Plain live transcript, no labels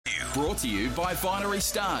Brought to you by Vinery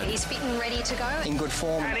Stud. He's fit and ready to go. In good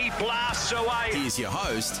form. And he blasts away. Here's your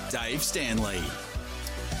host, Dave Stanley.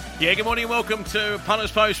 Yeah, good morning and welcome to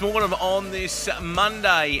Punters Postmortem on this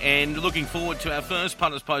Monday, and looking forward to our first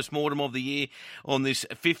Punters Postmortem of the year on this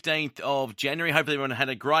 15th of January. Hopefully everyone had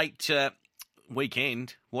a great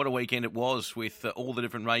weekend. What a weekend it was with all the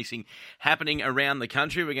different racing happening around the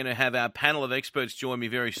country. We're going to have our panel of experts join me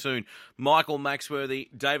very soon. Michael Maxworthy,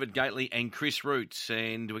 David Gately and Chris Roots.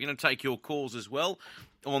 And we're going to take your calls as well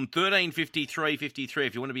on 135353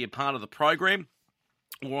 if you want to be a part of the program,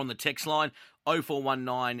 or on the text line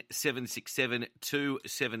 0419 767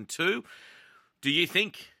 272. Do you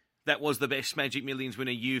think that was the best Magic Millions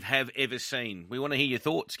winner you have ever seen? We want to hear your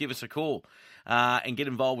thoughts. Give us a call and get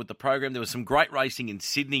involved with the program. There was some great racing in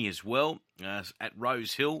Sydney as well at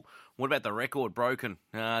Rose Hill. What about the record broken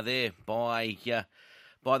there by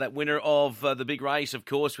that winner of the big race, of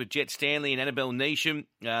course, with Jet Stanley and Annabelle Neesham?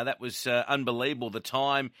 That was unbelievable, the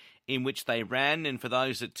time in which they ran. And for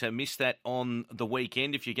those that missed that on the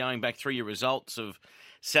weekend, if you're going back through your results of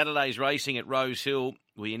Saturday's racing at Rose Hill,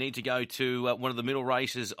 well, you need to go to one of the middle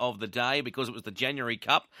races of the day, because it was the January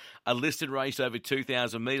Cup, a listed race over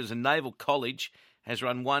 2,000 metres, and Naval College has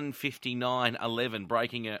run 1:59.11,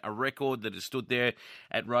 breaking a record that has stood there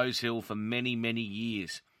at Rose Hill for many, many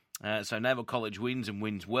years. So Naval College wins and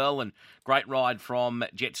wins well, and great ride from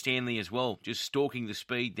Jet Stanley as well, just stalking the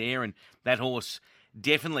speed there, and that horse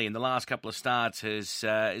definitely in the last couple of starts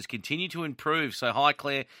has continued to improve. So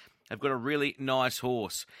Highclere have got a really nice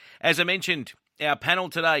horse. As I mentioned, our panel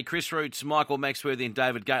today, Chris Roots, Michael Maxworthy and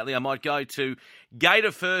David Gately. I might go to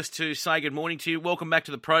Gator first to say good morning to you. Welcome back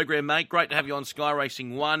to the program, mate. Great to have you on Sky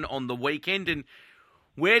Racing 1 on the weekend. And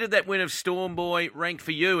where did that win of Storm Boy rank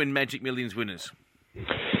for you in Magic Millions winners?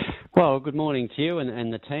 Well, good morning to you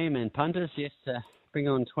and the team and punters. Yes, bring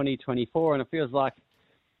on 2024, and it feels like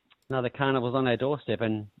another carnival's on our doorstep,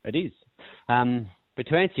 and it is. But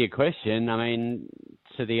to answer your question, I mean,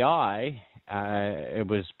 to the eye, it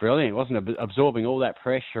was brilliant. It wasn't absorbing all that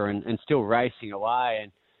pressure and still racing away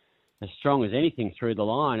and as strong as anything through the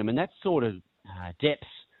line. I mean, that sort of depth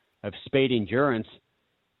of speed endurance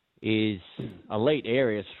is elite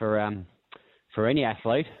areas for any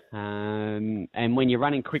athlete. And when you're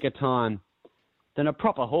running quicker time than a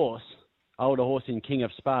proper horse, older horse in King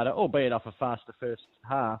of Sparta, albeit off a faster first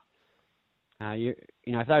half, you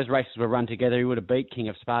know, if those races were run together, he would have beat King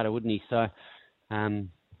of Sparta, wouldn't he? So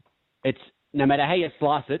it's no matter how you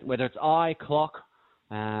slice it, whether it's eye, clock,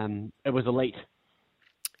 it was elite.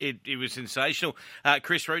 It was sensational.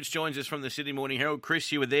 Chris Roots joins us from the Sydney Morning Herald.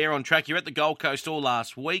 Chris, you were there on track. You were at the Gold Coast all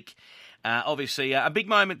last week. Obviously, a big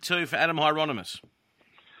moment too for Adam Hieronymus.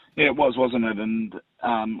 Yeah, it was, wasn't it? And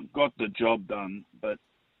got the job done. But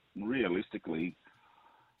realistically,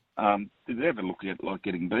 did it ever look at like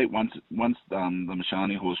getting beat? Once the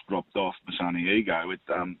Mashani horse dropped off, Mashani Ego, it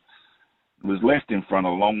was left in front a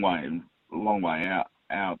long way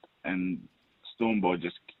out, and Storm Boy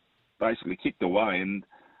just basically kicked away. And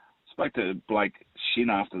spoke to Blake Shin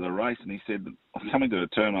after the race, and he said, coming to the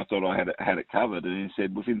turn, I thought I had it covered. And he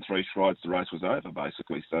said within 3 strides, the race was over,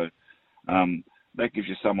 basically. So that gives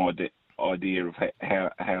you some idea of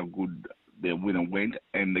how good their winner went.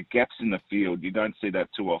 And the gaps in the field, you don't see that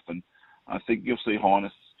too often. I think you'll see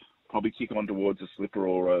Highness probably kick on towards a slipper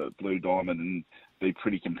or a blue diamond and be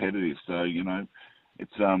pretty competitive. So, you know,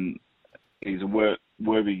 it's he's a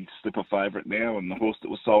worthy slipper favourite now, and the horse that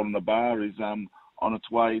was sold in the bar is on its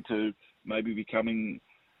way to maybe becoming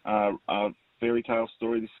a fairy tale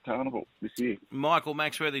story this carnival this year. Michael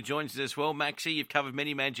Maxworthy joins us as well. Maxie, you've covered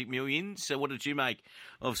many Magic Millions. So what did you make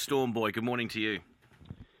of Storm Boy? Good morning to you.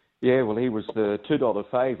 Yeah, well, he was the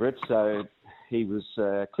 $2 favourite, so he was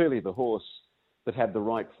clearly the horse that had the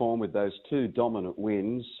right form with those 2 dominant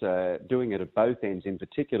wins, doing it at both ends, in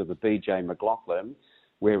particular the BJ McLaughlin,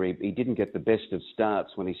 where he didn't get the best of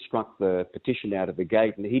starts when he struck the petition out of the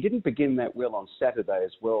gate. And he didn't begin that well on Saturday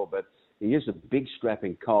as well, but he is a big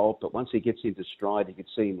strapping colt. But once he gets into stride, you can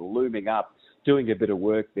see him looming up, doing a bit of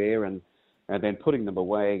work there and then putting them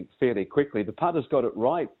away fairly quickly. The punters got it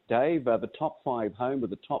right, Dave. The top 5 home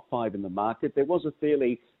with the top 5 in the market. There was a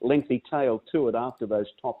fairly lengthy tail to it after those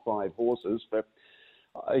top 5 horses, but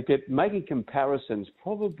making comparisons,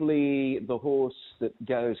 probably the horse that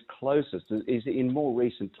goes closest is in more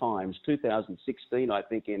recent times, 2016, I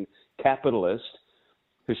think, in Capitalist,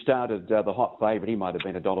 who started the hot favourite. He might have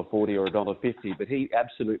been $1.40 or $1.50, but he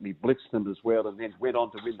absolutely blitzed them as well and then went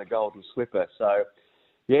on to win the Golden Slipper. So,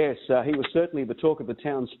 yes, he was certainly the talk of the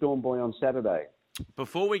town, Storm Boy, on Saturday.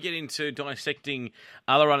 Before we get into dissecting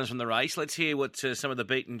other runners from the race, let's hear what some of the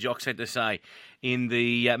beaten jocks had to say in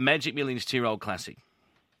the Magic Millions 2-year-old Classic.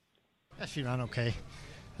 She ran okay.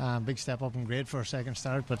 Big step up in grade for a second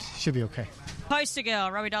start, but should be okay. Poster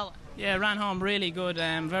girl, Robbie Dollar. Yeah, ran home really good.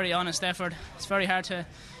 Very honest effort. It's very hard to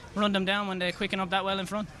run them down when they quicken up that well in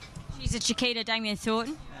front. She's a Chiquita, Damien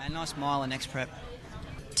Thornton. Nice mile and next prep.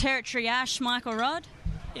 Territory Ash, Michael Rod.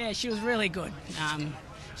 Yeah, she was really good.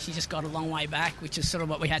 She just got a long way back, which is sort of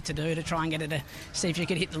what we had to do to try and get her to see if she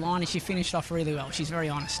could hit the line, and she finished off really well. She's very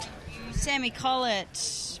honest. Sammy Collett,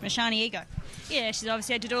 Mashani Ego. Yeah, she's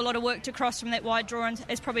obviously had to do a lot of work to cross from that wide draw and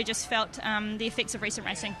has probably just felt the effects of recent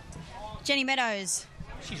racing. Jenny Meadows.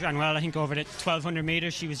 She's ran well, I think, over the 1,200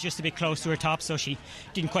 metres. She was just a bit close to her top, so she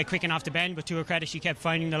didn't quite quicken off the bend, but to her credit, she kept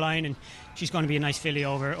finding the line, and she's going to be a nice filly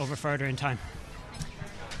over further in time.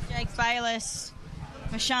 Jake Bayless,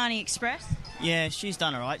 Mashani Express. Yeah, she's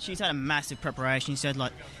done all right. She's had a massive preparation. She's had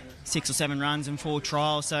like 6 or 7 runs and 4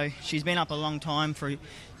 trials, so she's been up a long time for a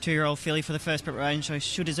 2-year-old filly for the first preparation, so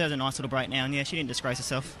she deserves a nice little break now, and yeah, she didn't disgrace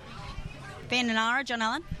herself. Ben and Ara, John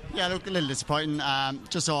Allen. Yeah, look, a little disappointing.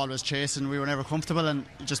 Just always chasing. We were never comfortable, and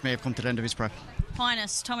it just may have come to the end of his prep.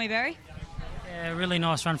 Finest, Tommy Berry. Yeah, really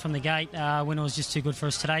nice run from the gate. Winner was just too good for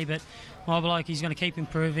us today, but my bloke, he's going to keep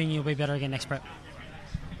improving. He'll be better again next prep.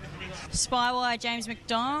 Spywire James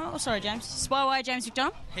McDonald. Spywire James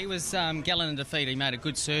McDonald. He was gallant in defeat. He made a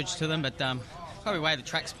good surge to them, but probably the way the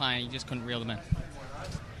track's playing, he just couldn't reel them in.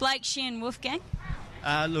 Blake Shin, Wolfgang.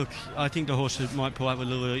 Look, I think the horse might pull up with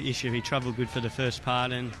a little issue. He travelled good for the first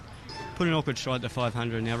part and put an awkward stride at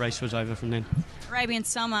 500, and our race was over from then. Arabian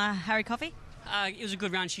Summer, Harry Coffey. It was a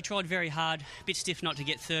good run. She tried very hard. A bit stiff not to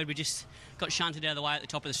get third. We just got shunted out of the way at the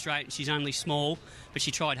top of the straight. She's only small, but she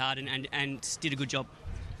tried hard and did a good job.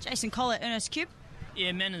 Jason Collett, Ernest Cube.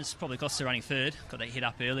 Yeah, Manners probably cost her running third. Got that hit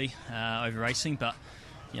up early over racing, but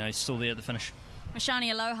still there at the finish.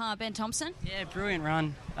 Mashani Aloha, Ben Thompson. Yeah, brilliant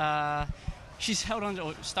run. She's held on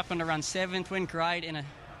or stuck on to run 7th, went great in a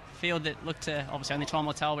field that looked to, obviously only time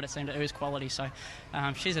will tell, but it seemed to ooze quality. So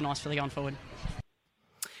she's a nice filly going forward.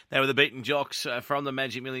 They were the beaten jocks from the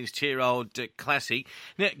Magic Millions 2-year-old Classic.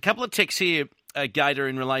 Now, a couple of texts here, Gator,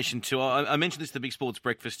 in relation to, I mentioned this to the Big Sports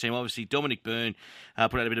Breakfast team. Obviously, Dominic Byrne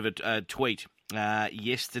put out a bit of a tweet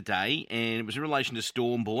yesterday, and it was in relation to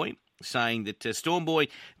Storm Boy, saying that Storm Boy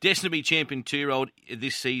destined to be champion 2-year-old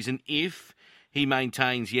this season if he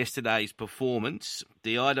maintains yesterday's performance.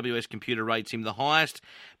 The IWS computer rates him the highest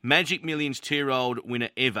Magic Millions 2-year-old winner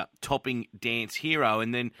ever, topping Dance Hero.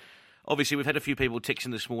 And then, obviously, we've had a few people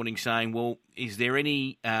texting this morning saying, well, is there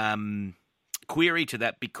any query to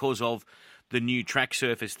that because of the new track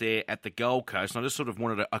surface there at the Gold Coast? And I just sort of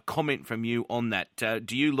wanted a comment from you on that.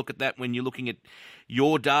 Do you look at that when you're looking at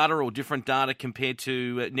your data or different data compared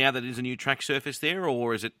to now that there's a new track surface there,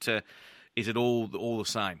 or is it all the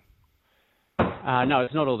same? No,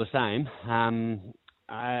 it's not all the same.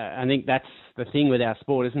 I think that's the thing with our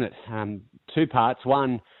sport, isn't it? 2 parts.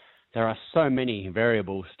 1, there are so many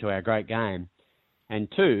variables to our great game. And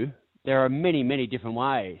 2, there are many, many different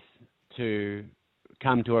ways to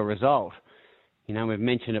come to a result. We've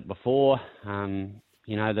mentioned it before. An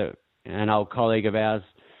old colleague of ours,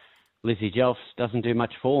 Lizzie Jelfs, doesn't do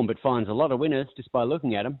much form but finds a lot of winners just by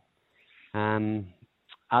looking at them.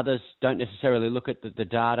 Others don't necessarily look at the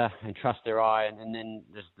data and trust their eye, and then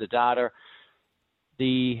there's the data.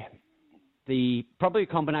 The probably a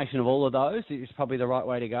combination of all of those is probably the right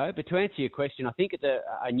way to go. But to answer your question, I think at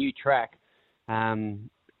a new track,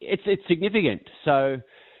 it's significant. So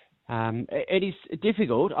it is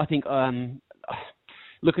difficult. I think.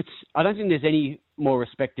 Look, I don't think there's any more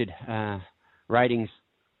respected ratings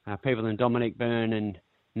people than Dominic Byrne and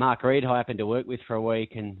Mark Reid, who I happened to work with for a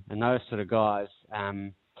week, and those sort of guys.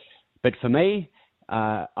 But for me,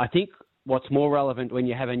 I think what's more relevant when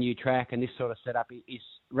you have a new track and this sort of setup is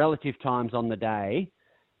relative times on the day,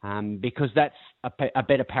 because that's a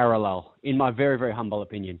better parallel, in my very, very humble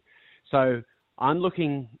opinion. So I'm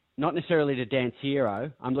looking not necessarily to Dance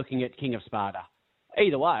Hero, I'm looking at King of Sparta.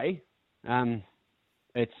 Either way,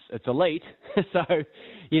 it's elite. So,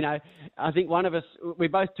 I think one of us, we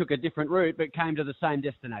both took a different route but came to the same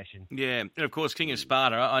destination. Yeah, and of course, King of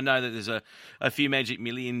Sparta, I know that there's a few Magic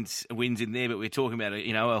Millions wins in there, but we're talking about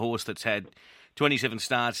a horse that's had 27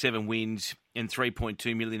 starts, 7 wins, and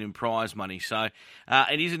 $3.2 million in prize money. So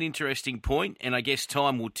it is an interesting point, and I guess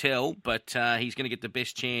time will tell, but he's going to get the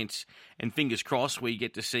best chance, and fingers crossed we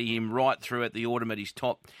get to see him right through at the autumn at his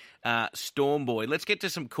top. Storm Boy. Let's get to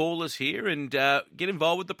some callers here and get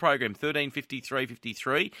involved with the program.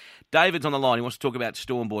 135353. David's on the line. He wants to talk about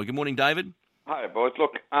Storm Boy. Good morning, David. Hi, boys.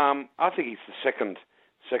 Look, I think he's the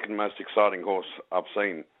second most exciting horse I've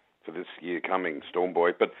seen for this year coming, Storm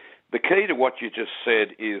Boy. But the key to what you just said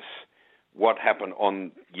is what happened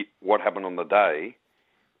on the day,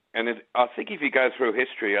 And I think if you go through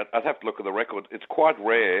history, I'd have to look at the record. It's quite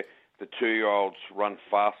rare that 2-year-olds run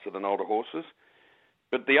faster than older horses.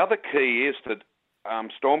 But the other key is that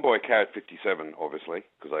Stormboy carried 57, obviously,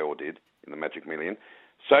 because they all did in the Magic Million.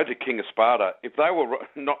 So did King of Sparta. If they were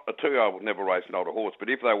not a 2-year-old would never race an older horse, but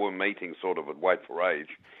if they were meeting sort of at weight for age,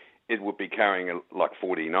 it would be carrying like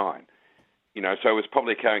 49. You know, so it was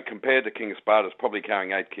probably carrying, compared to King of Sparta, it's probably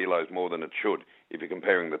carrying 8 kilos more than it should if you're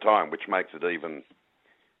comparing the time, which makes it even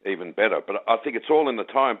better. But I think it's all in the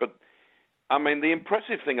time. But, I mean, the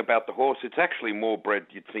impressive thing about the horse, it's actually more bred,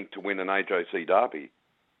 you'd think, to win an AJC Derby.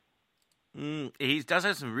 He does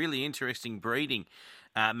have some really interesting breeding,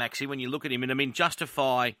 Maxie, when you look at him. And, I mean,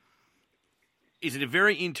 Justify is it a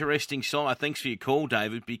very interesting sire. Thanks for your call,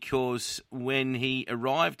 David, because when he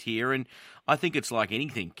arrived here, and I think it's like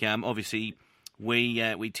anything, obviously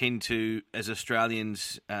we tend to, as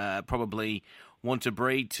Australians, probably want to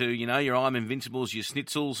breed to, you know, your I'm Invincibles, your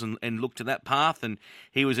Schnitzels, and look to that path. And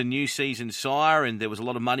he was a new season sire, and there was a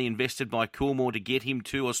lot of money invested by Coolmore to get him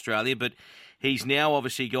to Australia. But he's now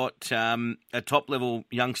obviously got a top-level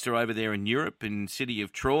youngster over there in Europe, in City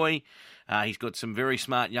of Troy. He's got some very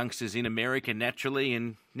smart youngsters in America, naturally,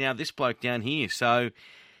 and now this bloke down here. So,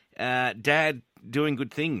 Dad doing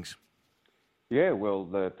good things. Yeah, well,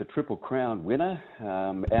 the Triple Crown winner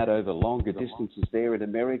out over longer distances there in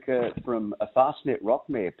America from a Fastnet Rock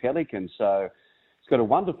mare, Pelican. So it's got a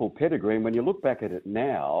wonderful pedigree. And when you look back at it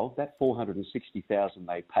now, that $460,000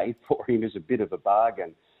 they paid for him is a bit of a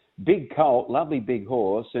bargain. Big colt, lovely big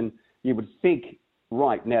horse, and you would think,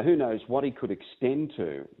 right, now who knows what he could extend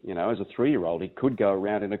to. You know, as a 3-year-old, he could go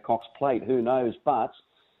around in a Cox Plate, who knows, but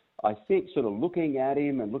I think sort of looking at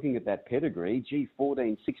him and looking at that pedigree,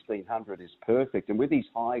 1600 is perfect. And with his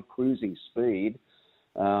high cruising speed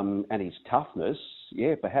and his toughness,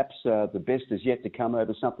 yeah, perhaps the best is yet to come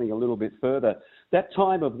over something a little bit further. That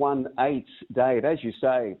time of 1:08, Dave, as you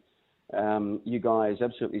say, you guys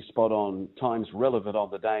absolutely spot on. Time's relevant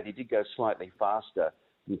on the day, and he did go slightly faster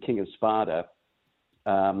than King of Sparta.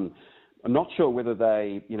 I'm not sure whether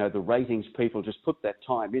they, you know, the ratings people just put that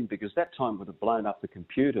time in, because that time would have blown up the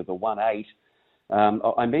computer, the 1:08.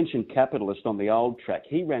 I mentioned Capitalist on the old track.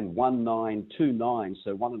 He ran 1929,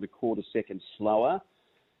 so 1.25 seconds slower.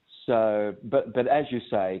 So, but as you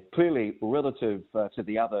say, clearly relative to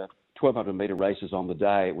the other 1,200-metre races on the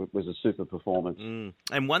day, it was a super performance.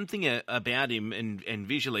 And one thing about him, and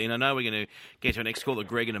visually, and I know we're going to get to our next caller,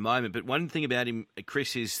 Greg, in a moment, but one thing about him,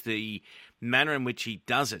 Chris, is the manner in which he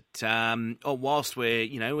does it. Whilst we're,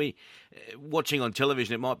 you know, watching on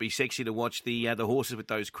television, it might be sexy to watch the horses with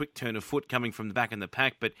those quick turn of foot coming from the back in the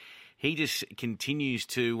pack, but he just continues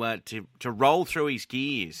to roll through his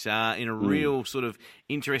gears in a real sort of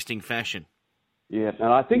interesting fashion. Yeah,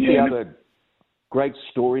 and I think the other great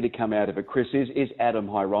story to come out of it, Chris, is Adam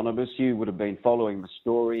Hieronymus. You would have been following the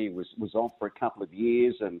story. He was on for a couple of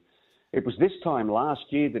years, and it was this time last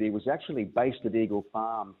year that he was actually based at Eagle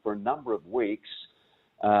Farm for a number of weeks,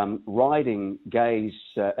 riding Gay's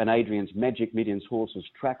and Adrian's Magic Millions horses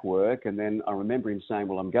track work. And then I remember him saying,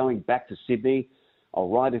 well, I'm going back to Sydney. I'll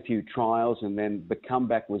ride a few trials, and then the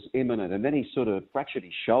comeback was imminent. And then he sort of fractured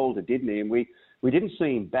his shoulder, didn't he? And we didn't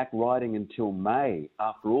see him back riding until May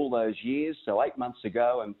after all those years, so 8 months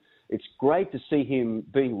ago. And it's great to see him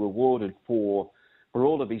being rewarded for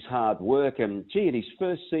all of his hard work. And, gee, in his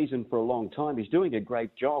first season for a long time, he's doing a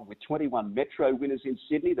great job with 21 Metro winners in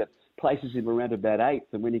Sydney. That places him around about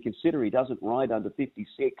 8th. And when you consider he doesn't ride under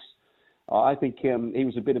 56, I think he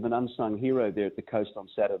was a bit of an unsung hero there at the Coast on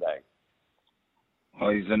Saturday. Oh,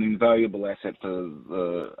 he's an invaluable asset for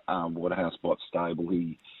the Waterhouse Bott stable.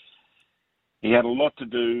 He had a lot to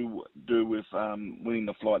do with winning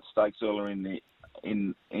the Flight Stakes earlier in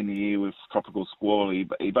the year with Tropical Squall. He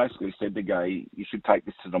basically said to Gay, you should take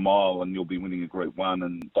this to the mile and you'll be winning a Group 1,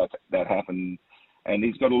 and that happened. And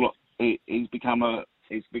he's got a lot. He's become one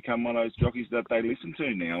of those jockeys that they listen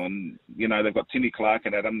to now. And you know, they've got Timmy Clark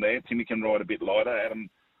and Adam there. Timmy can ride a bit lighter.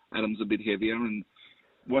 Adam's a bit heavier, and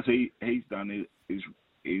what he's done is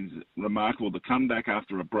remarkable. The comeback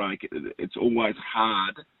after a break, it's always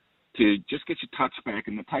hard to just get your touch back,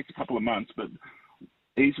 and it takes a couple of months, but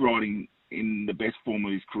he's riding in the best form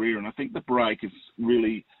of his career, and I think the break has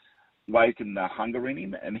really wakened the hunger in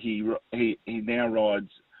him, and he now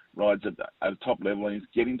rides at a top level, and he's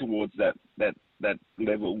getting towards that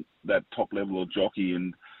level, that top level of jockey,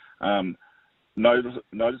 and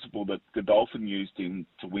noticeable that Godolphin used him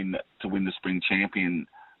to win the Spring Champion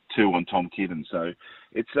 2 on Tom Kidden. So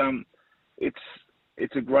it's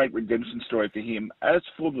a great redemption story for him. As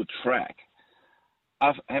for the track,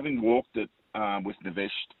 having walked it with Navesh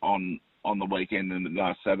on the weekend and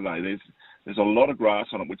last Saturday, there's a lot of grass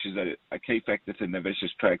on it, which is a key factor in their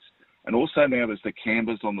vicious tracks. And also now there's the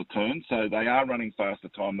cambers on the turn, so they are running faster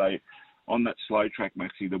time. They on that slow track,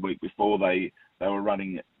 Maxi, the week before they were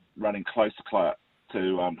running close to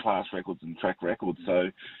class records and track records. So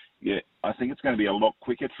yeah, I think it's going to be a lot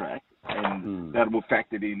quicker track, and that will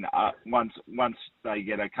factor in once they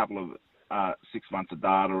get a couple of 6 months of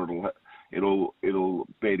data. It'll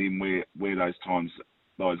bed in where those times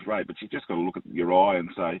those rate. But you just got to look at your eye and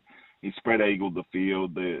say he spread eagled the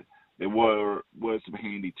field. There were some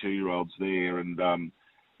handy 2-year-olds there, and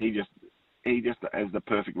he just has the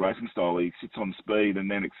perfect racing style. He sits on speed and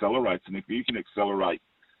then accelerates, and if you can accelerate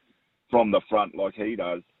from the front like he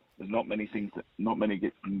does, there's not many can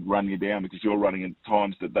run you down, because you're running at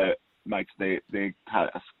times that makes their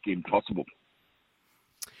task impossible.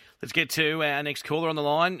 Let's get to our next caller on the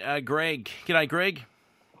line, Greg. G'day, Greg.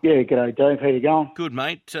 Yeah, g'day, Dave. How you going? Good,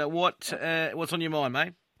 mate. What's on your mind,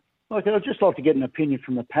 mate? Look, I'd just like to get an opinion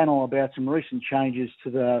from the panel about some recent changes to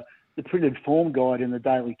the printed form guide in the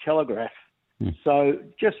Daily Telegraph. So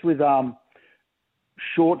just with form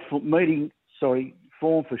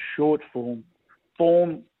for short form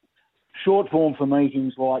for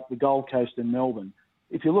meetings like the Gold Coast and Melbourne.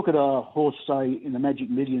 If you look at a horse, say, in the Magic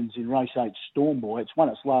Millions in race 8, Stormboy, it's won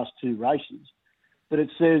its last 2 races. But it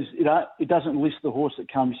says it doesn't list the horse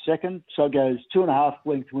that comes second, so it goes 2.5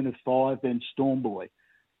 length win of 5, then Stormboy.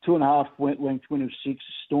 2.5 length win of 6,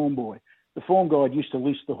 Stormboy. The form guide used to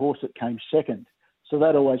list the horse that came second. So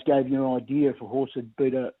that always gave you an idea if a horse had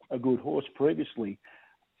beat a good horse previously.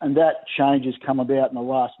 And that change has come about in the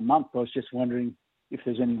last month. I was just wondering if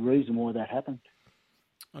there's any reason why that happened.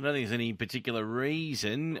 I don't think there's any particular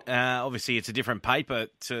reason. Obviously, it's a different paper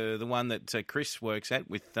to the one that Chris works at,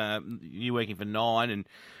 with you working for Nine, and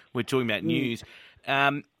we're talking about news.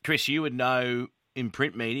 Chris, you would know in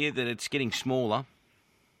print media that it's getting smaller.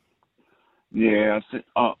 Yeah,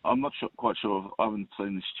 I'm not quite sure. I haven't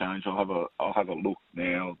seen this change. I'll have a look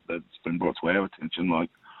now that it's been brought to our attention. Like,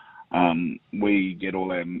 we get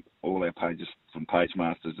all our pages from Page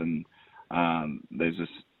Masters, and there's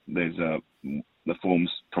the forms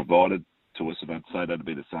provided to us. I'd say that'd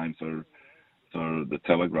be the same for the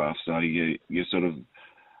Telegraph. So you sort of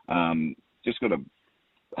just got to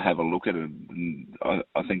have a look at it. And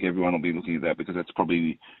I think everyone will be looking at that, because that's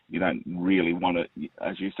probably, you don't really want to,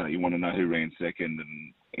 as you say, you want to know who ran second,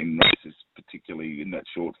 and in races, particularly in that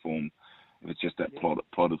short form, if it's just that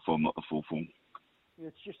plotted form, not the full form. Yeah,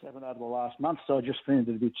 it's just happened over the last month, so I just found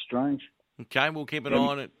it a bit strange. Okay, we'll keep an eye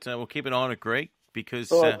on it. We'll keep an eye on it, Greg,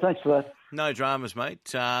 because all right, thanks for that. No dramas, mate.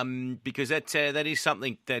 Because that is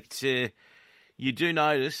something that you do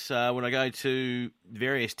notice when I go to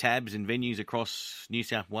various tabs and venues across New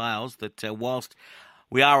South Wales, that whilst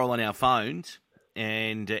we are all on our phones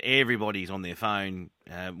and everybody's on their phone,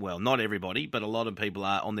 well, not everybody, but a lot of people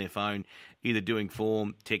are on their phone, either doing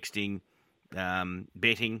form, texting,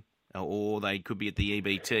 betting, or they could be at the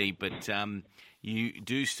EBT. But you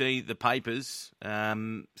do see the papers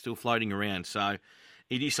still floating around. So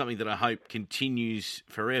it is something that I hope continues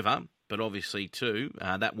forever. But obviously, too,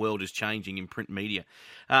 that world is changing in print media.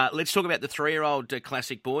 Let's talk about the 3-year-old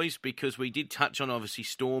classic boys, because we did touch on, obviously,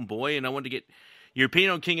 Stormboy, and I wanted to get your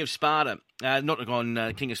opinion on King of Sparta. Not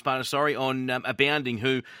on King of Sparta, sorry, on Abounding,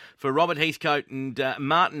 who, for Robert Heathcote and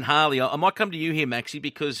Martin Harley, I might come to you here, Maxie,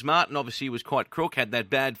 because Martin obviously was quite crook, had that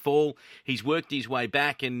bad fall. He's worked his way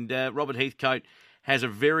back, and Robert Heathcote has a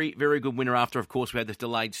very, very good winner after, of course, we had this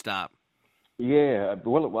delayed start. Yeah,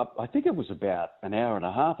 well, I think it was about an hour and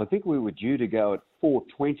a half. I think we were due to go at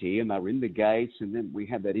 4:20, and they were in the gates, and then we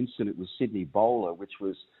had that incident with Sydney Bowler, which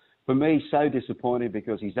was, for me, so disappointing,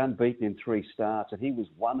 because he's unbeaten in 3 starts, and he was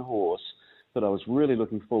one horse that I was really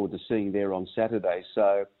looking forward to seeing there on Saturday.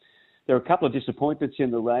 So there are a couple of disappointments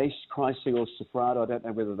in the race. Chrysaor or Safrado, I don't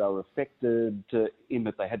know whether they were affected in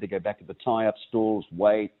that they had to go back to the tie-up stalls,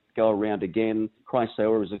 wait, go around again.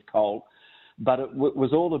 Chrysaor is at Colt. But it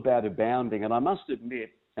was all about Abounding, and I must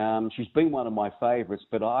admit, she's been one of my favourites,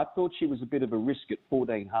 but I thought she was a bit of a risk at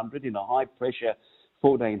 1,400, in a high-pressure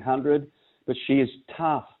 1,400, but she is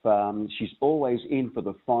tough. She's always in for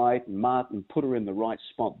the fight. Martin put her in the right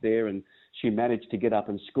spot there, and she managed to get up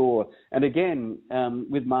and score. And again,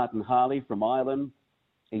 with Martin Harley from Ireland,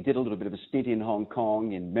 he did a little bit of a stint in Hong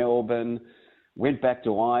Kong, in Melbourne, went back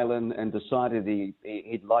to Ireland and decided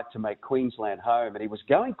he'd like to make Queensland home. And he was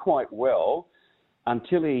going quite well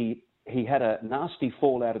until he had a nasty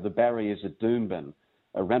fall out of the barriers at Doomben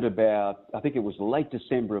around about, I think it was late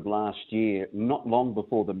December of last year, not long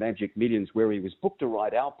before the Magic Millions, where he was booked to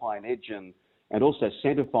ride Alpine Edge and also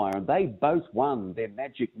Centrefire. And they both won their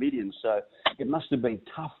Magic Millions, so it must have been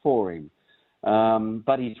tough for him.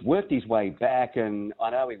 But he's worked his way back, and I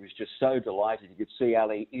know he was just so delighted. You could see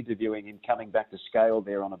Ali interviewing him coming back to scale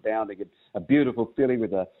there on a bounding. A beautiful filly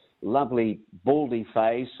with a lovely baldy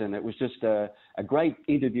face, and it was just a great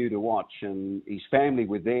interview to watch. And his family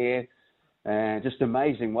were there. Just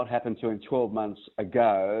amazing what happened to him 12 months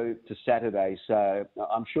ago to Saturday. So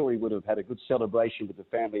I'm sure he would have had a good celebration with the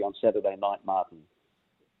family on Saturday night, Martin.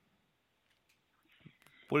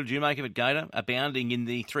 What did you make of it, Gator? Abounding in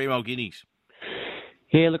the 3-year-old guineas.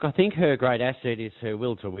 Yeah, look, I think her great asset is her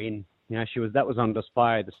will to win. You know, that was on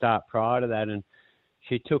display at the start prior to that, and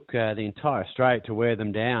she took the entire straight to wear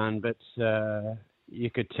them down. But you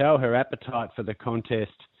could tell her appetite for the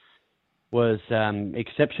contest was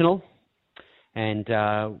exceptional. And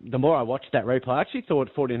the more I watched that replay, I actually thought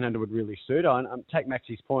 1400 would really suit her. I take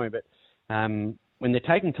Maxie's point, but when they're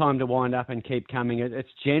taking time to wind up and keep coming, it's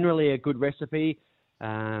generally a good recipe.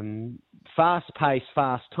 Fast pace,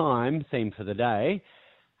 fast time theme for the day,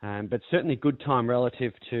 but certainly good time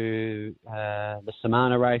relative to the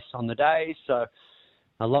Samana race on the day. So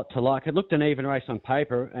a lot to like. It looked an even race on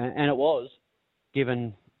paper, and it was,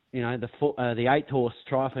 given the eighth horse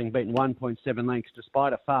trifling beaten 1.7 lengths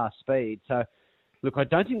despite a fast speed. So look, I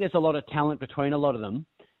don't think there's a lot of talent between a lot of them,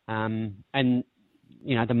 and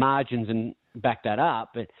the margins and back that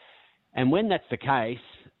up. And when that's the case,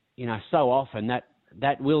 so often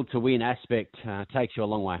that will to win aspect takes you a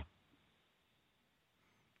long way.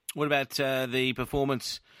 What about the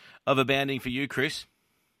performance of Abounding for you, Chris?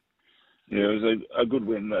 Yeah, it was a good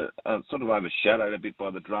win, sort of overshadowed a bit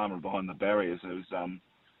by the drama behind the barriers. There was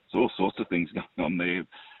all sorts of things going on there.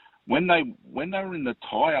 When they were in the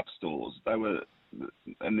tie-up stores, they were,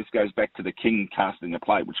 and this goes back to the King casting a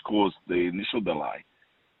plate, which caused the initial delay.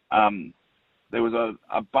 There was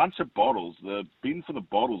a bunch of bottles. The bin for the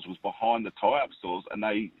bottles was behind the tie-up stores, and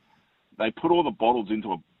they put all the bottles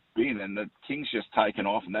into a bin, and the King's just taken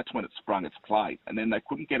off, and that's when it sprung its plate. And then they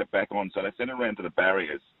couldn't get it back on, so they sent it around to the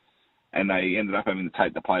barriers, and they ended up having to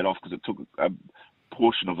take the plate off because it took a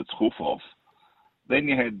portion of its hoof off. Then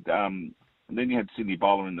you had Sydney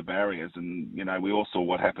Bowler in the barriers, and we all saw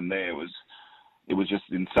what happened there. It was just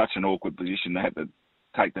in such an awkward position. They had to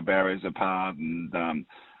take the barriers apart and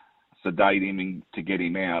sedate him to get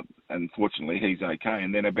him out. And fortunately, he's okay.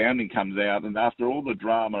 And then Abounding comes out, and after all the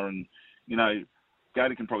drama, and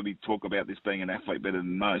Gator can probably talk about this being an athlete better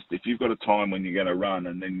than most. If you've got a time when you're going to run,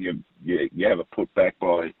 and then you have it put back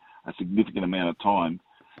by a significant amount of time,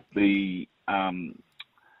 the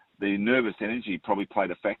nervous energy probably played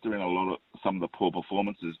a factor in some of the poor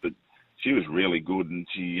performances. But she was really good, and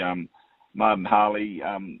she Martin Harley,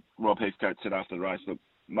 Rob Heathcote said after the race, look,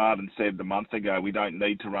 Martin said a month ago, we don't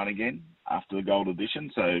need to run again after the Gold Edition.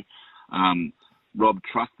 So Rob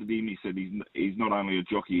trusted him. He said he's not only a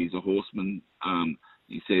jockey, he's a horseman.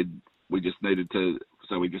 He said we just needed to,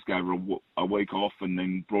 so we just gave her a week off and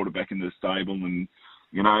then brought her back into the stable. And,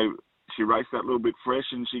 she raced that little bit fresh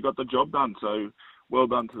and she got the job done. So well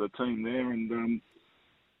done to the team there. And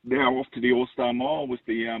now off to the All-Star Mile with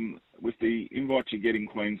the invite you get in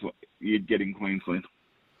Queensland.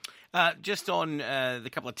 Just on the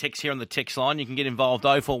couple of texts here on the text line, you can get involved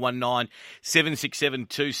 0419 767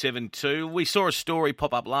 272. We saw a story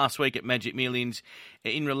pop up last week at Magic Millions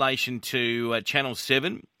in relation to Channel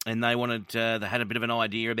 7, and they had a bit of an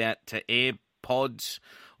idea about AirPods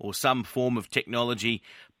or some form of technology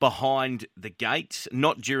behind the gates,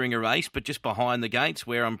 not during a race, but just behind the gates,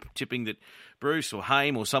 where I'm tipping that Bruce or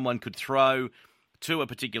Haim or someone could throw to a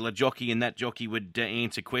particular jockey, and that jockey would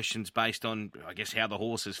answer questions based on, I guess, how the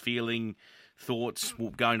horse is feeling, thoughts,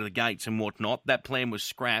 going to the gates and whatnot. That plan was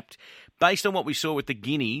scrapped. Based on what we saw with the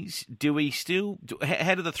Guineas,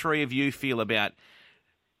 how do the three of you feel about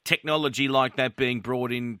technology like that being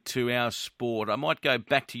brought into our sport? I might go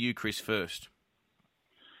back to you, Chris, first.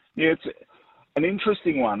 Yeah, it's an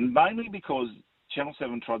interesting one, mainly because Channel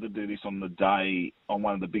 7 tried to do this on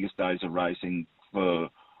one of the biggest days of racing for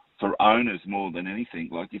owners more than anything.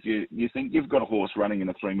 Like if you think you've got a horse running in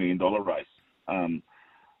a $3 million race,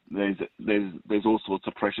 there's all sorts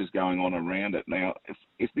of pressures going on around it. Now,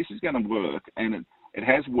 if this is going to work, and it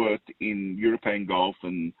has worked in European golf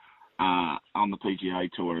and on the PGA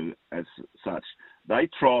Tour as such, they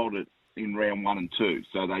trialled it in round 1 and 2.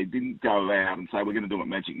 So they didn't go out and say, we're going to do it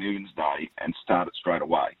Magic Millions Day and start it straight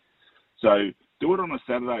away. So do it on a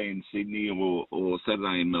Saturday in Sydney or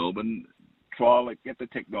Saturday in Melbourne. Trial it, get the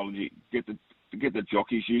technology, get the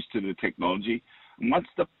jockeys used to the technology. And once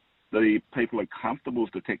the people are comfortable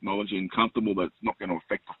with the technology and comfortable that it's not going to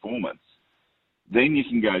affect performance, then you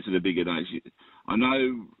can go to the bigger days. I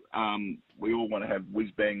know we all want to have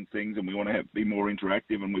whiz-bang things and we want to be more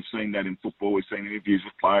interactive, and we've seen that in football. We've seen interviews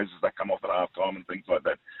with players as they come off at half-time and things like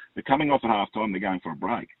that. They're coming off at half-time, they're going for a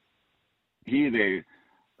break. Here they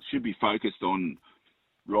should be focused on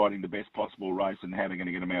riding the best possible race and how they're going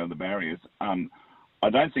to get them out of the barriers. I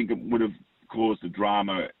don't think it would have caused the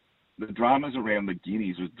drama. The dramas around the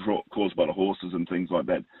guineas was caused by the horses and things like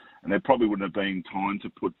that, and there probably wouldn't have been time to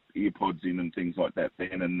put earpods in and things like that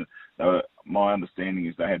then. And my understanding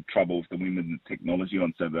is they had trouble with the women technology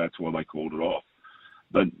on Saturday. That's why they called it off.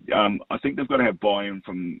 But I think they've got to have buy-in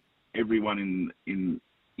from everyone in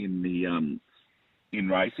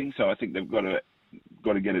racing. So I think they've got to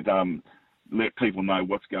get it let people know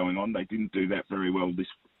what's going on. They didn't do that very well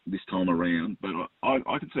this time around, but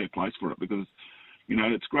I can see a place for it because, you know,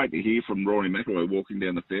 it's great to hear from Rory McIlroy walking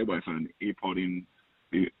down the fairway for an earpod in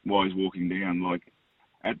while he's walking down, like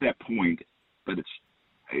at that point. But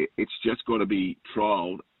it's just got to be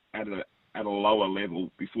trialled at a lower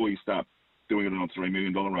level before you start doing it on a $3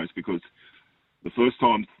 million race, because the first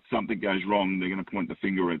time something goes wrong, they're going to point the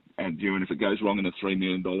finger at you, and if it goes wrong in a $3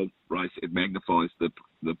 million race, it magnifies the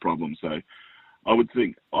problem. So I would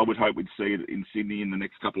hope we'd see it in Sydney in the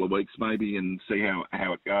next couple of weeks maybe, and see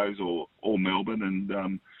how it goes, or Melbourne,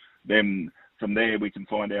 and then from there we can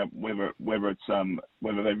find out whether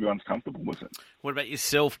everyone's comfortable with it. What about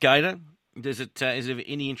yourself, Gator? Is it of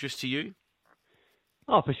any interest to you?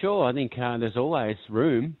 Oh, for sure. I think there's always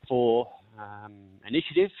room for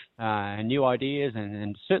initiative, new ideas,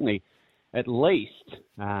 and certainly at least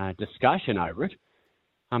discussion over it.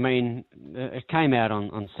 I mean, it came out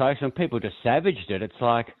on social and people just savaged it. It's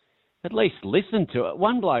like, at least listen to it.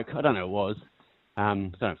 One bloke, I don't know who it was,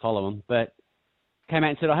 don't follow him, but came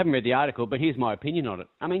out and said, I haven't read the article, but here's my opinion on it.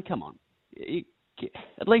 I mean, come on.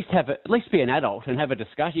 At least be an adult and have a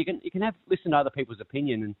discussion. You can listen to other people's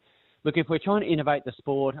opinion. And look, if we're trying to innovate the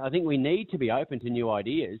sport, I think we need to be open to new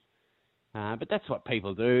ideas. But that's what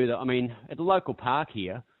people do. I mean, at the local park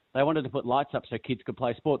here, they wanted to put lights up so kids could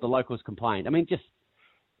play sport. The locals complained. I mean, just,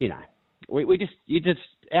 you know,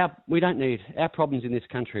 we don't need, our problems in this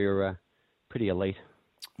country are pretty elite.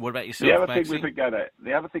 What about yourself, The other Maxie? thing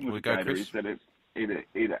with Gator is that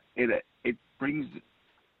it brings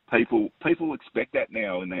people expect that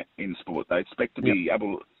now in sport. They expect to be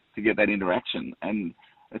able to get that interaction, and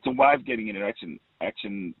it's a way of getting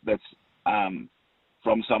action that's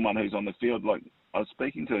from someone who's on the field. Like, I was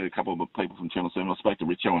speaking to a couple of people from Channel 7. I spoke to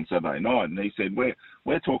Richo on Saturday night, and he said,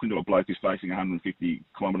 we're talking to a bloke who's facing a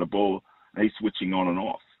 150-kilometre ball, and he's switching on and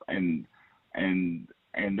off, and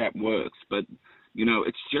that works. But, you know,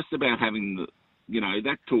 it's just about having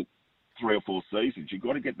that took 3 or 4 seasons. You've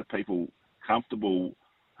got to get the people comfortable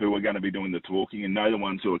who are going to be doing the talking, and know the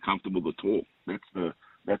ones who are comfortable to talk. That's the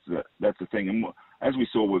thing. And as we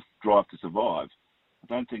saw with Drive to Survive, I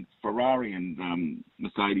don't think Ferrari and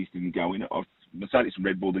Mercedes didn't go in. Mercedes and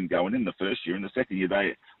Red Bull didn't go in the first year. In the second year,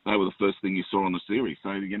 they were the first thing you saw on the series.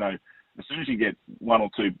 So, you know, as soon as you get one or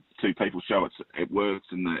two people show it works,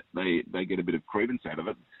 and they get a bit of credence out of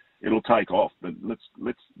it, it'll take off. But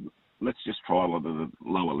let's just trial it at a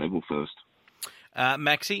lower level first.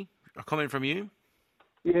 Maxie, a comment from you?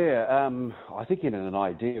 Yeah, I think in an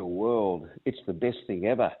ideal world, it's the best thing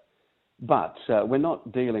ever. But we're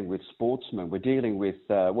not dealing with sportsmen. We're dealing with,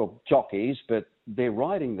 jockeys, but they're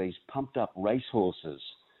riding these pumped-up racehorses,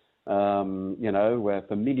 for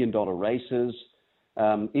 $1 million races.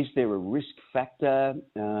 Is there a risk factor?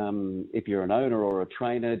 If you're an owner or a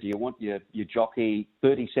trainer, do you want your jockey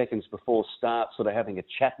 30 seconds before start sort of having a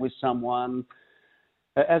chat with someone?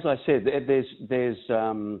 As I said, there's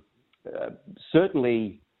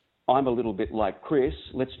certainly, I'm a little bit like Chris.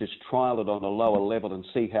 Let's just trial it on a lower level and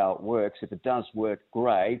see how it works. If it does work,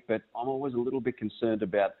 great. But I'm always a little bit concerned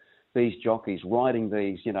about these jockeys riding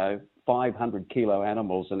these, 500-kilo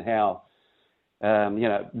animals and how,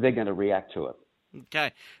 they're going to react to it.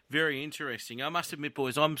 Okay, very interesting. I must admit,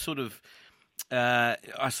 boys, I sort of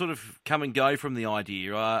come and go from the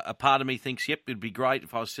idea. A part of me thinks, yep, it'd be great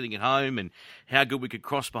if I was sitting at home, and how good we could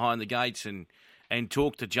cross behind the gates and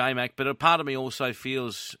talk to J-Mac. But a part of me also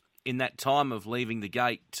feels, in that time of leaving the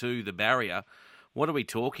gate to the barrier, what are we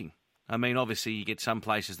talking? I mean, obviously you get some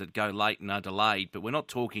places that go late and are delayed, but we're not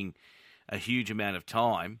talking a huge amount of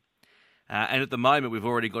time. And at the moment, we've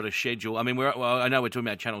already got a schedule. I mean, I know we're talking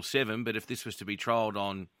about Channel 7, but if this was to be trialled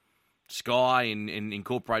on Sky and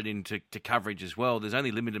incorporated into coverage as well, there's only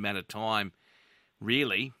a limited amount of time,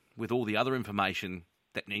 really, with all the other information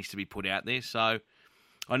that needs to be put out there. So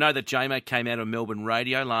I know that J-Mac came out on Melbourne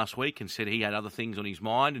radio last week and said he had other things on his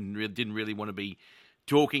mind and didn't really want to be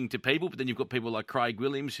talking to people, but then you've got people like Craig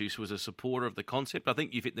Williams, who was a supporter of the concept. I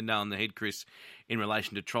think you've hit the nail on the head, Chris, in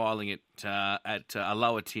relation to trialling it at a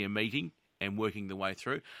lower tier meeting and working the way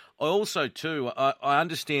through. I also, too, I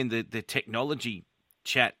understand the technology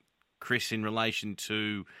chat, Chris, in relation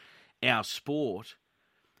to our sport,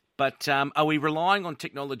 but are we relying on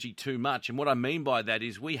technology too much? And what I mean by that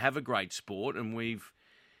is we have a great sport and we've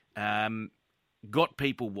got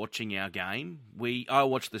people watching our game. I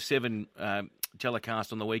watched the 7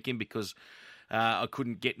 telecast on the weekend because I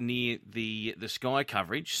couldn't get near the Sky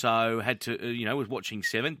coverage, so had to, was watching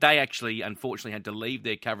 7. They actually, unfortunately, had to leave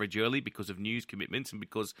their coverage early because of news commitments and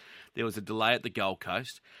because there was a delay at the Gold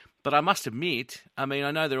Coast. But I must admit, I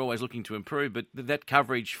know they're always looking to improve, but that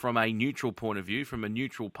coverage from a neutral point of view, from a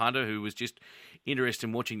neutral punter who was just interested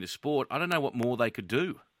in watching the sport, I don't know what more they could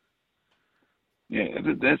do. Yeah,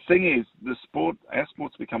 the thing is, our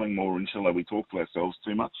sport's becoming more insular. We talk to ourselves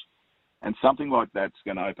too much. And something like that's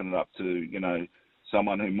going to open it up to,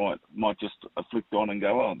 someone who might just afflict on and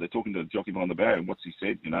go, oh, they're talking to the jockey behind the barrier, and what's he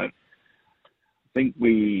said, I think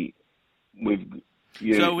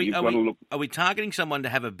are we targeting someone to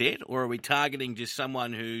have a bet, or are we targeting just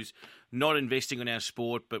someone who's not investing in our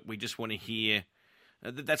sport, but we just want to hear?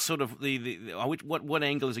 That's sort of what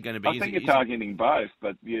angle is it going to be? I think you're targeting both,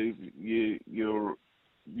 but you've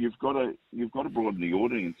got to broaden the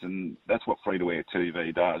audience, and that's what free-to-air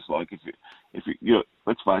TV does. Like if you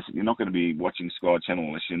let's face it, you're not going to be watching Sky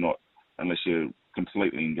Channel unless you're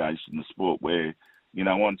completely engaged in the sport. Where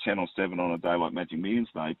on Channel 7 on a day like Magic Millions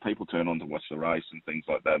Day, people turn on to watch the race and things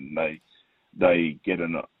like that, and they get a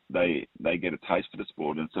taste for the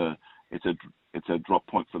sport. And it's a drop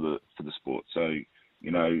point for the sport. So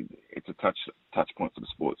it's a touch point for the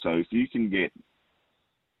sport. So if you can get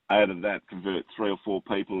out of that, convert 3 or 4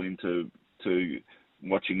 people into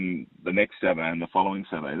watching the next Saturday and the following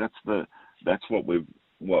Saturday, that's what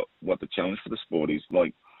the challenge for the sport is.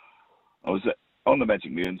 Like, I was on the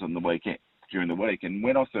Magic Millions on the weekend during the week, and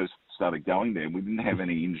when I first started going there, we didn't have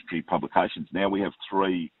any industry publications. Now we have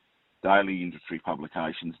 3 daily industry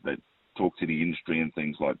publications that talk to the industry and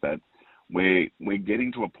things like that. We're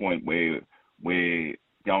getting to a point where we're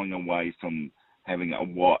going away from having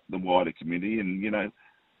the wider community, and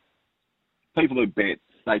people who bet,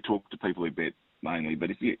 they talk to people who bet mainly.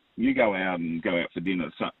 But if you go out for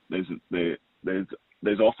dinner,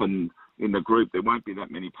 there's often in the group there won't be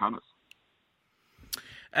that many punters.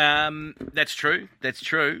 That's true.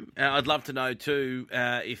 I'd love to know too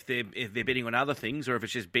if they're betting on other things or if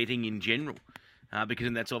it's just betting in general, because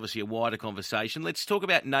then that's obviously a wider conversation. Let's talk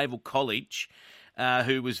about Naval College,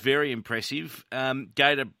 who was very impressive.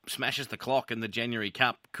 Gator smashes the clock in the January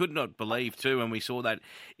Cup. Could not believe too when we saw that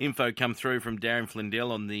info come through from Darren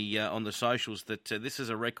Flindell on the socials that this is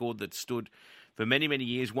a record that stood for many, many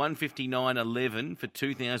years. 1:59.11 for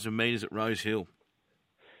 2,000 metres at Rose Hill.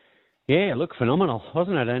 Yeah, look, phenomenal,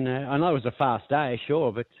 wasn't it? And I know it was a fast day,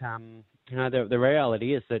 sure, but the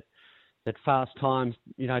reality is that fast times,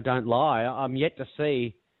 don't lie. I'm yet to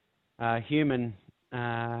see a human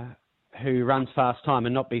who runs fast time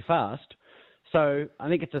and not be fast. So I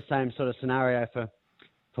think it's the same sort of scenario for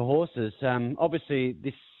horses. Obviously,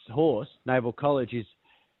 this horse, Naval College,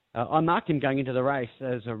 I marked him going into the race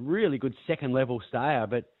as a really good second-level stayer,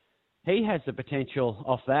 but he has the potential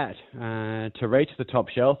off that to reach the top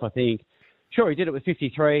shelf, I think. Sure, he did it with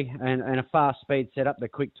 53 and a fast speed set up the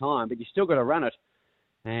quick time, but you still got to run it.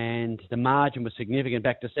 And the margin was significant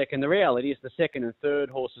back to second. The reality is the second and third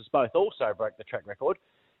horses both also broke the track record.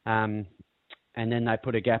 And then they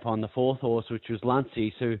put a gap on the 4th horse, which was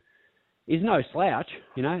Luncey's, who is no slouch,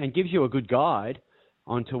 and gives you a good guide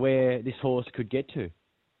onto where this horse could get to.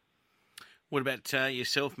 What about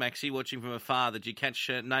yourself, Maxie, watching from afar? Did you catch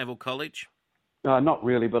Naval College? Not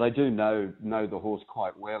really, but I do know the horse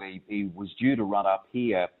quite well. He was due to run up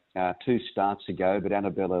here 2 starts ago, but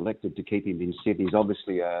Annabella elected to keep him in Sydney. He's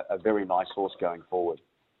obviously a very nice horse going forward.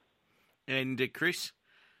 And Chris,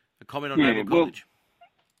 a comment on Naval College?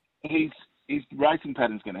 His racing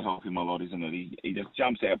pattern's going to help him a lot, isn't it? He just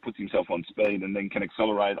jumps out, puts himself on speed, and then can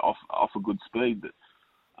accelerate off a good speed.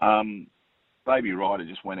 Baby Ryder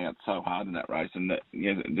just went out so hard in that race and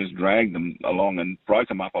just dragged them along and broke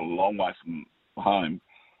them up a long way from home.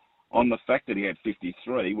 On the fact that he had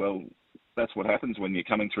 53, well, that's what happens when you're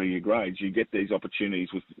coming through your grades. You get these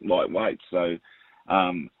opportunities with lightweight. So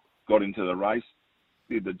got into the race,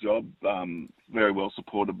 did the job, very well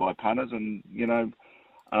supported by punters, and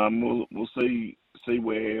we'll see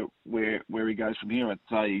where he goes from here. I'd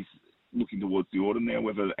say he's looking towards the autumn now.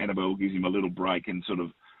 Whether Annabelle gives him a little break and sort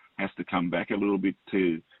of has to come back a little bit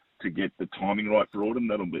to get the timing right for autumn,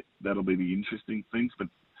 that'll be the interesting things. But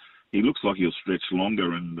he looks like he'll stretch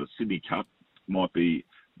longer, and the Sydney Cup might be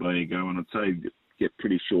where you go. And I'd say get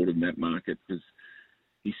pretty short in that market because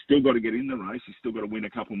he's still got to get in the race. He's still got to win a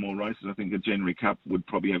couple more races. I think the January Cup would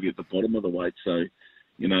probably have you at the bottom of the weight. So,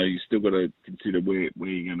 you know, you still got to consider where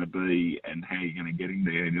you're going to be and how you're going to get in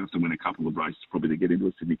there. And you have to win a couple of races probably to get into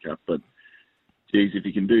a Sydney Cup. But, geez, if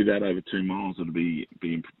you can do that over 2 miles, it'll be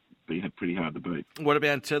pretty hard to beat. What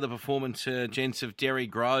about the performance, gents, of Derry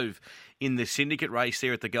Grove in the syndicate race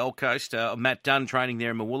there at the Gold Coast? Matt Dunn training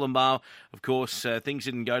there in Mawullumbar. Of course, things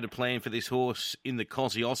didn't go to plan for this horse in the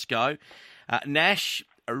Kosciuszko. Nash,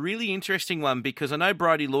 a really interesting one because I know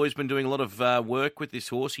Brodie Loy's been doing a lot of work with this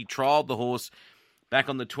horse. He trialled the horse back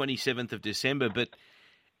on the 27th of December, but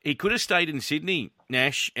he could have stayed in Sydney,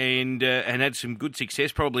 Nash, and had some good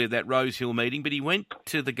success probably at that Rose Hill meeting, but he went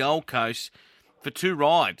to the Gold Coast for 2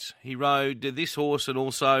 rides. He rode this horse and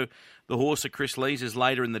also the horse of Chris Lee's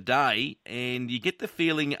later in the day, and you get the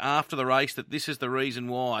feeling after the race that this is the reason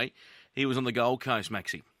why he was on the Gold Coast,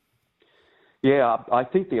 Maxie. Yeah, I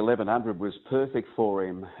think the 1100 was perfect for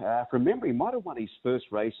him. From memory, he might have won his first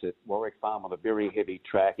race at Warwick Farm on a very heavy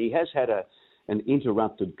track. He has had an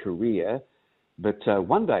interrupted career, but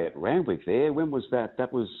one day at Randwick there, when was that?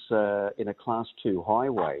 That was in a Class 2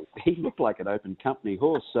 highway. He looked like an open company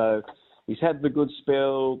horse, so he's had the good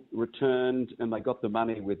spell, returned, and they got the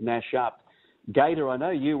money with Nash up. Gator, I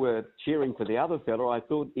know you were cheering for the other fella. I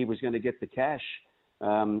thought he was going to get the cash.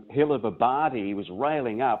 Hill of Abadi, he was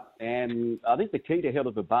railing up, and I think the key to Hill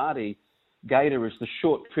of Abadi, Gator, is the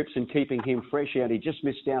short trips and keeping him fresh out. He just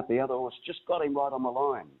missed out. The other horse just got him right on the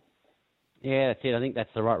line. Yeah, that's it. I think that's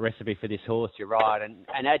the right recipe for this horse. You're right.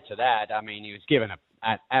 And add to that, I mean, he was given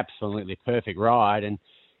an absolutely perfect ride and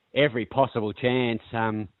every possible chance.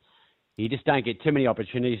 You just don't get too many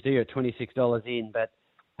opportunities, do you, at $26 in? But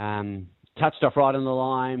touched off right on the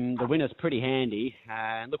line. The winner's pretty handy.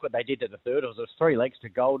 And look what they did to the third horse. It was 3 lengths to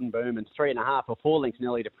Golden Boom and 3.5 or 4 lengths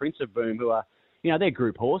nearly to Prince of Boom, who are, you know, they're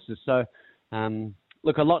group horses. So,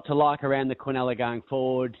 look, a lot to like around the Quinella going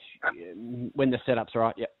forward when the setup's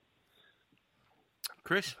right. Yep.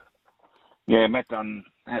 Chris? Yeah, Matt Dunn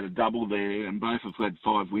had a double there, and both have had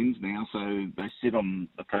 5 wins now, so they sit on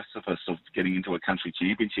the precipice of getting into a country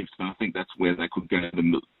championships. But I think that's where they could go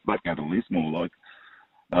to Lismore. Like,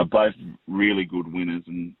 both really good winners,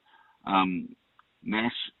 and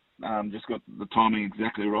Nash just got the timing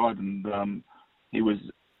exactly right, and he was.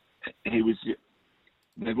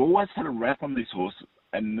 They've always had a rap on this horse,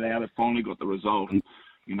 and now they've finally got the result. And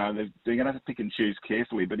you know, they're going to have to pick and choose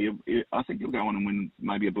carefully, but I think he'll go on and win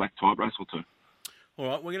maybe a black type race or 2. All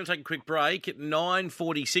right, we're going to take a quick break at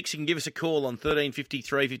 9:46. You can give us a call on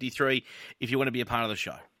 1353 if you want to be a part of the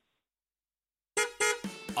show.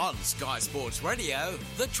 On Sky Sports Radio,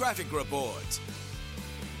 the Traffic Report.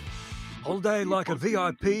 Holiday like a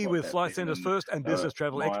VIP with Flight Centre's first and business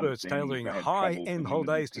travel experts tailoring high-end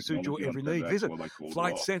holidays to suit your every need. Visit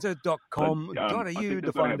flightcentre.com.au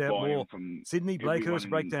to find out more. Sydney, Blakehurst,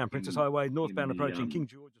 Breakdown, Princess Highway, northbound approaching King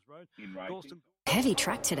George's Road. Heavy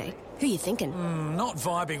track today. Who are you thinking? Not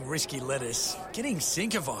vibing risky lettuce. Getting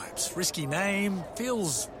Sinker vibes. Risky name.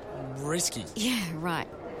 Feels risky. Yeah, right.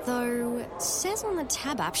 Though, says on the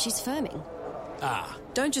Tab app she's firming. Ah.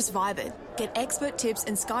 Don't just vibe it. Get expert tips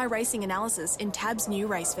and Sky Racing analysis in Tab's new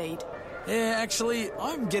race feed. Yeah, actually,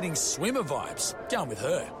 I'm getting swimmer vibes. Going with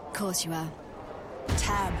her. Of course you are.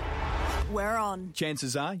 Tab. We're on.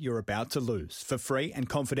 Chances are you're about to lose. For free and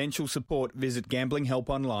confidential support, visit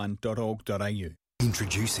gamblinghelponline.org.au.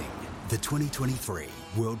 Introducing the 2023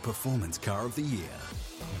 World Performance Car of the Year.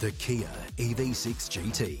 The Kia EV6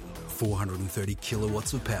 GT. 430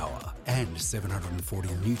 kilowatts of power and 740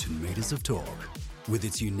 newton meters of torque. With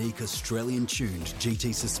its unique Australian-tuned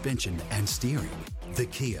GT suspension and steering, the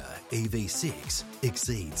Kia EV6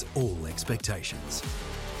 exceeds all expectations.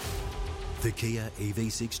 The Kia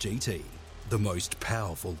EV6 GT, the most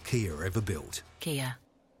powerful Kia ever built. Kia,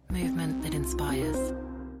 movement that inspires.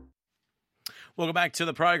 Welcome back to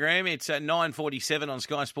the program. It's at 9:47 on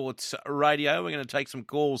Sky Sports Radio. We're going to take some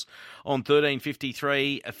calls on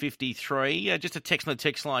 1353. Just a text on the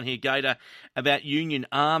text line here, Gator, about Union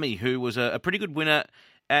Army, who was a pretty good winner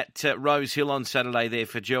at Rose Hill on Saturday there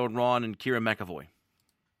for Gerald Ryan and Kieran McAvoy.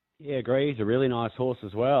 Yeah, agree. He's a really nice horse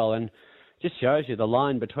as well, and just shows you the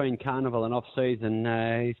line between carnival and off-season.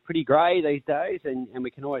 He's pretty grey these days, and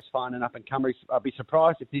we can always find an up-and-comer. I'd be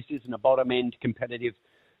surprised if this isn't a bottom-end competitive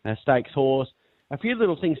stakes horse. A few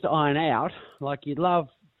little things to iron out, like you'd love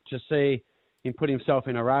to see him put himself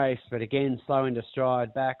in a race, but again, slow into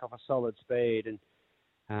stride, back off a solid speed,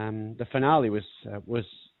 and the finale was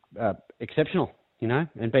exceptional, you know,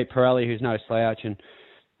 and beat Pirelli, who's no slouch, and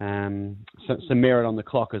some merit on the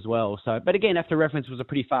clock as well. So, but again, have to reference it was a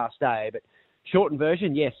pretty fast day. But shortened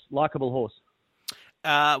version, yes, likeable horse.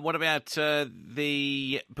 What about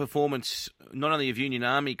the performance, not only of Union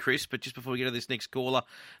Army, Chris, but just before we get to this next caller,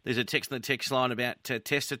 there's a text in the text line about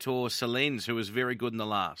Testator Salens, who was very good in the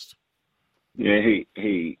last. Yeah,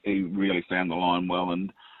 he really found the line well,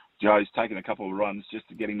 and Joe's taken a couple of runs just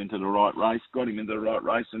to get him into the right race, got him into the right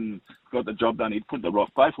race and got the job done.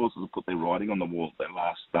 Both horses have put their riding on the wall at their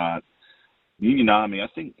last start. Union Army, I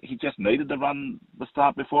think he just needed to run the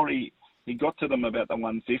start before he got to them about the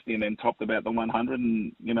 150 and then topped about the 100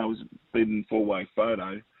 and, was beaten four-way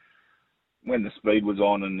photo. When the speed was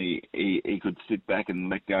on and he could sit back and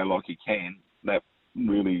let go like he can, that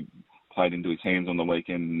really played into his hands on the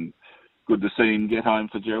weekend. Good to see him get home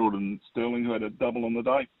for Gerald and Sterling, who had a double on the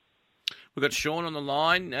day. We've got Sean on the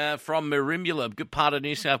line from Merimbula, good part of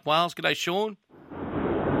New South Wales. G'day, Sean.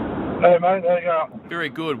 Hey, mate. How you going? Very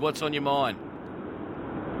good. What's on your mind?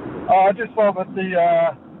 I just thought that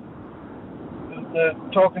the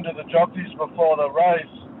talking to the jockeys before the race,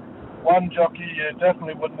 one jockey you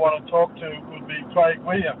definitely wouldn't want to talk to would be Craig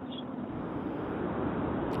Williams.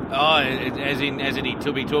 Oh, as in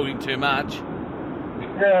he'll be talking too much.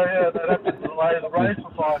 Yeah, they'd have to delay the race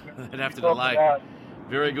for 5 minutes. They'd have to delay.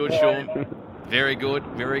 Very good, Sean. Very good.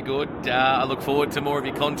 I look forward to more of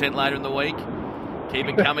your content later in the week. Keep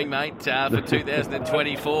it coming, mate, for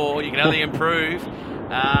 2024. You can only improve.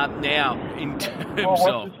 Now, in terms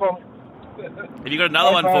of... Have you got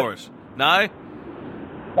another one for us? No?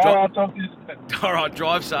 I'll talk to you. All right,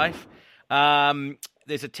 drive safe.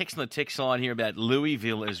 There's a text on the text line here about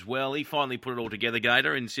Louisville as well. He finally put it all together,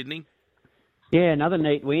 Gator, in Sydney. Yeah, another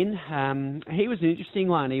neat win. He was an interesting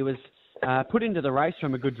one. He was put into the race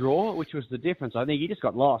from a good draw, which was the difference. I think he just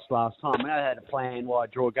got lost last time. I know they had a plan,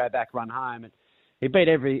 wide draw, go back, run home. And he beat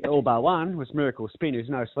all bar one, was Miracle Spin, who's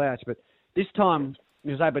no slouch. But this time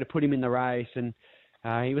he was able to put him in the race. And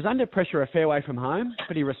he was under pressure a fair way from home,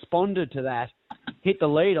 but he responded to that, hit the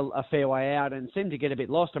lead a fair way out and seemed to get a bit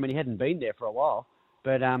lost. I mean, he hadn't been there for a while,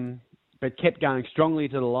 but kept going strongly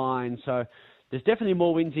to the line. So there's definitely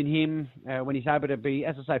more wins in him when he's able to be,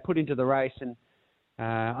 as I say, put into the race. And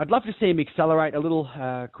I'd love to see him accelerate a little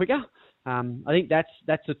quicker. I think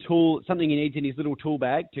that's a tool, something he needs in his little tool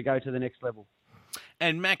bag to go to the next level.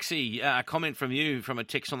 And Maxie, a comment from you from a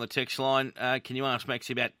text on the text line. Can you ask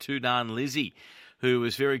Maxie about Tudan Lizzie, who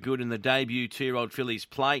was very good in the debut 2-year-old fillies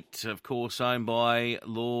plate, of course, owned by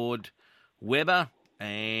Lord Webber,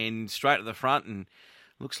 and straight to the front, and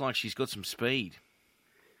looks like she's got some speed.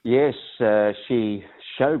 Yes, she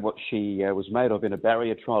showed what she was made of in a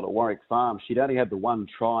barrier trial at Warwick Farm. She'd only had the one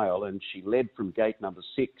trial, and she led from gate number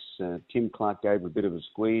 6. Tim Clark gave her a bit of a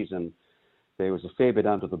squeeze, and there was a fair bit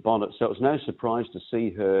under the bonnet. So it was no surprise to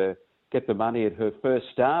see her get the money at her first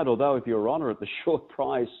start, although if you're on her at the short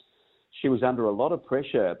price, she was under a lot of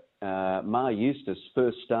pressure. Ma Eustace,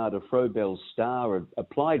 first start of Frobel's Star,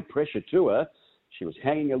 applied pressure to her. She was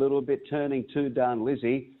hanging a little bit, turning Tudan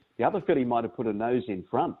Lizzie. The other filly might have put her nose in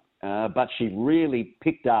front, but she really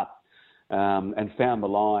picked up and found the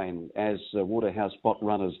line, as Waterhouse spot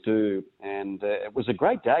runners do. And it was a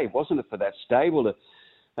great day, wasn't it, for that stable?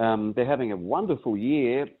 They're having a wonderful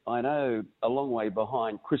year. I know a long way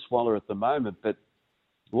behind Chris Waller at the moment, but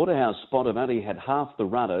Waterhouse spot have only had half the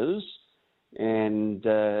runners, and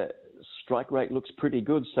strike rate looks pretty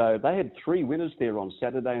good. So they had 3 winners there on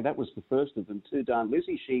Saturday, and that was the first of them. Tudan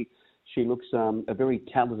Lizzie, she looks a very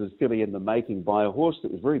talented filly in the making by a horse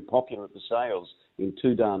that was very popular at the sales in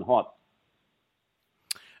Tudan Hot.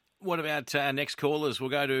 What about our next callers? We'll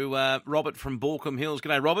go to Robert from Balcombe Hills.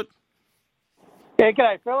 G'day, Robert. Yeah,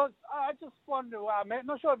 g'day, fellas. I just wanted to, I'm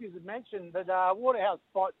not sure if you had mentioned, but Waterhouse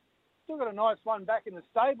spot still got a nice one back in the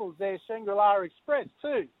stables there, Shangri-La Express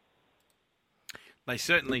too. They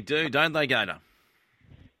certainly do, don't they, Gator?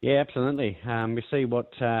 Yeah, absolutely. We see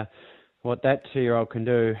what that 2-year-old can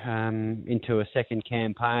do into a second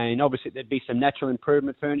campaign. Obviously, there'd be some natural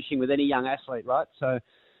improvement furnishing with any young athlete, right? So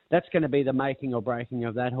that's going to be the making or breaking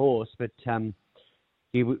of that horse. But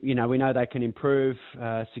we know they can improve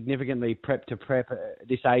significantly prep to prep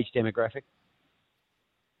this age demographic.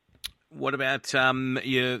 What about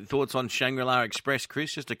your thoughts on Shangri-La Express,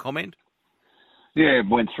 Chris? Just a comment. Yeah,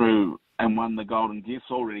 went through and won the Golden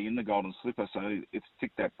Gifts, already in the Golden Slipper, so it's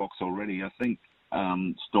ticked that box already. I think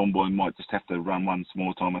Stormboy might just have to run one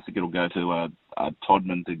small time. I think it'll go to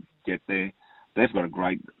Todman to get there. They've got a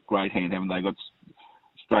great hand, haven't they? Got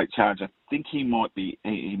straight charge. I think he might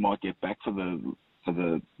get back for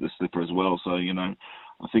the slipper as well. So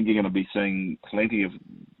I think you're going to be seeing plenty of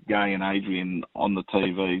Gay and Adrian on the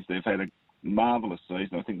TVs. They've had marvellous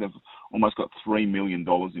season. I think they've almost got $3 million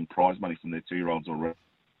in prize money from their 2-year-olds already.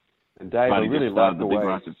 And Dave, I really like the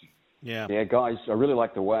way. Yeah, guys, I really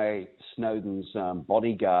like the way Snowden's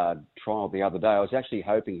bodyguard trialled the other day. I was actually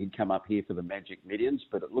hoping he'd come up here for the Magic Millions,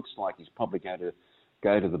 but it looks like he's probably going to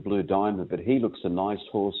go to the Blue Diamond. But he looks a nice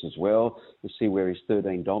horse as well. We'll see where he's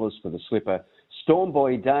 $13 for the slipper.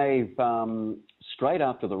 Stormboy Dave, straight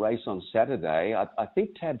after the race on Saturday, I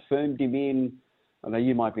think Tab firmed him in. I know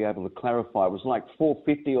you might be able to clarify. It was like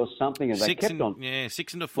 450 or something, and they kept on. Yeah,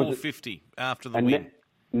 6 into 450 after the win.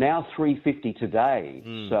 Now 350 today,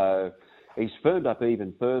 so he's firmed up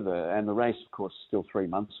even further, and the race, of course, is still 3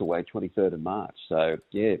 months away, 23rd of March. So,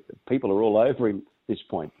 yeah, people are all over him at this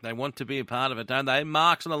point. They want to be a part of it, don't they?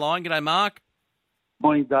 Mark's on the line. G'day, Mark.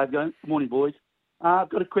 Morning, Dave. Good morning, boys. I've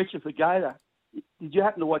got a question for Gator. Did you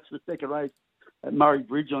happen to watch the second race at Murray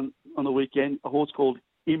Bridge on the weekend? A horse called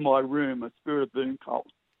In My Room, a Spirit of Boom colt.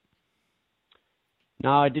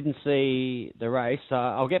 No, I didn't see the race.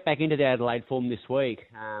 I'll get back into the Adelaide form this week.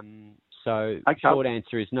 So short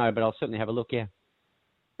answer is no, but I'll certainly have a look, yeah.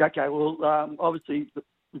 Okay, well, obviously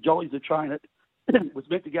the Jollies are trained it. Was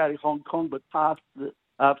meant to go to Hong Kong, but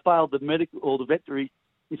failed the medical or the veterinary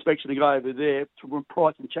inspection to go over there from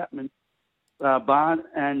Price and Chapman barn,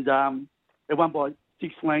 and they won by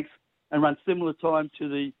 6 lengths and run similar time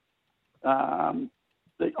to the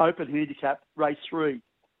Open Handicap race 3.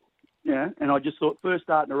 Yeah, and I just thought first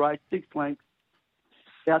start in the race, 6 lengths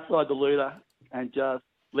outside the leader, and just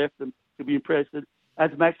left them to be impressed. As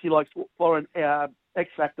Maxie likes foreign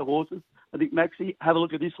X-Factor horses, I think Maxie, have a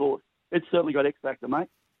look at this horse. It's certainly got X-Factor, mate.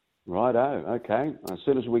 Righto, okay. As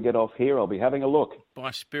soon as we get off here, I'll be having a look. By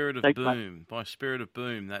Spirit of Boom. Mate. By Spirit of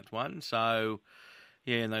Boom, that one. So,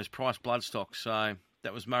 yeah, and those Price Bloodstocks. So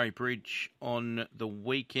that was Murray Bridge on the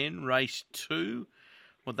weekend. Race 2.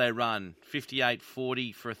 What they run?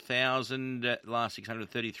 58.40 for 1,000. Last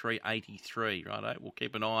 633.83. Righto. We'll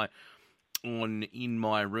keep an eye on In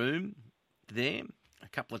My Room there. A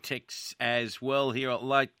couple of texts as well here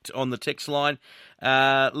late on the text line.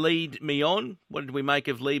 Lead Me On. What did we make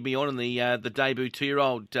of Lead Me On and the debut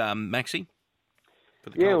 2-year-old Maxi?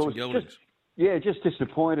 For the Colts and Geldings. Just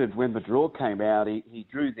disappointed when the draw came out. He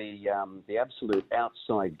drew the absolute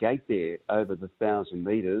outside gate there over the 1,000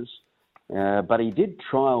 metres. But he did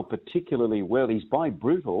trial particularly well. He's by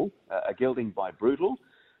Brutal, a gelding by Brutal.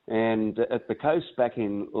 And at the coast back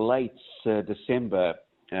in late December,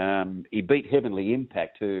 he beat Heavenly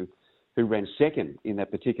Impact, who ran second in that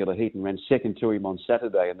particular heat and ran second to him on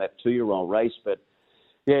Saturday in that 2-year-old race. But,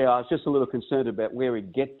 yeah, I was just a little concerned about where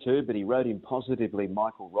he'd get to, but he rode him positively,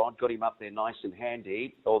 Michael Rod, got him up there nice and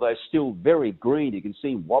handy, although still very green. You can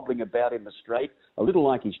see him wobbling about in the straight, a little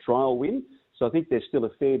like his trial win. So I think there's still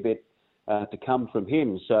a fair bit to come from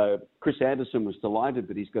him. So Chris Anderson was delighted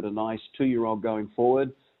that he's got a nice 2-year-old going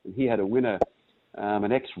forward. And he had a winner,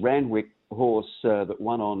 an ex-Randwick horse that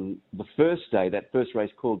won on the first day, that first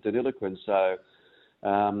race called Deniliquin. So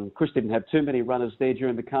Chris didn't have too many runners there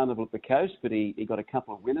during the carnival at the coast, but he got a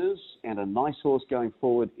couple of winners and a nice horse going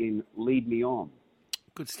forward in Lead Me On.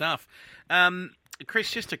 Good stuff.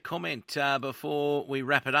 Chris, just a comment before we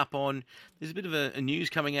wrap it up on, there's a bit of a news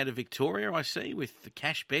coming out of Victoria, I see, with the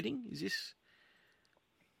cash betting. Is this?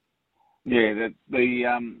 Yeah,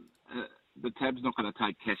 the tab's not going to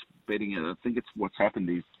take cash betting. I think it's what's happened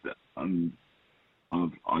is that I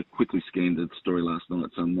quickly scanned the story last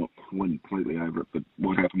night, so I'm not completely over it. But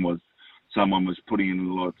what happened was someone was putting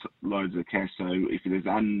in loads of cash. So if there's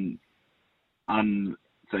so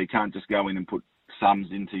you can't just go in and put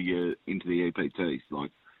sums into the EPTs.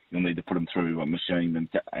 Like you'll need to put them through a machine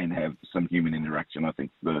and have some human interaction. I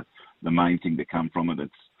think the main thing to come from it.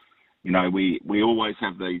 It's, you know, we always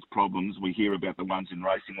have these problems. We hear about the ones in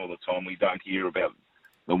racing all the time. We don't hear about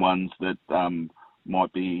the ones that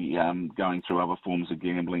might be going through other forms of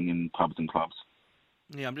gambling in pubs and clubs.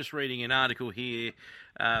 Yeah, I'm just reading an article here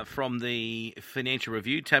from the Financial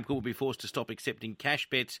Review. Tabcorp will be forced to stop accepting cash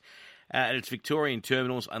bets at its Victorian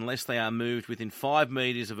terminals unless they are moved within 5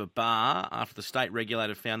 metres of a bar after the state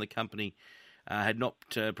regulator found the company had not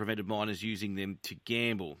prevented minors using them to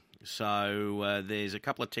gamble. So there's a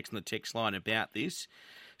couple of texts on the text line about this.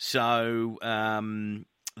 So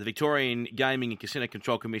the Victorian Gaming and Casino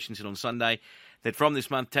Control Commission said on Sunday that from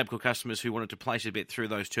this month, Tabcorp customers who wanted to place a bet through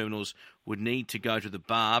those terminals would need to go to the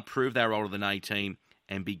bar, prove they were older than 18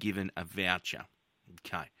 and be given a voucher.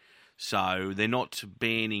 Okay. So they're not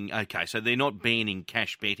banning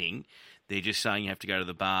cash betting. They're just saying you have to go to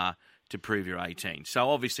the bar to prove you're 18. So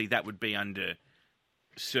obviously that would be under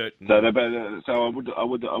certain. So I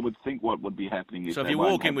would think what would be happening is. So if you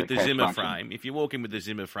walk in with the Zimmer frame,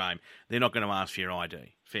 they're not going to ask for your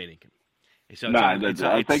ID. Fair dinkum. So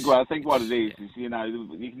I think what it is you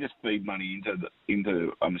can just feed money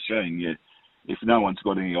into a machine. If no one's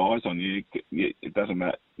got any eyes on you, it doesn't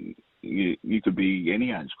matter. You could be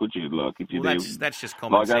any age, could you? Like if you that's just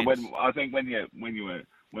common sense. I think when we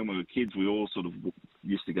were kids, we all sort of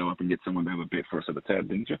used to go up and get someone to have a bet for us at a tab,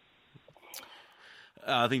 didn't you?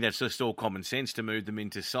 I think that's just all common sense to move them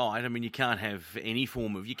into sight. I mean, you can't have any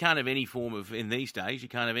form of in these days. You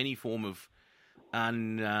can't have any form of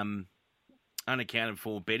unaccounted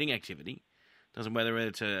for betting activity. Doesn't matter whether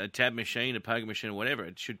it's a tab machine, a poker machine, or whatever.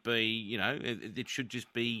 It should be, it should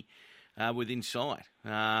just be within sight.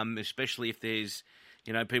 Especially if there's,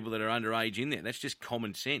 people that are underage in there. That's just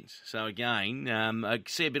common sense. So again, I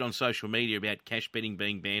see a bit on social media about cash betting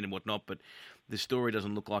being banned and whatnot, but the story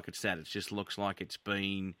doesn't look like it's that. It just looks like it's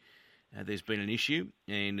been there's been an issue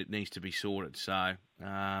and it needs to be sorted. So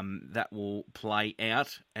that will play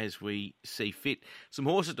out as we see fit. Some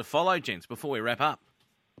horses to follow, gents, before we wrap up.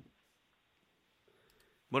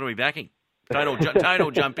 What are we backing? Don't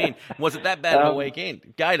all jump in. Was it that bad of a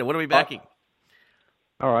weekend? Gator, what are we backing?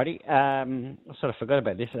 Alrighty. I sort of forgot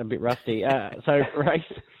about this. I'm a bit rusty. So race,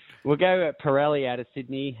 we'll go at Pirelli out of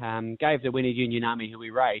Sydney. Gave the winner Union Army, who we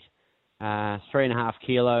rate, 3.5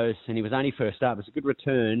 kilos, and he was only first up. It was a good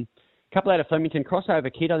return. A couple out of Flemington.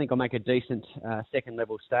 Crossover Kid, I think, will make a decent second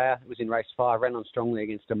level stayer. It was in race 5, ran on strongly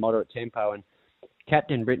against a moderate tempo, and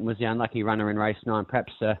Captain Britain was the unlucky runner in race 9.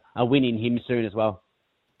 Perhaps a win in him soon as well.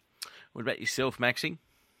 What about yourself, Maxie?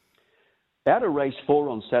 Out of race 4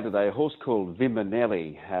 on Saturday, a horse called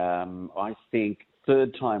Viminelli. I think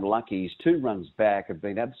third time luckies, 2 runs back, have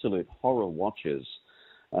been absolute horror watches.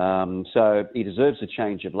 So he deserves a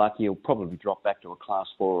change of luck. He'll probably drop back to a Class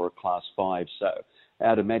 4 or a Class 5. So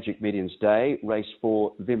out of Magic Millions Day, race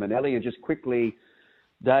 4, Viminelli. And just quickly,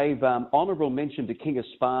 Dave, honourable mention to King of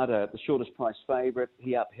Sparta, the shortest price favourite.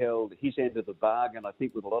 He upheld his end of the bargain, I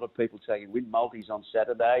think, with a lot of people taking win multis on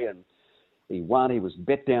Saturday, and he won. He was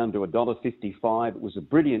bet down to $1.55. It was a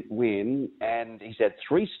brilliant win, and he's had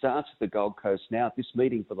 3 starts at the Gold Coast now at this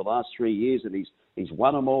meeting for the last 3 years, and he's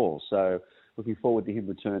won them all. So looking forward to him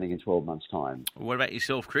returning in 12 months' time. What about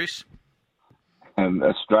yourself, Chris?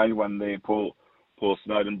 Australian one there, Paul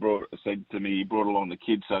Snowden said to me he brought along the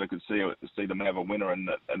kids so they could see them have a winner, and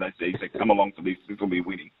he said, come along for this will be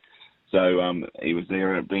winning. So he was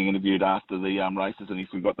there being interviewed after the races, and he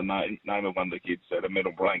forgot the name of one of the kids, so the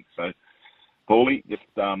medal blank. So, Paulie, just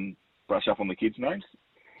brush up on the kids' names.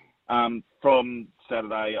 From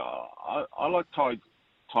Saturday, I like Tai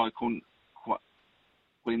Quinn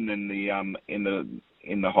in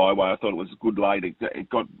the highway. I thought it was a good late. It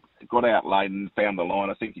got out late and found the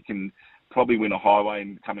line. I think you can probably win a highway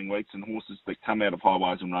in the coming weeks, and horses that come out of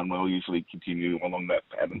highways and run well usually continue along that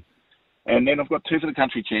pattern. And then I've got 2 for the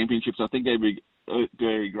country championships. I think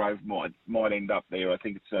Dairy Grove might end up there. I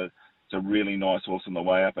think it's a really nice horse on the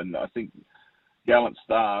way up, and I think Gallant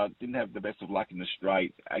Star didn't have the best of luck in the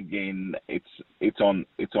straight. Again, it's on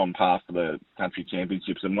par for the country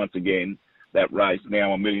championships, and once again that race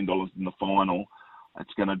now $1 million in the final.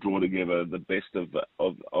 It's going to draw together the best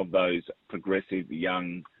of those progressive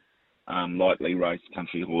young. Lightly raced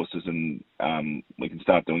country horses, and we can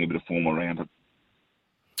start doing a bit of form around it.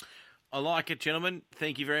 I like it, gentlemen.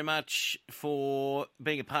 Thank you very much for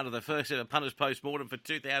being a part of the first ever Punters Postmortem for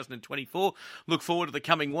 2024. Look forward to the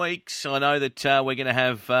coming weeks. I know that we're going to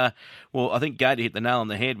have, I think Gator hit the nail on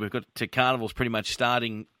the head. We've got carnivals pretty much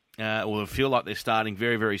starting, or feel like they're starting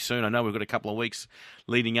very, very soon. I know we've got a couple of weeks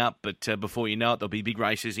leading up, but before you know it, there'll be big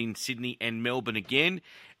races in Sydney and Melbourne again,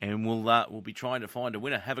 and we'll be trying to find a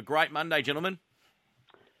winner. Have a great Monday, gentlemen.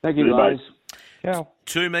 Thank you, guys. Ciao.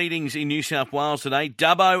 2 meetings in New South Wales today,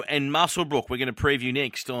 Dubbo and Muswellbrook. We're going to preview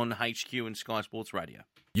next on HQ and Sky Sports Radio.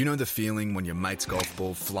 You know the feeling when your mate's golf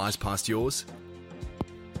ball flies past yours?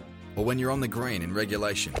 Or when you're on the green in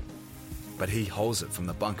regulation, but he holds it from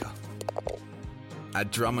the bunker?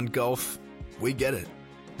 At Drummond Golf, we get it.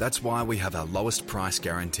 That's why we have our lowest price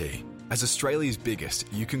guarantee. As Australia's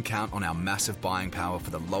biggest, you can count on our massive buying power for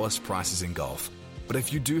the lowest prices in golf. But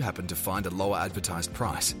if you do happen to find a lower advertised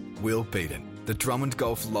price, we'll beat it. The Drummond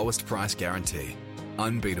Golf lowest price guarantee.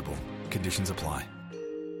 Unbeatable. Conditions apply.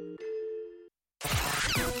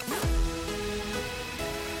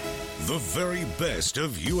 The very best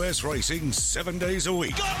of US racing 7 days a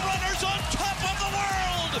week. Gun runners on top of the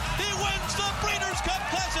world. He wins the Breeders' Cup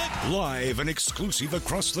Classic. Live and exclusive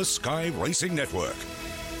across the Sky Racing Network.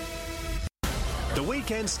 The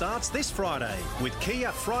weekend starts this Friday with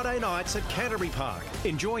Kia Friday nights at Canterbury Park.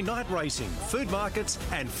 Enjoy night racing, food markets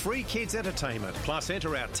and free kids entertainment. Plus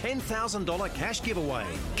enter our $10,000 cash giveaway.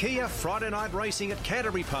 Kia Friday night racing at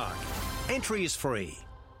Canterbury Park. Entry is free.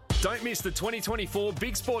 Don't miss the 2024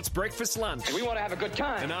 Big Sports Breakfast Lunch. We want to have a good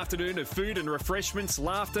time. An afternoon of food and refreshments,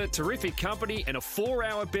 laughter, terrific company, and a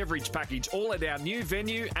 4-hour beverage package, all at our new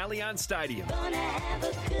venue, Allianz Stadium. Gonna have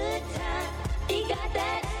a good time. You got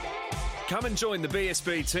that? Come and join the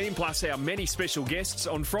BSB team plus our many special guests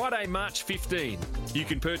on Friday, March 15. You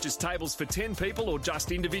can purchase tables for 10 people or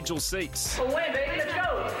just individual seats. Well, wait, baby, let's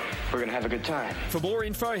go. We're going to have a good time. For more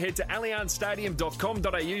info, head to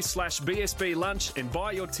allianzstadium.com.au/BSB lunch and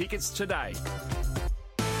buy your tickets today.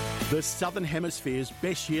 The Southern Hemisphere's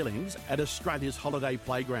best yearlings at Australia's holiday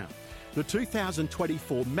playground. The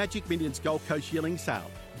 2024 Magic Millions Gold Coast Yearling Sale,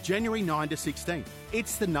 January 9 to 16.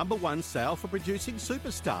 It's the #1 sale for producing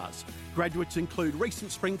superstars. Graduates include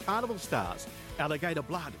recent Spring Carnival stars, Alligator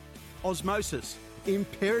Blood, Osmosis,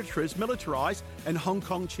 Imperatriz Militarise, and Hong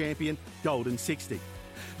Kong champion Golden 60.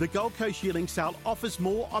 The Gold Coast Yearling Sale offers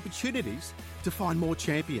more opportunities to find more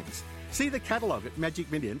champions. See the catalogue at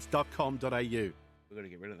magicmillions.com.au. We've got to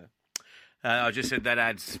get rid of that. I just said that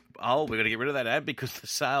ad's old. We've got to get rid of that ad because the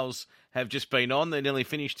sales have just been on. They're nearly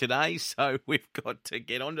finished today, so we've got to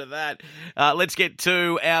get onto that. Let's get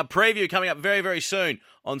to our preview coming up very, very soon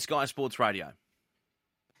on Sky Sports Radio.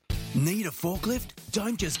 Need a forklift?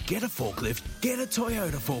 Don't just get a forklift, get a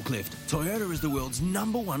Toyota forklift. Toyota is the world's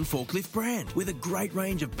 #1 forklift brand with a great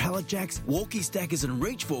range of pallet jacks, walkie stackers and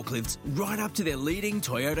reach forklifts right up to their leading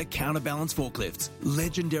Toyota counterbalance forklifts.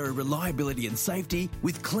 Legendary reliability and safety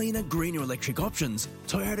with cleaner, greener electric options.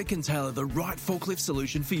 Toyota can tailor the right forklift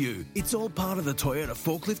solution for you. It's all part of the Toyota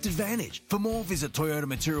Forklift Advantage. For more, visit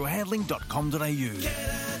toyotamaterialhandling.com.au. Get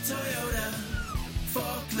a Toyota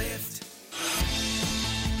forklift.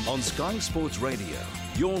 On Sky Sports Radio,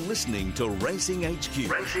 you're listening to Racing HQ.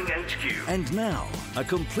 Racing HQ. And now, a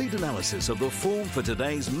complete analysis of the form for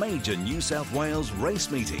today's major New South Wales race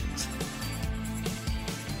meetings.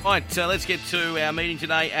 Right, let's get to our meeting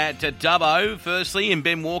today at Dubbo. Firstly, and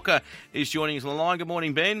Ben Walker is joining us on the line. Good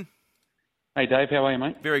morning, Ben. Hey, Dave. How are you,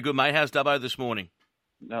 mate? Very good, mate. How's Dubbo this morning?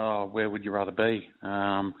 Oh, where would you rather be?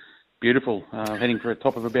 Beautiful. Heading for a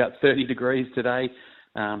top of about 30 degrees today.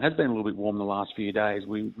 Has been a little bit warm the last few days.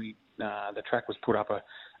 The track was put up a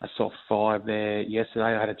soft 5 there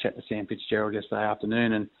yesterday. I had a chat to Sam Fitzgerald yesterday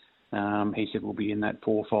afternoon, and he said we'll be in that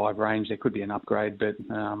 4 or 5 range. There could be an upgrade, but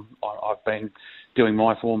I've been doing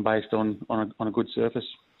my form based on a good surface,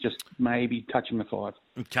 just maybe touching the 5.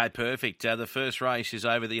 Okay, perfect. The first race is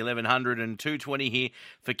over the 1100 and 220 here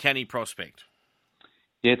for Canny Prospect.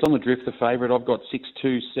 Yeah, it's on the drift, the favourite. I've got 6,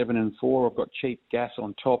 2, 7 and 4. I've got Cheap Gas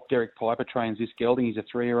on top. Derek Piper trains this gelding. He's a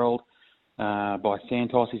 3-year-old by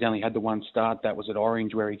Santos. He's only had the one start. That was at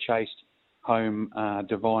Orange where he chased home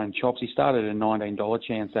Divine Chops. He started at a $19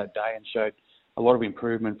 chance that day and showed a lot of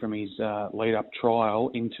improvement from his lead-up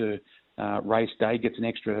trial into race day. Gets an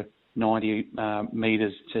extra 90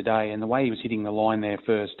 metres today. And the way he was hitting the line there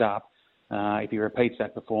first up, if he repeats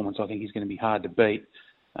that performance, I think he's going to be hard to beat.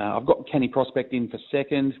 I've got Canny Prospect in for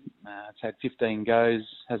second. It's had 15 goes,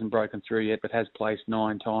 hasn't broken through yet, but has placed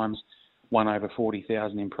 9 times, won over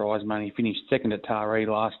 40,000 in prize money. Finished second at Taree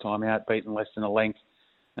last time out, beaten less than a length.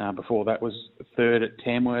 Before that was third at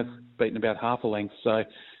Tamworth, beaten about half a length. So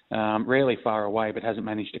rarely far away, but hasn't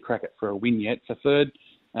managed to crack it for a win yet. For third,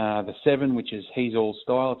 the 7, which is He's All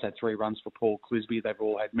Style. It's had 3 runs for Paul Clisby. They've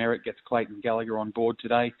all had merit. Gets Clayton Gallagher on board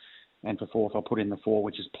today. And for fourth, I'll put in the 4,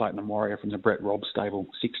 which is Platinum Warrior from the Brett Robb stable,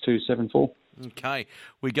 6, 2, 7, 4. Okay,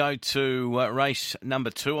 we go to race number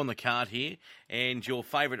 2 on the card here, and your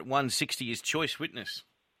favourite at 160 is Choice Witness.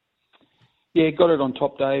 Yeah, got it on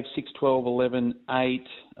top, Dave, 6, 12, 11, 8.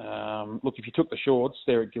 Look, if you took the shorts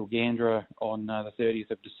there at Gilgandra on the 30th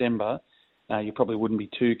of December, you probably wouldn't be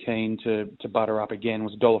too keen to butter up again. It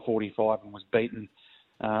was $1.45 and was beaten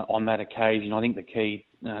on that occasion. I think the key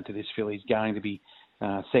to this filly is going to be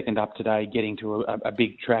second up today, getting to a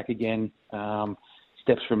big track again.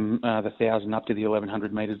 Steps from the 1,000 up to the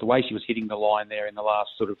 1,100 metres. The way she was hitting the line there in the last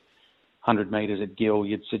sort of 100 metres at Gill,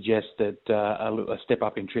 you'd suggest that a step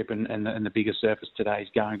up in trip and the bigger surface today is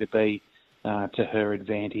going to be to her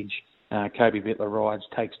advantage. Kobe Bittler rides,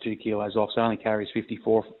 takes 2 kilos off, so only carries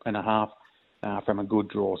 54.5 from a good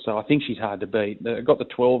draw. So I think she's hard to beat. Got the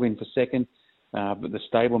 12 in for second, but the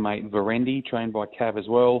stablemate Verendi, trained by Cav as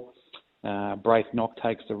well. Braith Knock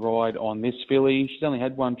takes the ride on this filly. She's only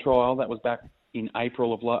had one trial. That was back in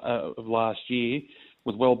April of last year.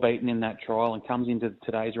 Was well beaten in that trial and comes into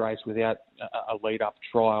today's race without a lead-up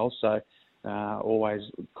trial. So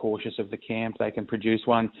always cautious of the camp. They can produce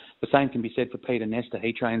one. The same can be said for Peter Nestor.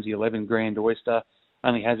 He trains the 11 Grand Oyster.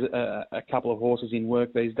 Only has a couple of horses in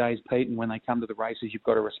work these days, Pete, and when they come to the races, you've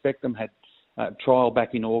got to respect them. Had Trial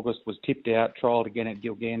back in August, was tipped out, trialled again at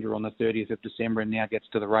Gilgandra on the 30th of December, and now gets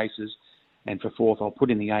to the races. And for fourth, I'll put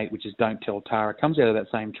in the 8, which is Don't Tell Tara. Comes out of that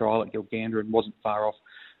same trial at Gilgandra and wasn't far off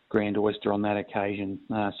Grand Oyster on that occasion.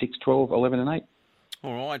 6, 12, 11 and 8.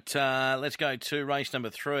 All right, let's go to race number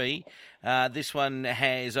 3. This one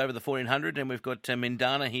has over the 1400, and we've got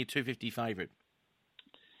Mendana here, 250 favourite.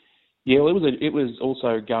 Yeah, well, it was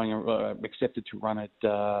also going accepted to run at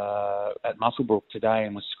Muswellbrook today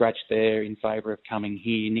and was scratched there in favour of coming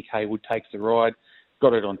here. Nick Haywood takes the ride,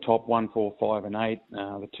 got it on top, 1, 4, 5 and 8.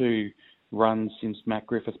 The two runs since Matt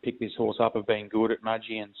Griffith picked this horse up have been good at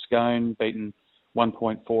Mudgee and Scone, beaten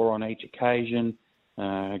 1.4 on each occasion.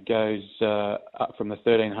 Goes up from the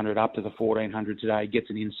 1300 up to the 1400 today, gets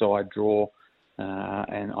an inside draw,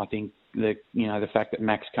 and I think the fact that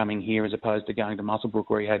Mac's coming here as opposed to going to Muswellbrook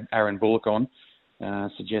where he had Aaron Bullock on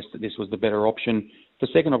suggests that this was the better option. For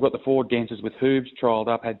second, I've got the Forward Dancers with Hoobs, trialled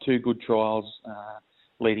up, had 2 good trials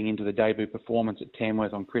leading into the debut performance at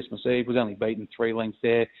Tamworth on Christmas Eve, was only beaten 3 lengths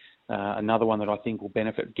there. Another one that I think will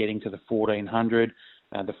benefit getting to the 1400.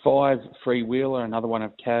 The 5, Free Wheeler, another one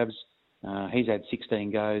of Cavs. He's had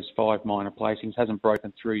 16 goes, 5 minor placings, hasn't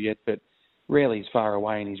broken through yet, but rarely is far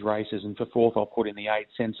away in his races. And for fourth, I'll put in the 8,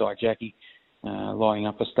 Sensei Jackie, lining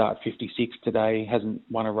up for start 56 today. Hasn't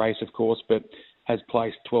won a race, of course, but has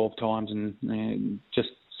placed 12 times and just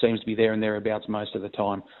seems to be there and thereabouts most of the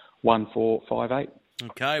time. 1, 4, 5, 8.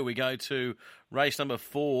 Okay, we go to race number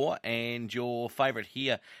 4, and your favourite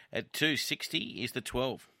here at 260 is the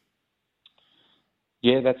 12.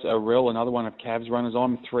 Yeah, that's Arel, another one of Cavs runners.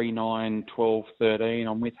 I'm 3, 9, 12, 13.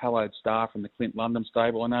 I'm with Hallowed Star from the Clint London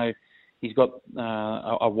stable. I know he's got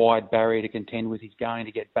a wide barrier to contend with. He's going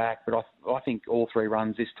to get back, but I think all 3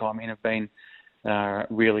 runs this time in have been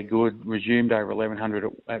really good. Resumed over 1100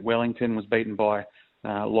 at Wellington, was beaten by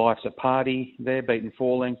Life's a Party there, beaten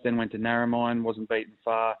 4 lengths, then went to Narromine, wasn't beaten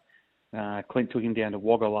far. Clint took him down to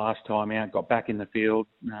Wagga last time out, got back in the field,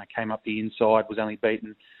 came up the inside, was only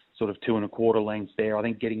beaten sort of 2 1/4 lengths there. I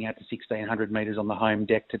think getting out to 1600 metres on the home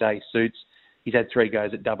deck today suits. He's had 3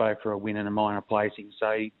 goes at Dubbo for a win and a minor placing,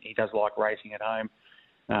 so he does like racing at home.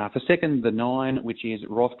 For second, the 9, which is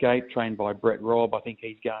Rothgate, trained by Brett Robb. I think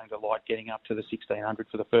he's going to like getting up to the 1600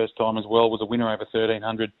 for the first time as well. Was a winner over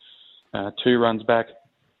 1300 2 runs back.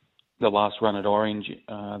 The last run at Orange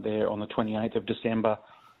there on the 28th of December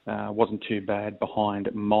wasn't too bad behind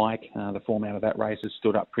Mike. The form out of that race has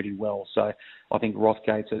stood up pretty well. So I think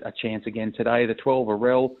Rothgate's a chance again today. The 12,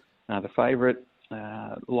 Arel, the favourite,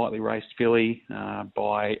 lightly raced filly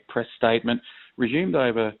by Press Statement. Resumed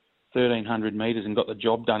over 1,300 metres and got the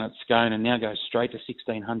job done at Scone and now goes straight to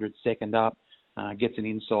 1,600 second up. Gets an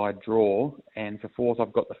inside draw. And for fourth,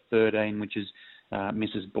 I've got the 13, which is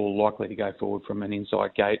Mrs. Bull, likely to go forward from an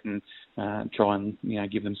inside gate and try and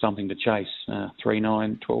give them something to chase. 3,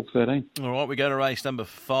 9, 12, 13. All right, we go to race number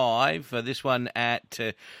 5. This one at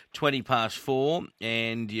 20 past 4,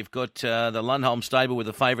 and you've got the Lundholm stable with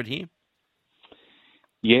a favourite here.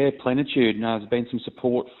 Yeah, Plenitude. No, there's been some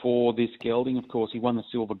support for this gelding. Of course, he won the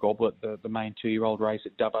Silver Goblet, the main 2-year-old race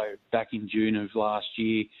at Dubbo back in June of last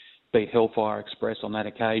year. Beat Hellfire Express on that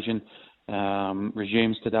occasion.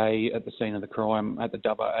 Resumes today at the scene of the crime at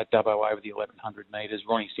Dubbo over the 1100 metres.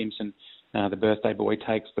 Ronnie Simpson, the birthday boy,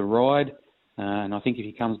 takes the ride. And I think if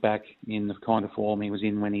he comes back in the kind of form he was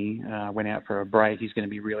in when he went out for a break, he's going to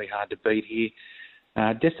be really hard to beat here.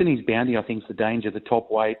 Destiny's Bounty, I think, is the danger. The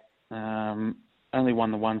top weight only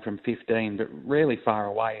won the one from 15, but rarely far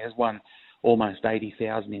away. Has won almost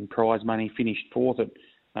 80,000 in prize money. Finished fourth at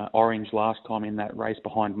Orange last time in that race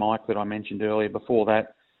behind Mike that I mentioned earlier. Before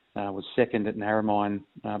that, was second at Narromine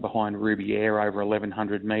behind Ruby Air over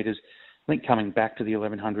 1,100 metres. I think coming back to the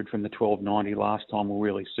 1,100 from the 1,290 last time will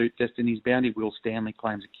really suit Destiny's Bounty. Will Stanley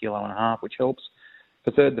claims 1.5 kilos, which helps.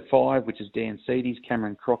 For third, the 5, which is Dan Seady's.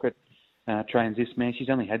 Cameron Crockett trains this mare. She's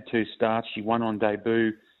only had 2 starts. She won on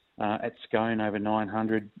debut at Scone over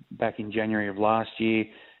 900 back in January of last year.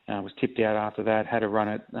 Was tipped out after that. Had a run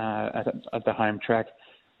at the home track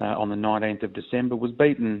on the 19th of December. Was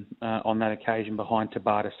beaten on that occasion behind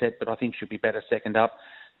Tabata Set, but I think should be better second up.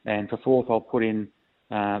 And for fourth, I'll put in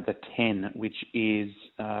the 10, which is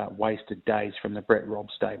Wasted Days from the Brett Robb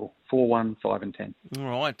stable. 4, 1, 5 and 10. All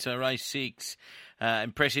right, race 6.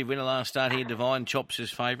 Impressive winner last start here. Divine Chops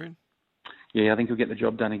is favourite. Yeah, I think he'll get the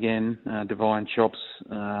job done again. Divine Chops,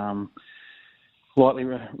 lightly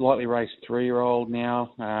raced 3-year-old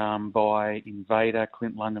now by Invader.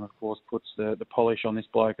 Clint London, of course, puts the polish on this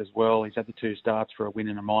bloke as well. He's had the 2 starts for a win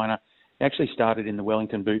and a minor. He actually started in the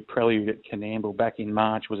Wellington Boot Prelude at Canamble back in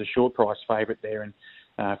March, was a short price favourite there and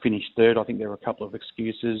finished third. I think there were a couple of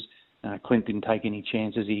excuses. Clint didn't take any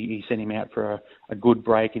chances. He sent him out for a good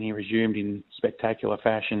break, and he resumed in spectacular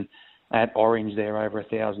fashion at Orange there over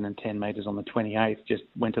 1,010 metres on the 28th. Just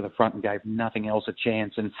went to the front and gave nothing else a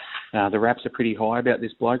chance. And the raps are pretty high about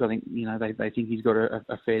this bloke. I think they think he's got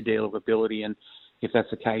a fair deal of ability, and if that's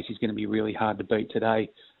the case, he's going to be really hard to beat today.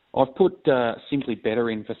 I've put Simply Better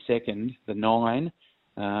in for second, the 9.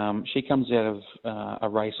 She comes out of a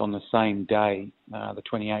race on the same day, the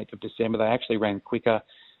 28th of December. They actually ran quicker.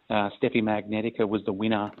 Steffi Magnetica was the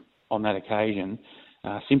winner on that occasion.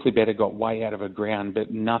 Simply Better got way out of her ground,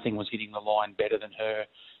 but nothing was hitting the line better than her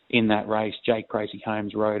in that race. Jake Crazy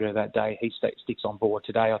Holmes rode her that day. He sticks on board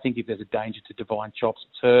today. I think if there's a danger to Divine Chops,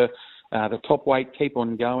 it's her. The top weight, Keep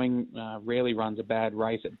On Going, rarely runs a bad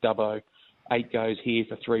race at Dubbo. 8 goes here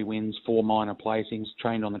for 3 wins, 4 minor placings,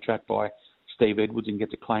 trained on the track by Steve Edwards, and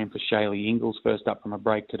gets a claim for Shaylee Ingalls, first up from a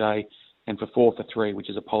break today, and for 4 for 3, which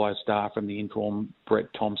is Apollo Star from the Inform Brett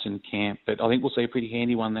Thompson camp. But I think we'll see a pretty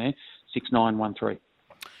handy one there, 6-9-1-3.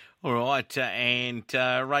 All right, and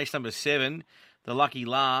race number 7, the lucky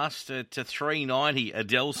last, to 390,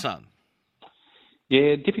 Adelson.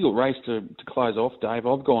 Yeah, difficult race to close off, Dave.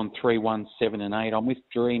 I've gone 3, 1, 7 and 8. I'm with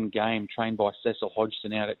Dream Game, trained by Cecil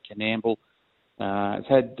Hodgson out at Canamble. It's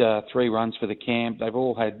had 3 runs for the camp. They've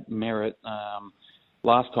all had merit.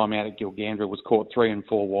 Last time out at Gilgandra was caught 3 and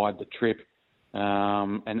 4 wide the trip,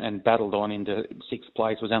 and battled on into 6th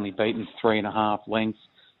place. Was only beaten 3.5 lengths.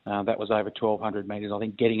 That was over 1,200 metres. I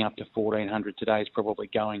think getting up to 1,400 today is probably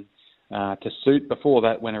going to suit. Before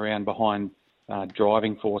that, went around behind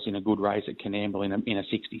Driving Force in a good race at Canamble in a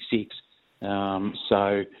 66.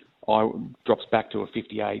 So I drops back to a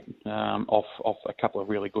 58 off a couple of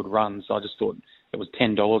really good runs. I just thought it was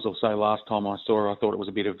 $10 or so last time I saw her. I thought it was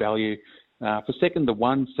a bit of value. For second, the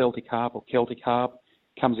 1, Celtic Harp or Celtic Harp,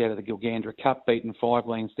 comes out of the Gilgandra Cup, beaten 5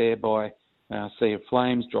 lengths there by Sea of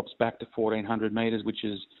Flames, drops back to 1,400 metres, which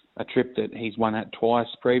is a trip that he's won at twice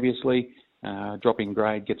previously. Dropping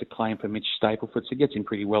grade, gets a claim for Mitch Stapleford, so gets in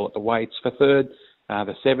pretty well at the weights. For third,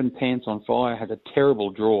 the 7, Pants on Fire, has a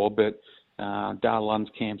terrible draw, but Dar Lund's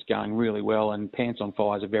camp's going really well, and Pants on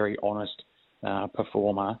Fire is a very honest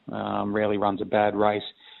performer, rarely runs a bad race.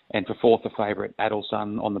 And for fourth, the favourite,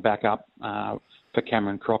 Adelson, on the back up for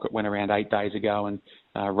Cameron Crockett, went around 8 days ago and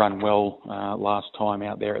run well last time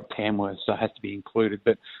out there at Tamworth, so it has to be included.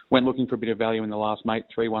 But went looking for a bit of value in the last, mate,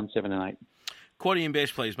 3, 1, 7 and 8. Quaddy and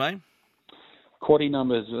best, please, mate. Quaddy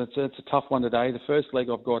numbers, it's a tough one today. The first leg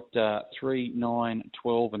I've got 3, 9,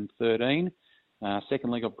 12 and 13.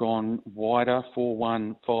 Second leg I've gone wider, 4,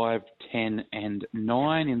 1, 5, 10 and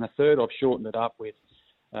 9. In the third I've shortened it up with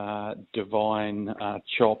Divine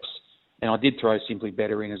Chops. And I did throw Simply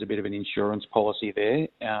Better in as a bit of an insurance policy there.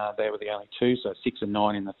 They were the only 2, so 6 and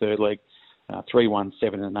 9 in the third leg, 3, 1,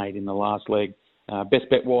 7 and 8 in the last leg. Best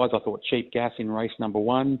bet-wise, I thought Cheap Gas in race number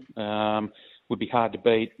 1 would be hard to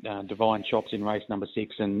beat. Divine Chops in race number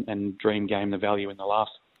 6 and Dream Game, the value in the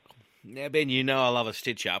last. Now, Ben, you know I love a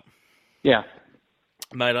stitch-up. Yeah.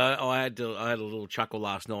 Mate, I had a little chuckle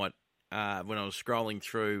last night when I was scrolling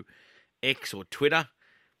through X or Twitter,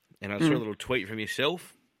 and I saw a little tweet from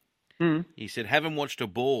yourself. He said, haven't watched a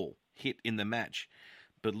ball hit in the match,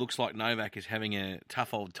 but looks like Novak is having a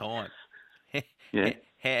tough old time.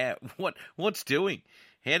 Yeah. What's doing?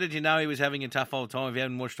 How did you know he was having a tough old time if you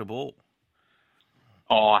haven't watched a ball?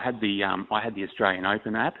 Oh, I had the Australian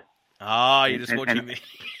Open app. Oh, you're just watching the.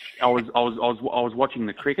 I was watching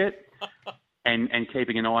the cricket and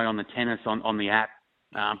keeping an eye on the tennis on the app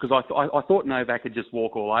because I thought Novak could just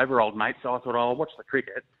walk all over old mate, so I thought I'll watch the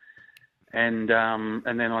cricket. And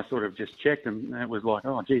then I sort of just checked, and it was like,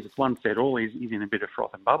 oh, geez, it's 1 set all. He's in a bit of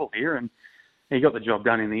froth and bubble here, and he got the job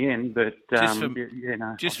done in the end. But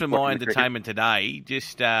just for my entertainment today,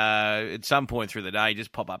 just at some point through the day,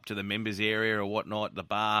 just pop up to the members area or whatnot, the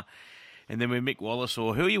bar, and then with Mick Wallace,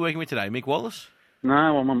 or who are you working with today, Mick Wallace? No,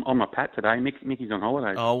 I'm a Pat today. Mickey's on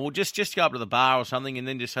holiday. Oh, well, just go up to the bar or something, and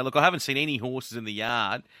then just say, look, I haven't seen any horses in the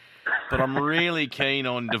yard, but I'm really keen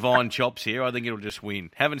on Divine Chops here. I think it'll just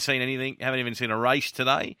win. Haven't seen anything. Haven't even seen a race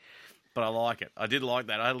today, but I like it. I did like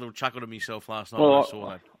that. I had a little chuckle to myself last night when I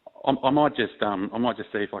saw that. I might just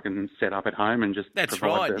see if I can set up at home and just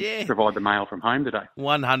provide the mail from home today.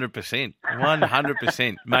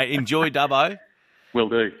 100%, mate. Enjoy Dubbo. Will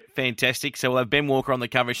do. Fantastic. So we'll have Ben Walker on the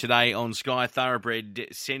coverage today on Sky Thoroughbred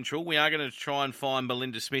Central. We are going to try and find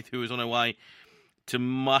Belinda Smith, who is on her way to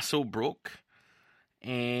Muswellbrook.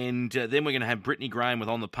 And then we're going to have Brittany Graham with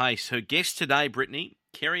On the Pace. Her guests today, Brittany,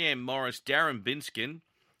 Kerry Ann Morris, Darren Binskin,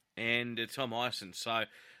 and Tom Ison. So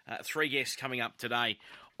 3 guests coming up today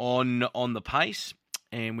on the Pace.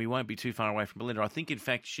 And we won't be too far away from Belinda. I think, in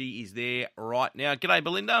fact, she is there right now. G'day,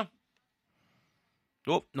 Belinda.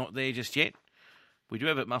 Oh, not there just yet. We do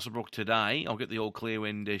have at Muswellbrook today. I'll get the all clear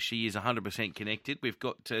when she is 100% connected. We've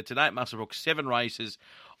got today at Muswellbrook 7 races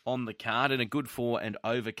on the card in a good for and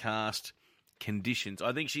overcast conditions.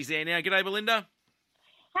 I think she's there now. G'day, Belinda.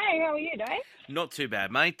 Hey, how are you, Dave? Not too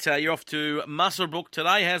bad, mate. You're off to Muswellbrook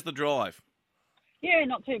today. How's the drive? Yeah,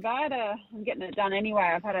 not too bad. I'm getting it done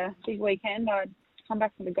anyway. I've had a big weekend. I'd come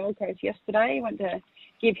back from the Gold Coast yesterday. Went to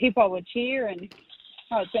give Hippo a cheer, and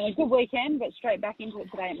it's been a good weekend, but straight back into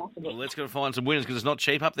it today at Muswellbrook. Well, let's go find some winners because it's not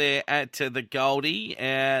cheap up there at the Goldie.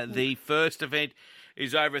 The first event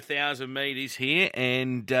is over 1,000 metres here,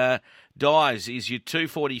 and Dyes is your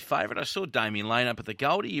 240 favourite. I saw Damien Lane up at the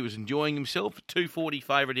Goldie. He was enjoying himself. 240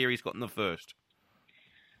 favourite here he's got in the first.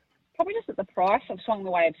 Probably just at the price. I've swung the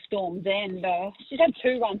way of Storm's End. She's had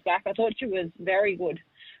 2 runs back. I thought she was very good.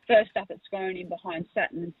 First up at Scone in behind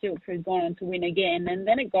Satin and Silk, who's gone on to win again. And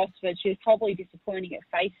then at Gosford, she was probably disappointing at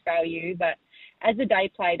face value, but as the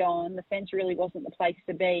day played on, the fence really wasn't the place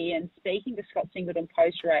to be. And speaking to Scott Singleton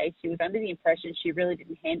post-race, he was under the impression she really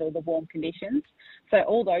didn't handle the warm conditions. So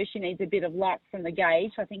although she needs a bit of luck from the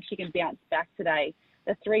gate, I think she can bounce back today.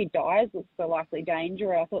 The 3 Dyes looks the likely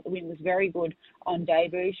danger. I thought the win was very good on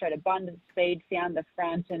debut, showed abundant speed, found the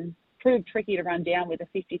front, and proved tricky to run down with the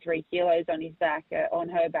 53 kilos on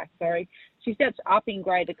her back. She steps up in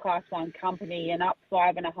grade to Class 1 company and up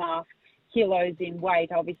 5.5 kilos in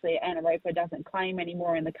weight. Obviously, Anaropa doesn't claim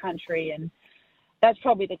anymore in the country, and that's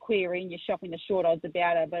probably the query. And you're shopping the short odds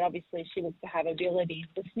about her, but obviously she looks to have abilities.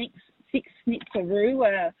 The 6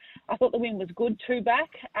 Snitseroo, I thought the win was good. 2 back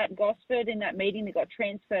at Gosford in that meeting that got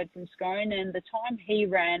transferred from Scone, and the time he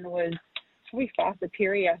ran was probably far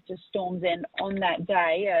superior to Storm's End on that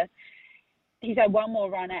day. He's had one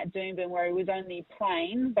more run at Doomben where he was only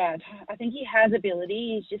plain, but I think he has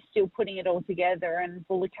ability. He's just still putting it all together, and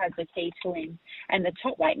Bullock has the key to him. And the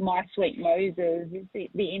top weight, My Sweet Moses, is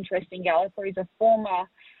the interesting galloper. He's a former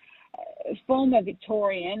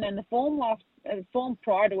Victorian, and the form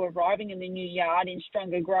prior to arriving in the new yard in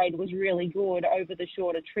stronger grade was really good over the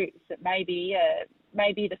shorter trips. That maybe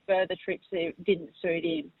the further trips didn't suit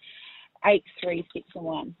him. 8, 3, 6 and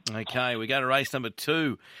 1. Okay, we go to race number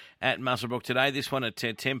 2 at Muswellbrook today. This one at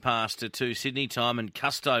 10 past 2 Sydney time, and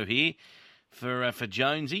Custo here for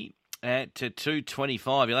Jonesy at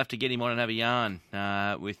 2:25. You'll have to get him on and have a yarn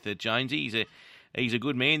with Jonesy. He's a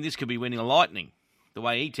good man. This could be winning a Lightning, the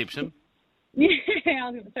way he tips him. Yeah,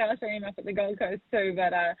 I was going to say I saw him up at the Gold Coast too,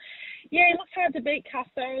 but yeah, it looks hard to beat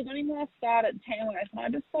Custo. It was only my start at Tamworth, and I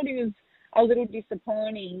just thought he was a little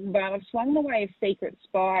disappointing, but I've swung the way of Secret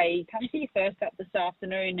Spy. He comes here first up this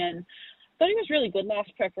afternoon, and I thought he was really good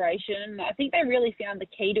last preparation. I think they really found the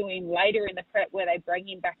key to him later in the prep where they bring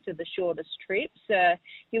him back to the shortest trips.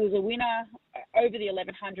 He was a winner over the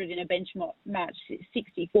 1100 in a benchmark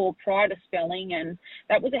 64 prior to Spelling, and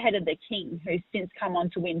that was ahead of the King, who's since come on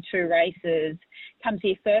to win 2 races. Comes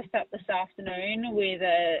here first up this afternoon with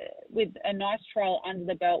a nice trial under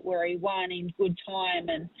the belt where he won in good time,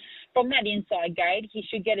 and from that inside gate, he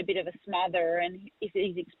should get a bit of a smother, and if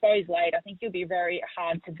he's exposed late, I think he'll be very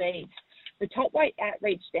hard to beat. The top weight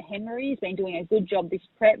outreach to Henry has been doing a good job this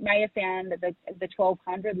prep. May have found that the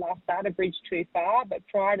 1200 last start a bridge too far, but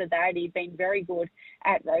prior to that, he'd been very good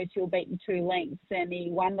at Rosehill, beaten 2 lengths, and he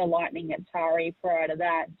won the Lightning at Tari prior to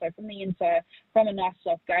that. So from the inside, from a nice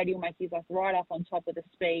soft gate, he'll make his life right up on top of the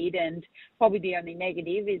speed, and probably the only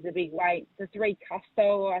negative is the big weight. The 3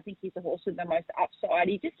 Custo, I think he's the horse with the most upside.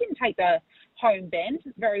 He just didn't take the home bend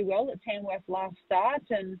very well at Tamworth last start,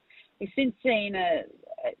 and we've since seen a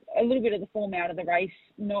little bit of the form out of the race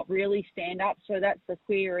not really stand up, so that's the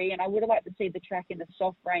query. And I would have liked to see the track in the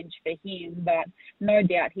soft range for him, but no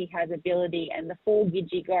doubt he has ability. And the 4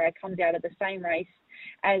 Gidgee guy comes out of the same race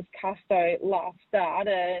as Custo last start.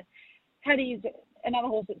 Another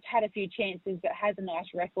horse that's had a few chances but has a nice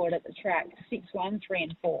record at the track, 6, 1, 3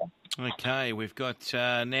 and 4. Okay, we've got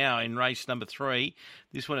now in race number 3,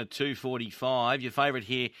 this one at 2:45. Your favourite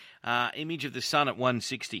here, Image of the Sun at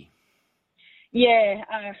 160. Yeah,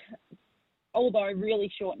 although really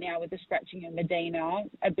short now with the scratching of Medina,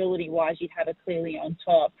 ability-wise, you'd have her clearly on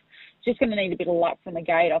top. Just going to need a bit of luck from the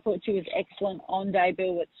gate. I thought she was excellent on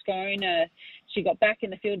debut at Scone. She got back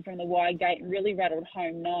in the field from the wide gate and really rattled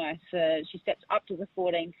home nice. She steps up to the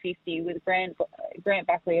 1450 with Grant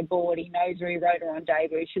Buckley aboard. He knows her. He rode her on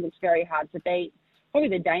debut. She looks very hard to beat. Probably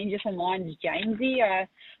the danger from line is Jamesy. I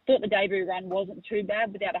thought the debut run wasn't too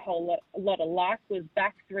bad without a lot of luck. Was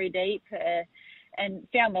back 3 deep and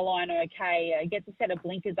found the line okay. Gets a set of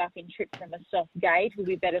blinkers up in trip from a soft gate. Will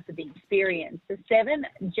be better for the experience. The 7,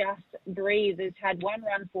 Just Breathe, has had 1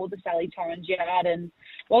 run for the Sally Torrens yard and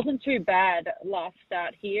wasn't too bad last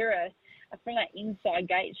start here. from that inside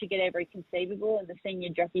gate, she get every conceivable, and the senior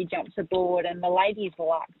jockey jumps aboard. And the Ladies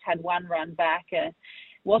Lux had one run back.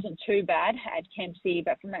 Wasn't too bad at Kempsey,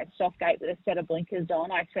 but from that soft gate with a set of blinkers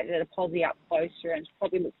on, I expected a posse up closer, and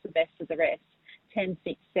probably looks the best of the rest. 10,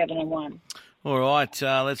 6, 7 and 1. All right,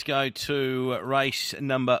 let's go to race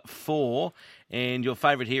number 4. And your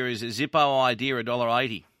favourite here is Zippo Idea,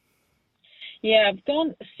 $1.80. Yeah, I've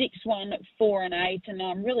gone 6, 1, 4 and 8, and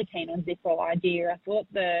I'm really keen on Zippo Idea. I thought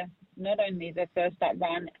not only the first up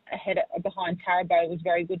run behind Tarabo was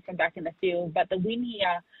very good from back in the field, but the win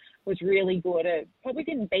here was really good. It probably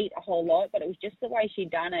didn't beat a whole lot, but it was just the way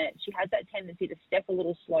she'd done it. She had that tendency to step a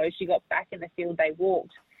little slow. She got back in the field, they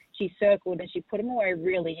walked, she circled, and she put them away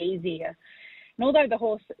really easy. And although the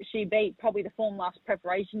horse she beat, probably the form last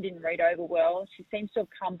preparation didn't read over well, she seems to have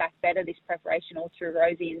come back better this preparation all through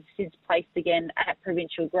Rosie and since placed again at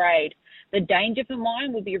provincial grade. The danger for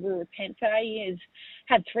mine would be Rura Pense. He has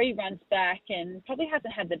had 3 runs back and probably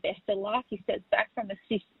hasn't had the best of luck. He steps back from a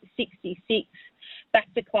 66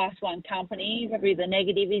 back to Class 1 company. Probably the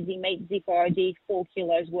negative is he meets Zippo ID 4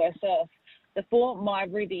 kilos worse off. The 4, My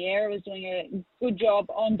Riviera, was doing a good job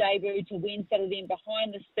on debut to win, settled in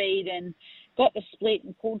behind the speed and got the split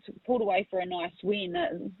and pulled away for a nice win.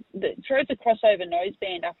 Throws a crossover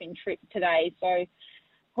noseband up in trip today, so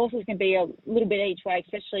horses can be a little bit each way,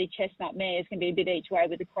 especially chestnut mares can be a bit each way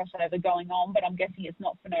with the crossover going on, but I'm guessing it's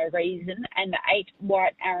not for no reason. And the 8,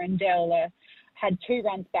 White Arundel, had 2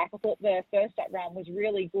 runs back. I thought the first up run was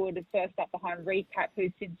really good. The first up behind Recap,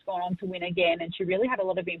 who's since gone on to win again, and she really had a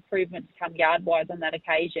lot of improvements come yard-wise on that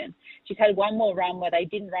occasion. She's had one more run where they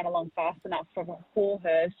didn't run along fast enough for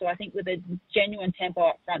her, so I think with a genuine tempo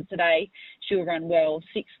up front today, she'll run well.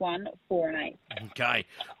 6, 1, 4 and 8. Okay,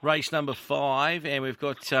 race number 5, and we've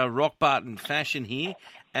got Rock Barton Fashion here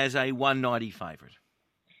as a 190 favourite.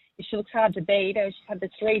 She looks hard to beat. She's had the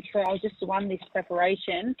 3 trials just to win this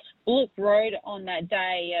preparation. Bullock Road on that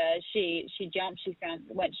day, she jumped,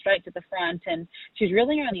 went straight to the front, and she's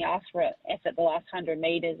really only asked for an effort the last 100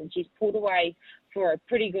 metres, and she's pulled away for a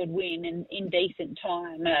pretty good win in decent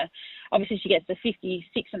time. Obviously, she gets the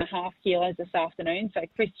 56.5 kilos this afternoon, so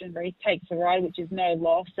Kristen Reed takes the ride, which is no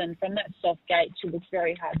loss, and from that soft gate, she looks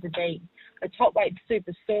very hard to beat. The top weight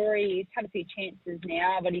Super Story, he's had a few chances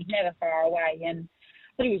now, but he's never far away, and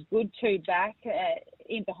I thought he was good 2 back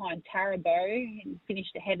in behind Tarabo and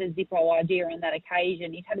finished ahead of Zippo Idea on that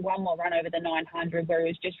occasion. He's had one more run over the 900 where he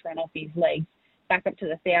was just run off his legs, back up to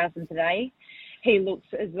the 1,000 today. He looks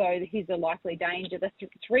as though he's a likely danger. The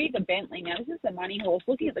 3, the Bentley, now this is the money horse.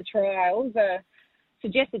 Looking at the trials,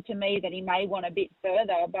 suggested to me that he may want a bit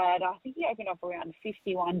further, but I think he opened up around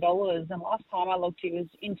 $51, and last time I looked he was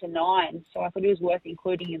into 9, so I thought he was worth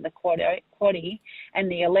including in the quaddie. And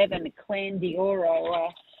the 11, Clan Dioro,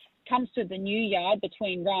 comes to the new yard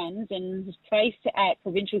between runs and was placed at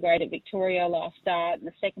provincial grade at Victoria last start, and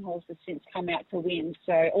the second horse has since come out to win,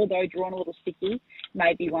 so although drawn a little sticky,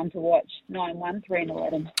 maybe one to watch. 9, 1, 3 and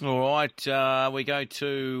 11. All right, we go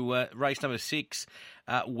to race number 6.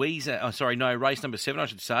 Race number 7, I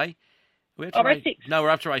should say. Race 6. No, we're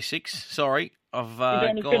up to race 6. Sorry, I've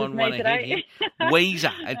gone one ahead here.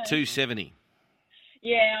 Weezer at 270.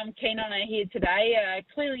 Yeah, I'm keen on her here today.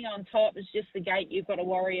 Clearly on top is just the gate you've got to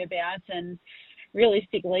worry about, and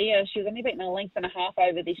realistically, she was only beaten a length and a half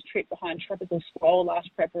over this trip behind Tropical Squall last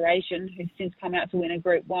preparation, who's since come out to win a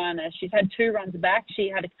Group 1. She's had 2 runs back. She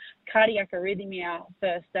had a cardiac arrhythmia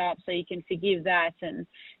first up, so you can forgive that. And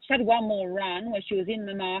she had one more run where she was in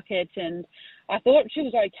the market, and I thought she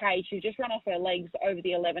was okay. She just run off her legs over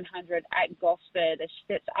the 1100 at Gosford. She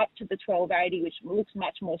steps up to the 1280, which looks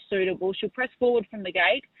much more suitable. She'll press forward from the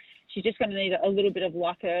gate. She's just going to need a little bit of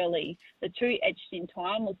luck early. The 2 Etched in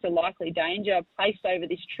Time looks a likely danger, placed over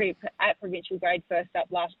this trip at provincial grade first up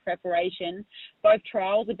last preparation. Both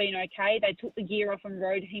trials have been okay. They took the gear off and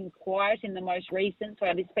rode him quiet in the most recent, so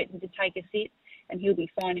I'd expect him to take a sit, and he'll be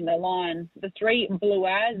fine in the line. The 3 Blue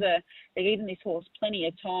Az, they're giving this horse plenty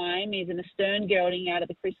of time. He's in a stern gelding out of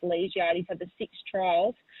the Chrysalis yard. He's had the 6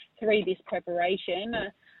 trials, 3 this preparation.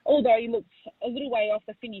 Although he looks a little way off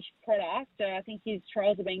the finished product, I think his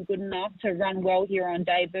trials have been good enough to run well here on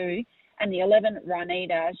debut. And the 11,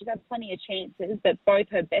 Ranita, she's had plenty of chances, but both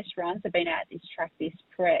her best runs have been at this track this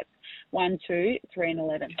prep. 1, 2, 3 and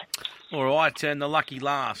 11. All right, and the lucky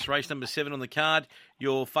last, race number 7 on the card.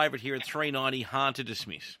 Your favourite here at 390, Hard to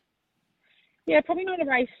Dismiss. Yeah, probably not a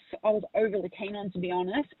race I was overly keen on, to be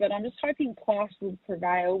honest, but I'm just hoping class will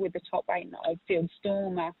prevail with the top 8 in Oakfield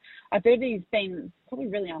Storm. I thought he's been probably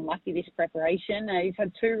really unlucky this preparation. He's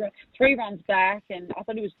had 3 runs back, and I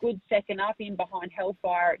thought he was good second up in behind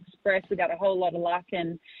Hellfire Express without a whole lot of luck,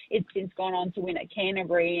 and it's since gone on to win at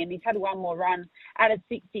Canterbury, and he's had one more run at a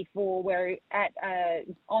 64 where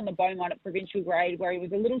on the Beaumont at provincial grade where he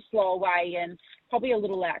was a little slow away and probably a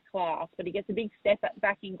little outclassed, but he gets a big step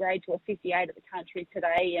back in grade to a 58 at the country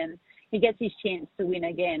today, and he gets his chance to win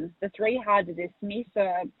again. The 3 hard to dismiss,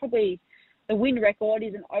 probably the win record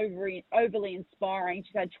isn't overly inspiring.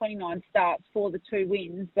 She's had 29 starts for the 2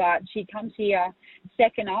 wins, but she comes here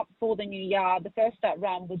second up for the new yard. The first start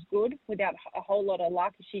run was good without a whole lot of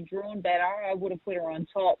luck. If she'd drawn better, I would have put her on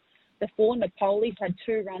top. The 4 Napoli's had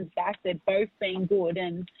 2 runs back. They've both been good,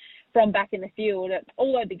 and from back in the field,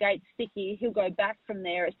 although the gate's sticky, he'll go back from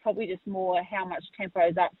there. It's probably just more how much tempo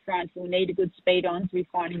is up front. We'll need a good speed on to be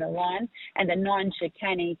finding the line. And the 9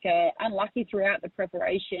 Chicanic, unlucky throughout the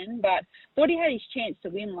preparation, but thought he had his chance to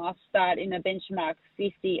win last start in a benchmark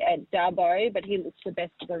 50 at Dubbo, but he looks the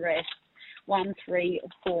best of the rest. 1, 3,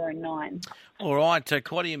 4 and 9. All right,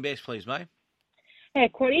 Quaddy and best, please, mate. Yeah,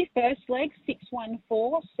 Quaddy, first leg,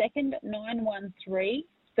 6-1-4, second, 9-1-3,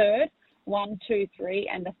 third, 1, 2, 3,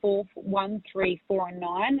 and the fourth 1, 3, 4, and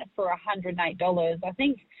 9 for $108. I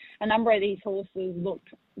think a number of these horses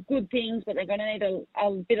looked good things, but they're going to need a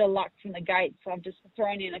bit of luck from the gate. So I've just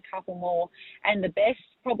thrown in a couple more, and the best,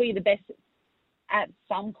 probably the best at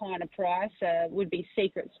some kind of price, would be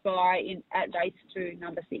Secret Spy at race 2,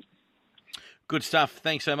 number 6. Good stuff.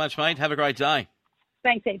 Thanks so much, mate. Have a great day.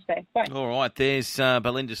 Thanks, HB. Bye. All right, there's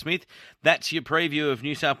Belinda Smith. That's your preview of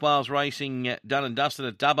New South Wales racing done and dusted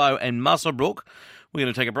at Dubbo and Muswellbrook. We're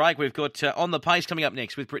going to take a break. We've got On the Pace coming up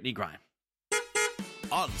next with Brittany Graham.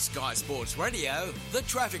 On Sky Sports Radio, the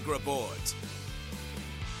Traffic Report.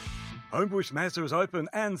 Homebush Mazda is open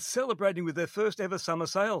and celebrating with their first ever summer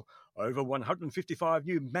sale. Over 155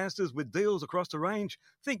 new Mazdas with deals across the range.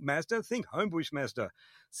 Think Mazda, think Homebush Mazda.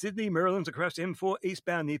 Sydney, Maryland's across M4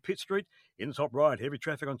 eastbound near Pitt Street. In the top right, heavy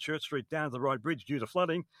traffic on Church Street down to the Ryde Bridge due to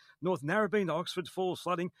flooding. North Narrabeen to Oxford Falls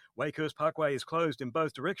flooding. Wakehurst Parkway is closed in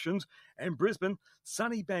both directions. And Brisbane,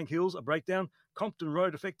 Sunnybank Hills a breakdown. Compton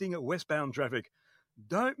Road affecting westbound traffic.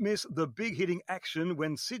 Don't miss the big hitting action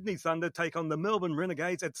when Sydney Thunder take on the Melbourne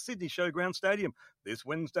Renegades at Sydney Showground Stadium this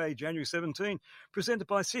Wednesday, January 17, presented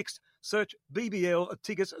by Sixt. Search BBL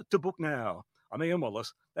tickets to book now. I'm Ian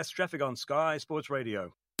Wallace. That's traffic on Sky Sports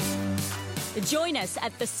Radio. Join us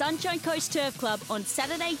at the Sunshine Coast Turf Club on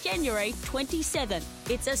Saturday, January 27th.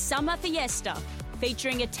 It's a summer fiesta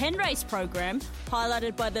featuring a 10-race program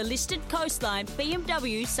highlighted by the listed Coastline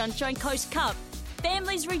BMW Sunshine Coast Cup.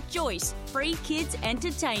 Families rejoice, free kids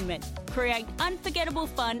entertainment. Create unforgettable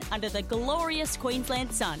fun under the glorious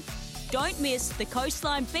Queensland sun. Don't miss the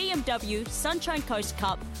Coastline BMW Sunshine Coast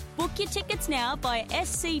Cup. Book your tickets now via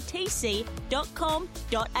sctc.com.au.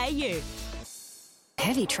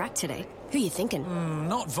 Heavy track today. Who are you thinking?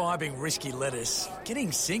 Not vibing risky lettuce.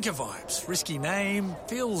 Getting Sinker vibes. Risky name.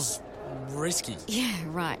 Feels risky. Yeah,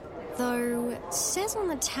 right. Though, it says on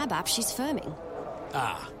the Tab app she's firming.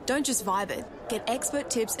 Don't just vibe it. Get expert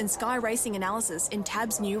tips and Sky Racing analysis in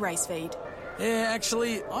Tab's new race feed. Yeah,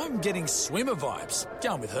 actually, I'm getting swimmer vibes.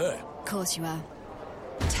 Going with her. Of course you are.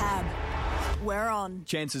 Tab. We're on.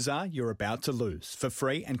 Chances are you're about to lose. For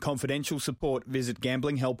free and confidential support, visit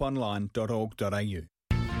gamblinghelponline.org.au.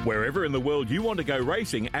 Wherever in the world you want to go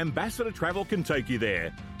racing, Ambassador Travel can take you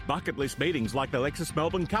there. Bucket list meetings like the Lexus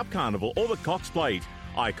Melbourne Cup Carnival or the Cox Plate.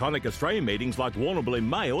 Iconic Australian meetings like Warrnambool in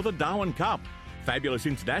May or the Darwin Cup. Fabulous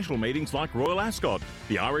international meetings like Royal Ascot,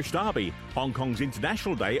 the Irish Derby, Hong Kong's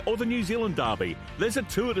International Day or the New Zealand Derby. There's a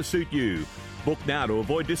tour to suit you. Book now to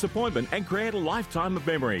avoid disappointment and create a lifetime of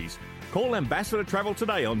memories. Call Ambassador Travel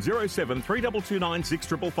today on 07 3229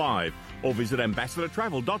 6555 or visit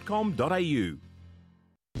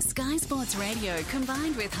ambassadortravel.com.au. Sky Sports Radio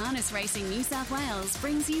combined with Harness Racing New South Wales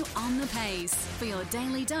brings you On the Pace for your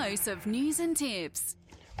daily dose of news and tips.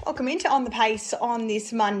 Welcome into On the Pace on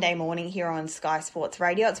this Monday morning here on Sky Sports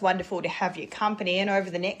Radio. It's wonderful to have your company, and over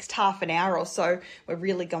the next half an hour or so, we're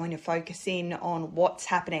really going to focus in on what's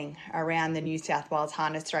happening around the New South Wales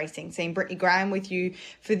harness racing scene. Brittany Graham with you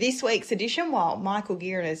for this week's edition, while Michael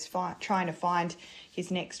Gearin is trying to find his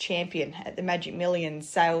next champion at the Magic Millions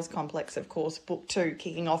Sales Complex, of course, Book 2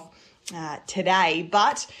 kicking off today.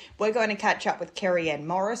 But we're going to catch up with Kerry Ann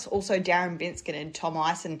Morris, also Darren Binskin and Tom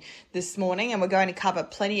Ison this morning, and we're going to cover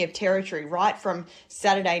plenty of territory, right from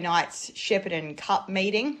Saturday night's Shepparton Cup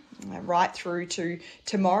meeting right through to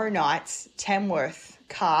tomorrow night's Tamworth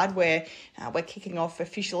card, where we're kicking off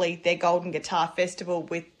officially their Golden Guitar Festival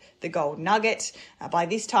with the Gold Nugget. By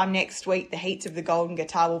this time next week, the heats of the Golden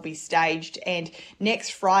Guitar will be staged, and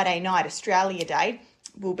next Friday night, Australia Day,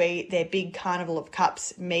 will be their big Carnival of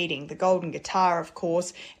Cups meeting. The Golden Guitar, of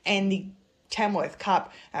course, and the Tamworth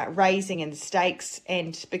Cup raising and stakes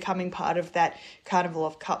and becoming part of that Carnival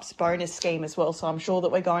of Cups bonus scheme as well. So I'm sure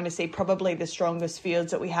that we're going to see probably the strongest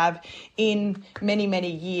fields that we have in many,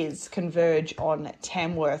 many years converge on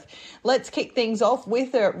Tamworth. Let's kick things off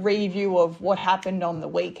with a review of what happened on the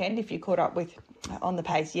weekend. If you caught up with On the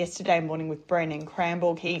Pace yesterday morning with Brendan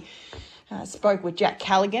Cranborg, he spoke with Jack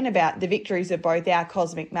Callaghan about the victories of both Our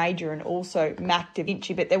Cosmic Major and also Mac Da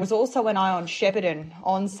Vinci. But there was also an eye on Shepparton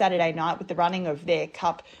on Saturday night with the running of their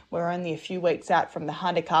cup. We're only a few weeks out from the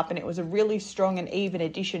Hunter Cup, and it was a really strong and even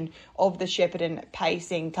edition of the Shepparton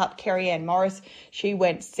Pacing Cup. Kerry Ann Morris, she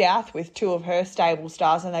went south with two of her stable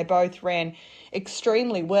stars, and they both ran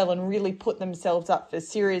extremely well and really put themselves up for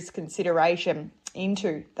serious consideration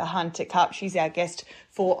into the Hunter Cup. She's our guest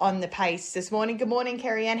for On the Pace this morning. Good morning,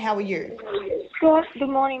 Kerry Ann. How are you? Good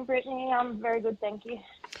morning, Brittany. I'm very good, thank you.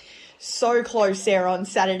 So close there on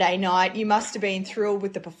Saturday night. You must have been thrilled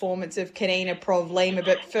with the performance of Kanina Provlima,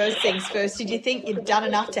 but first things first, did you think you'd done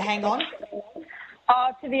enough to hang on?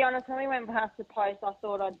 To be honest, when we went past the post, I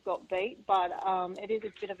thought I'd got beat, but it is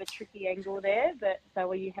a bit of a tricky angle there. But so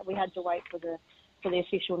we had to wait for the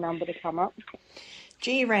official number to come up.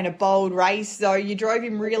 Gee, he ran a bold race, though. You drove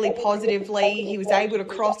him really positively. He was able to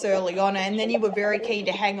cross early on, and then you were very keen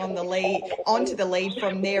to hang on onto the lead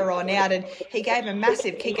from there on out, and he gave a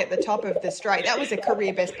massive kick at the top of the straight. That was a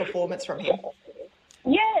career best performance from him.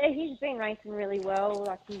 Yeah, he's been racing really well.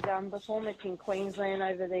 Like his performance in Queensland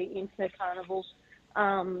over the Inter-Carnival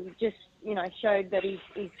just, showed that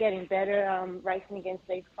he's getting better racing against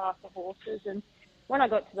these faster horses. And when I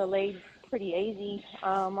got to the lead pretty easy,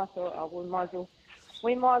 I thought,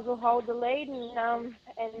 we might as well hold the lead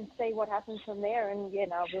and see what happens from there. And,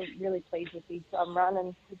 we're really pleased with his run,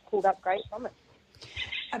 and he's pulled up great from it.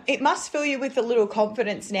 It must fill you with a little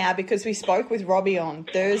confidence now, because we spoke with Robbie on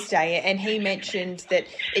Thursday and he mentioned that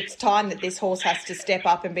it's time that this horse has to step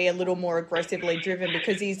up and be a little more aggressively driven,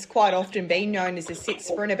 because he's quite often been known as a sit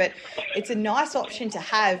sprinter. But it's a nice option to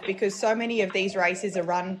have, because so many of these races are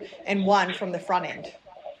run and won from the front end.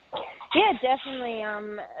 Yeah, definitely.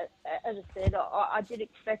 As I said, I did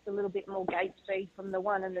expect a little bit more gate speed from the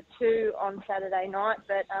 1 and the 2 on Saturday night,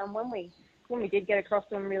 but when we did get across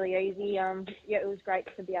them really easy, it was great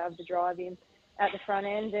to be able to drive him at the front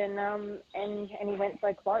end, and he went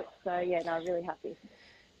so close. So really happy.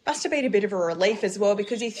 Must have been a bit of a relief as well,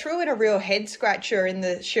 because he threw in a real head scratcher in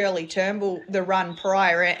the Shirley Turnbull, the run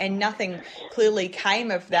prior, and nothing clearly came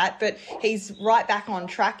of that. But he's right back on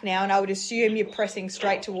track now, and I would assume you're pressing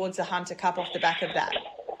straight towards the Hunter Cup off the back of that.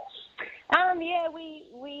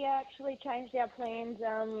 We actually changed our plans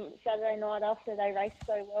Saturday night after they raced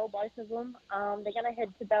so well, both of them. They're going to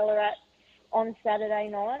head to Ballarat on Saturday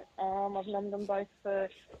night. I've nommed them both for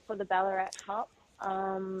the Ballarat Cup.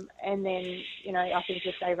 And then, I think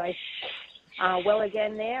if they race well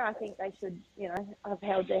again there, I think they should, have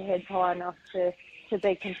held their heads high enough to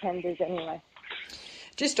be contenders anyway.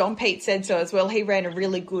 Just on, Pete said so as well. He ran a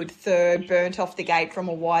really good third, burnt off the gate from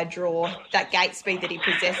a wide draw. That gate speed that he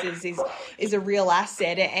possesses is a real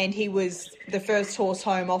asset, and he was the first horse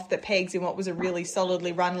home off the pegs in what was a really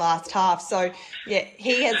solidly run last half. So,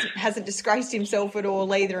 he hasn't disgraced himself at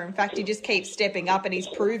all either. In fact, he just keeps stepping up, and he's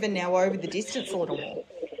proven now over the distance a little more.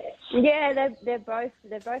 Yeah, they're both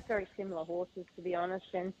very similar horses, to be honest,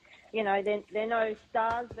 and they're no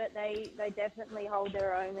stars, but they definitely hold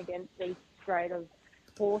their own against these grade of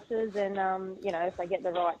horses, and if they get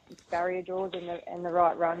the right barrier draws and the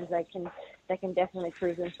right runs, they can definitely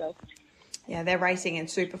prove themselves. Yeah, they're racing in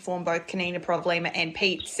super form, both Kanina Provlima and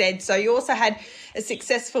Pete said. So you also had a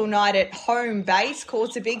successful night at home base,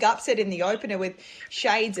 caused a big upset in the opener with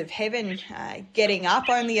Shades of Heaven getting up.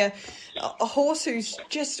 Only a horse who's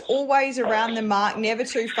just always around the mark, never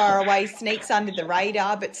too far away, sneaks under the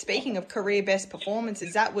radar. But speaking of career best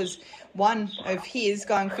performances, that was one of his,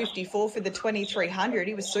 going 54 for the 2300.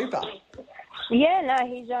 He was super. Yeah, no,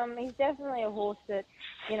 he's definitely a horse that,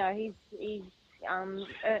 he's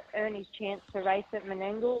earned his chance to race at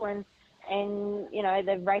Menangle, and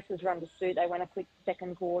the races run to suit. They went a quick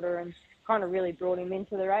second quarter and kind of really brought him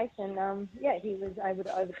into the race, and he was able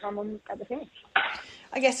to overcome him at the finish.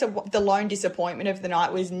 I guess the lone disappointment of the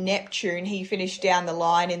night was Neptune. He finished down the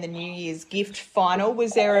line in the New Year's gift final.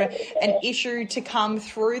 Was there an issue to come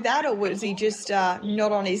through that, or was he just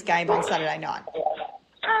not on his game on Saturday night?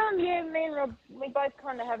 Yeah, me and Rob, we both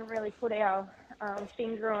kind of haven't really put our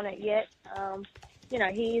finger on it yet.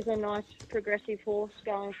 He is a nice progressive horse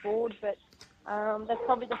going forward, but that's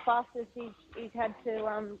probably the fastest he's had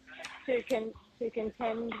to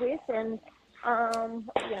contend with, and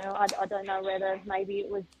I don't know whether maybe it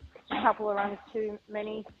was a couple of runs too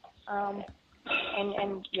many, and as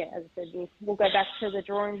I said, we'll go back to the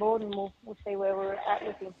drawing board and we'll see where we're at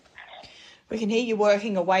with him. We can hear you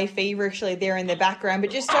working away feverishly there in the background,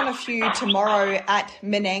 but just on a few tomorrow at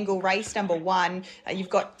Menangle, race number 1, you've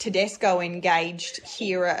got Tedesco engaged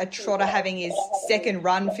here, a trotter having his second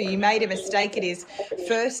run for you. Made a mistake at his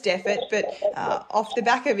first effort, but off the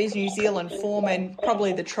back of his New Zealand form and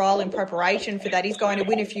probably the trial in preparation for that, he's going to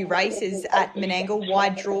win a few races at Menangle.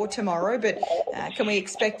 Wide draw tomorrow, but can we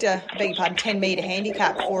expect a 10-metre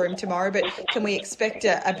handicap for him tomorrow, but can we expect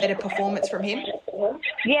a better performance from him?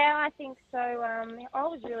 Yeah, I think so. I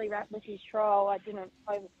was really wrapped with his trial. I didn't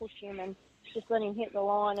over-push him and just let him hit the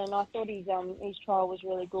line, and I thought his trial was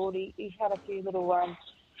really good. He had a few little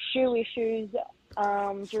shoe issues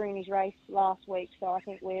during his race last week, so I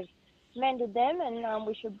think we've mended them, and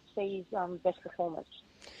we should see his best performance.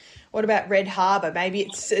 What about Red Harbour? Maybe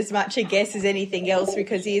it's as much a guess as anything else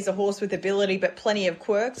because he is a horse with ability but plenty of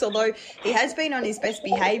quirks, although he has been on his best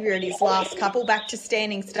behaviour in his last couple. Back to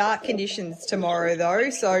standing start conditions tomorrow, though.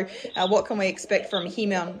 So what can we expect from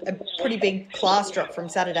him on a pretty big class drop from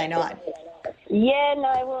Saturday night? Yeah,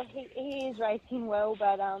 no, well, he is racing well,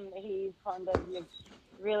 but he's kind of... You've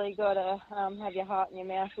really got to have your heart in your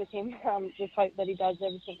mouth with him. Just hope that he does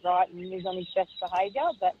everything right and is on his best behaviour,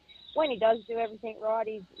 but... when he does do everything right,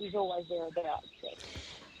 he's always thereabouts.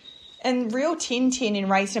 And Real Tintin in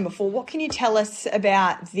race number 4, what can you tell us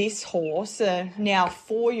about this horse, now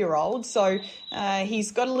 4-year-old? So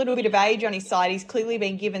he's got a little bit of age on his side. He's clearly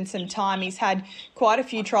been given some time. He's had quite a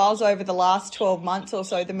few trials over the last 12 months or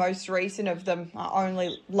so, the most recent of them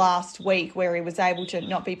only last week, where he was able to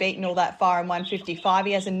not be beaten all that far in 155.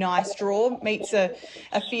 He has a nice draw, meets a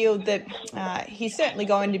field that he's certainly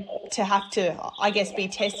going to have to, I guess, be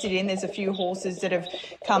tested in. There's a few horses that have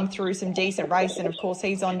come through some decent race, and of course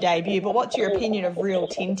he's on debut. But what's your opinion of Real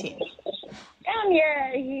Tintin?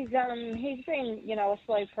 Yeah, he's been, a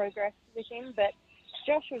slow progress with him, but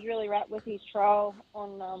Josh was really wrapped with his trial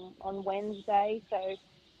on Wednesday, so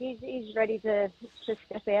he's ready to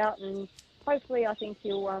step out, and hopefully I think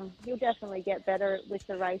he'll definitely get better with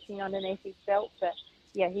the racing underneath his belt. But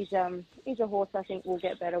yeah, he's a horse I think will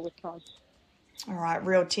get better with time. All right,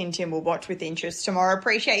 Real Tintin we'll watch with interest tomorrow.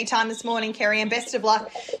 Appreciate your time this morning, Kerry, and best of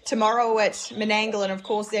luck tomorrow at Menangle, and of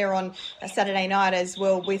course there on a Saturday night as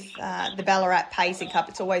well with the Ballarat Pacing Cup.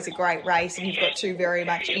 It's always a great race, and you've got two very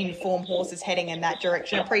much in-form horses heading in that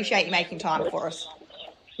direction. Appreciate you making time for us.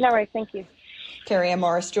 No worries, thank you. Kerry Ann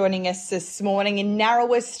Morris joining us this morning in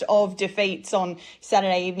narrowest of defeats on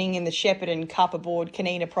Saturday evening in the Shepparton Cup aboard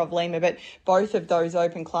Canina Problema, but both of those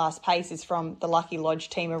open class paces from the Lucky Lodge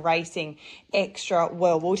team are racing extra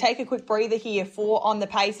well. We'll take a quick breather here for On the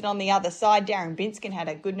Pace, and on the other side, Darren Binskin had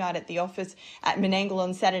a good night at the office at Menangle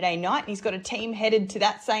on Saturday night, and he's got a team headed to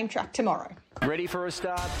that same track tomorrow. Ready for a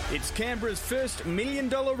start? It's Canberra's first $1 million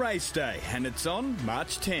race day, and it's on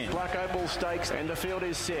March 10. Black Opal Stakes, and the field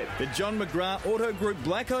is set. The John McGrath Auto Group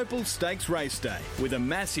Black Opal Stakes Race Day, with a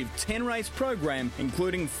massive 10-race program,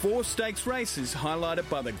 including 4 stakes races highlighted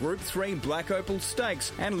by the Group 3 Black Opal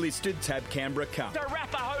Stakes and listed Tab Canberra Cup. The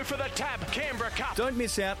Rapaho for the Tab Canberra Cup. Don't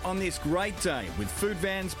miss out on this great day with food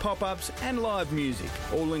vans, pop-ups and live music.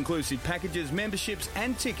 All-inclusive packages, memberships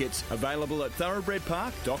and tickets available at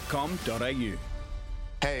thoroughbredpark.com.au.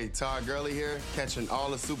 Hey, Todd Gurley here, catching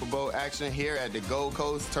all the Super Bowl action here at the Gold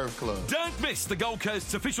Coast Turf Club. Don't miss the Gold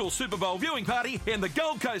Coast's official Super Bowl viewing party in the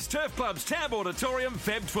Gold Coast Turf Club's Tab Auditorium,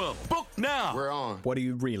 Feb 12. Book now. We're on. What are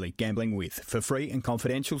you really gambling with? For free and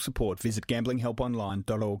confidential support, visit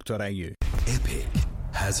gamblinghelponline.org.au. Epic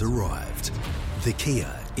has arrived. The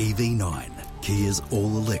Kia EV9, Kia's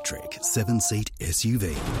all-electric 7-seat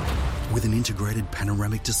SUV with an integrated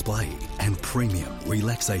panoramic display and premium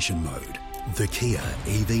relaxation mode. The Kia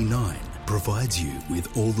EV9 provides you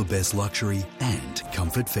with all the best luxury and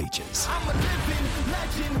comfort features. I'm a living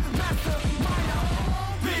legend,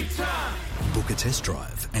 mastermind, big time. Book a test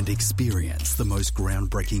drive and experience the most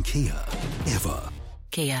groundbreaking Kia ever.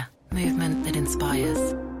 Kia, movement that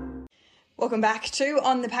inspires. Welcome back to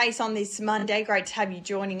On the Pace on this Monday. Great to have you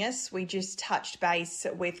joining us. We just touched base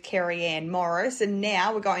with Kerry Ann Morris, and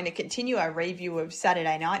now we're going to continue our review of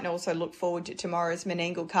Saturday night and also look forward to tomorrow's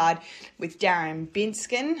Menangle card with Darren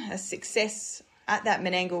Binskin. A success at that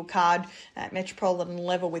Menangle card at Metropolitan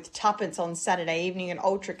level with Tuppence on Saturday evening, an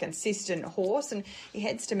ultra-consistent horse, and he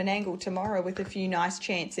heads to Menangle tomorrow with a few nice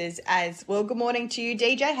chances as well. Good morning to you,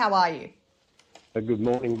 DJ. How are you? Good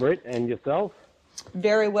morning, Britt, and yourself?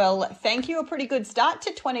 Very well, thank you. A pretty good start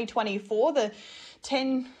to 2024. The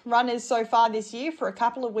 10 runners so far this year for a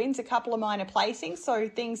couple of wins, a couple of minor placings, so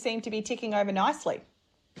things seem to be ticking over nicely.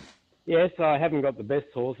 Yes, I haven't got the best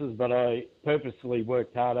horses, but I purposefully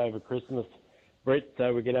worked hard over Christmas, Britt,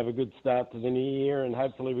 so we could have a good start to the new year and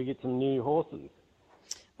hopefully we get some new horses.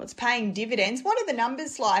 Well, it's paying dividends. What are the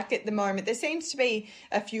numbers like at the moment? There seems to be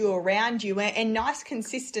a few around you and nice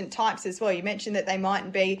consistent types as well. You mentioned that they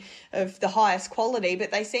mightn't be of the highest quality, but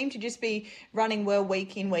they seem to just be running well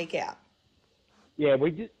week in, week out. Yeah,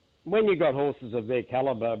 when you've got horses of their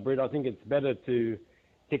calibre, Britt, I think it's better to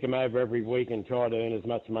tick them over every week and try to earn as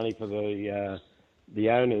much money for the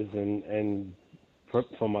owners and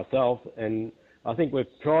for myself. And I think we've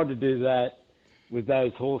tried to do that with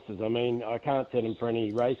those horses. I mean, I can't set them for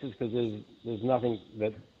any races because there's nothing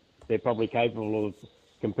that they're probably capable of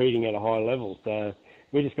competing at a high level. So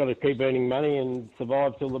we just got to keep earning money and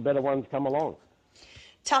survive till the better ones come along.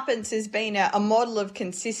 Tuppence has been a model of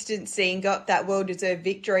consistency and got that well-deserved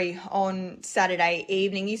victory on Saturday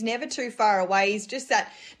evening. He's never too far away. He's just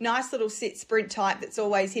that nice little sit sprint type that's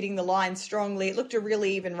always hitting the line strongly. It looked a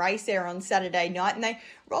really even race there on Saturday night, and they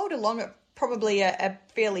rolled along at probably a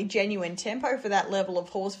fairly genuine tempo for that level of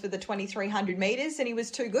horse for the 2,300 metres, and he was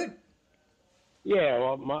too good. Yeah,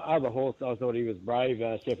 well, my other horse, I thought he was brave,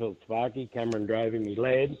 Sheffield Sparky. Cameron drove him, he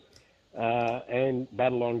led, and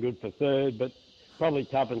battled on good for third, but probably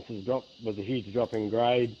Tuppence's drop was a huge drop in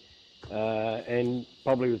grade, and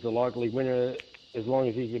probably was the likely winner as long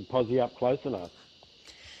as he could posse up close enough.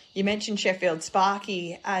 You mentioned Sheffield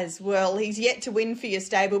Sparky as well. He's yet to win for your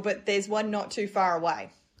stable, but there's one not too far away.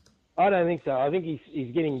 I don't think so. I think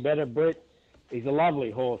he's getting better, Brett. He's a lovely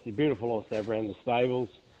horse, a beautiful horse to have around the stables.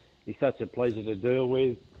 He's such a pleasure to deal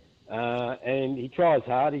with, and he tries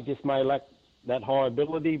hard. He just may lack that high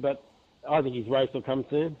ability, but I think his race will come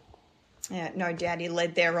soon. Yeah, no doubt. He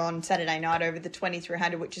led there on Saturday night over the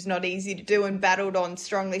 2,300, which is not easy to do, and battled on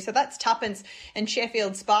strongly. So that's Tuppence and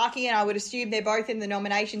Sheffield Sparky, and I would assume they're both in the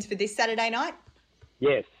nominations for this Saturday night?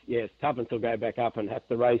 Yes. Tuppence will go back up and have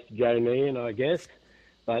to race Joe Nean, I guess.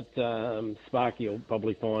 But Sparky will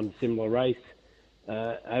probably find a similar race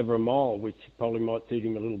over a mile, which probably might suit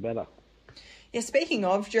him a little better. Yeah, speaking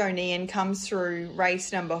of, Joe Nean comes through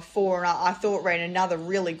race number 4, and I thought ran another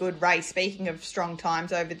really good race. Speaking of strong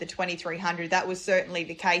times over the 2,300, that was certainly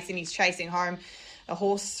the case, and he's chasing home a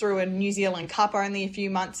horse through a New Zealand Cup only a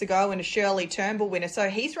few months ago and a Shirley Turnbull winner. So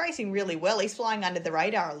he's racing really well. He's flying under the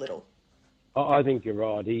radar a little. I think you're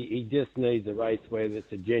right. He just needs a race where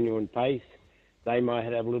it's a genuine pace. They might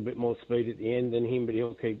have a little bit more speed at the end than him, but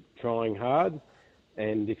he'll keep trying hard.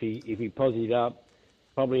 And if he posied up,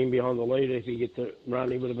 probably in behind the leader, if he gets a run,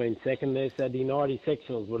 he would have been second there Saturday night. His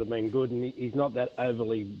sectionals would have been good, and he's not that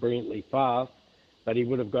overly brilliantly fast, but he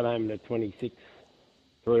would have got home in a 26,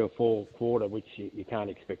 3 or 4 quarter, which you can't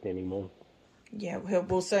expect anymore. Yeah,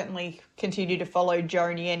 we'll certainly continue to follow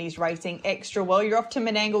Joe Nean. He's racing extra well. You're off to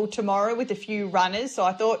Menangle tomorrow with a few runners, so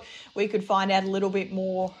I thought we could find out a little bit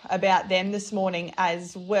more about them this morning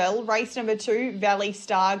as well. Race number 2, Valley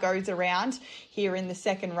Star, goes around here in the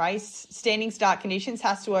second race. Standing start conditions,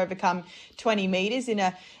 has to overcome 20 metres in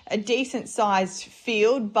a decent-sized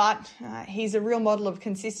field, but he's a real model of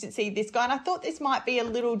consistency, this guy, and I thought this might be a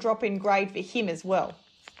little drop in grade for him as well.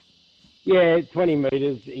 Yeah, 20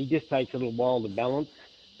 metres. He just takes a little while to balance,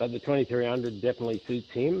 but the 2,300 definitely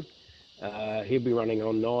suits him. He'll be running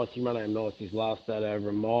on nice. He ran home nice his last start over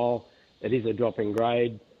a mile. It is a drop in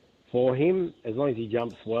grade for him. As long as he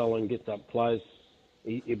jumps well and gets up close,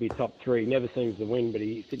 he'll be top 3. He never seems to win, but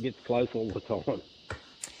he gets close all the time.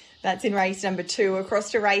 That's in race number 2.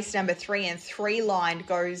 Across to race number 3, and 3 line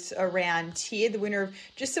goes around here. The winner of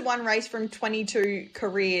just the one race from 22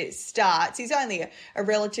 career starts. He's only a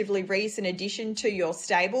relatively recent addition to your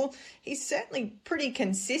stable. He's certainly pretty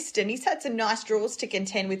consistent. He's had some nice draws to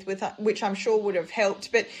contend with which I'm sure would have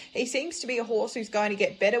helped, but he seems to be a horse who's going to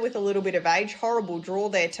get better with a little bit of age. Horrible draw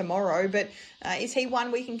there tomorrow, but is he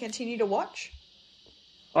one we can continue to watch?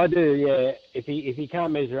 I do, yeah. If he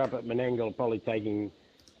can't measure up at Menangle, I'll probably take him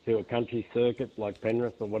to a country circuit like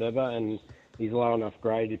Penrith or whatever, and he's low enough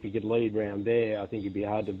grade. If he could lead round there, I think he'd be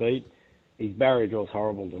hard to beat. His barrier draw's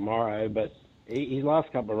horrible tomorrow, but his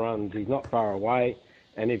last couple of runs, he's not far away.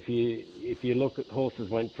 And if you look at horses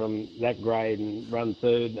went from that grade and run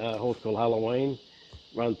third, a horse called Halloween,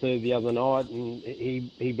 run third the other night, and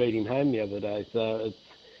he beat him home the other day. So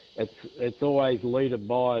it's always leader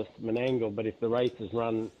biased Menangle, but if the race is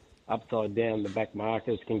run upside down, the back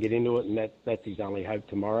markers can get into it, and that's his only hope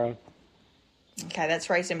tomorrow. Okay, that's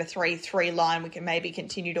race number 3 Line. We can maybe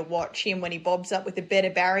continue to watch him when he bobs up with a better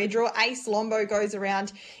barrier draw. Ace Lombo goes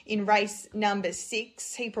around in race number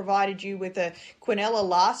 6. He provided you with a Quinella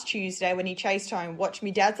last Tuesday when he chased home Watch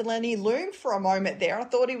Me Dazzle, and he loomed for a moment there. I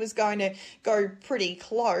thought he was going to go pretty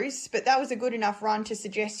close, but that was a good enough run to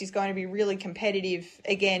suggest he's going to be really competitive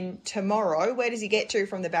again tomorrow. Where does he get to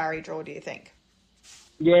from the barrier draw, do you think?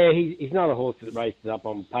 Yeah, he's not a horse that races up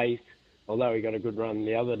on pace, although he got a good run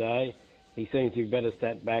the other day. He seems to be better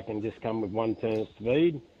sat back and just come with one turn of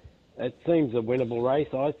speed. It seems a winnable race,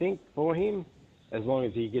 I think, for him. As long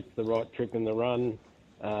as he gets the right trip in the run,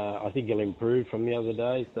 I think he'll improve from the other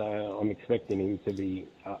day. So I'm expecting him to be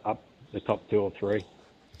up the top 2 or 3.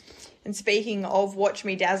 And speaking of Watch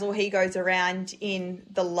Me Dazzle, he goes around in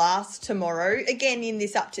the last tomorrow, again in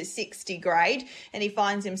this up to 60 grade, and he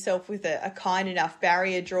finds himself with a kind enough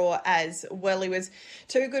barrier draw as well. He was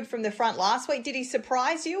too good from the front last week. Did he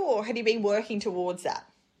surprise you, or had he been working towards that?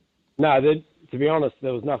 No, to be honest,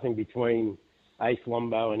 there was nothing between Ace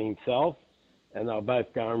Lombo and himself, and they were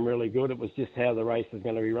both going really good. It was just how the race was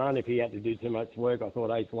going to be run. If he had to do too much work, I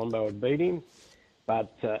thought Ace Lombo would beat him.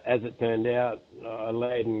 But as it turned out, I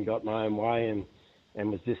led and got my own way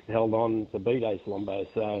and was just held on to beat Ace Lombo.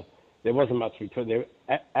 So there wasn't much between.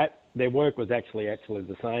 Their work was actually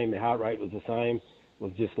the same. Their heart rate was the same. It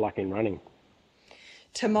was just luck in running.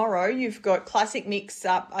 Tomorrow, you've got Classic Mix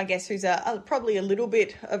Up, I guess, who's probably a little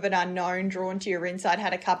bit of an unknown, drawn to your inside.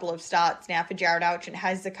 Had a couple of starts now for Jared Alchin,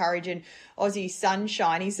 Has the Courage, and Aussie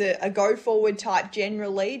Sunshine. He's a go-forward type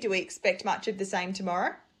generally. Do we expect much of the same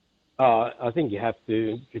tomorrow? I think you have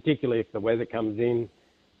to, particularly if the weather comes in,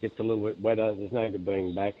 gets a little bit wetter. There's no good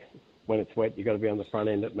being back. When it's wet, you've got to be on the front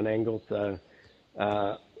end at Menangle. So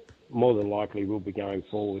more than likely we'll be going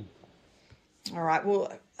forward. All right,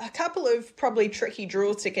 well, a couple of probably tricky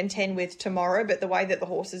draws to contend with tomorrow, but the way that the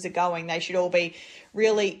horses are going, they should all be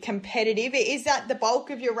really competitive. Is that the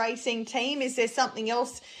bulk of your racing team? Is there something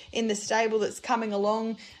else in the stable that's coming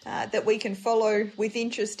along that we can follow with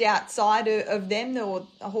interest outside of them, or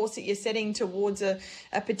a horse that you're setting towards a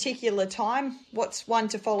particular time? What's one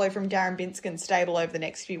to follow from Darren Binskin's stable over the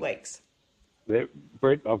next few weeks?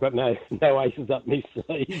 Britt, I've got no aces up my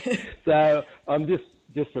sleeve, so I'm just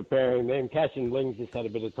preparing them. Cash and Bling's just had a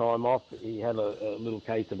bit of time off. He had a little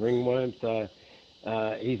case of ringworm, so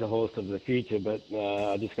he's a horse of the future, but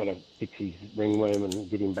I just got to fix his ringworm and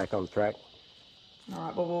get him back on track. All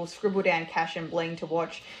right, well, we'll scribble down Cash and Bling to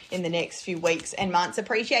watch in the next few weeks and months.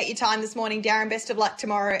 Appreciate your time this morning, Darren. Best of luck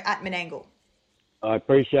tomorrow at Menangle. I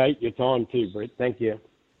appreciate your time too, Britt. Thank you.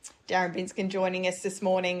 Darren Binskin joining us this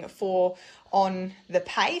morning for On the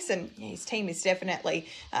Pace, and his team is definitely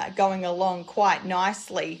going along quite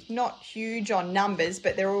nicely. Not huge on numbers,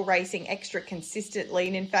 but they're all racing extra consistently,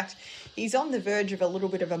 and in fact he's on the verge of a little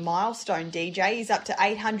bit of a milestone, DJ. He's up to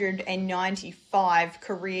 895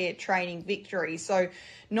 career training victories, so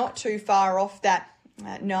not too far off that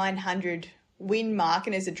 900 win mark,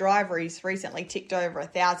 and as a driver he's recently ticked over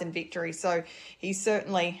 1,000 victories, so he's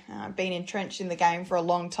certainly been entrenched in the game for a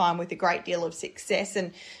long time with a great deal of success,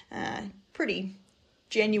 and pretty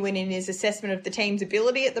genuine in his assessment of the team's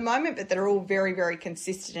ability at the moment, but they're all very, very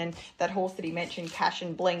consistent. And that horse that he mentioned, Cash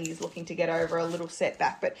and Bling, he's looking to get over a little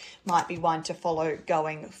setback, but might be one to follow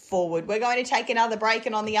going forward. We're going to take another break,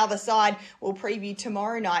 and on the other side we'll preview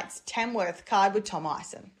tomorrow night's Tamworth card with Tom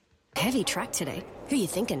Ison. Heavy track today. Who are you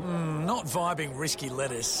thinking? Not vibing risky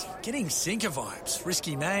lettuce. Getting sinker vibes.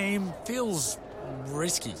 Risky name. Feels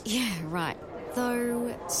risky. Yeah, right. Though,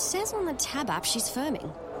 it says on the Tab app she's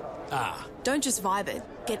firming. Ah. Don't just vibe it.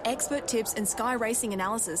 Get expert tips and Sky Racing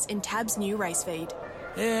analysis in Tab's new race feed.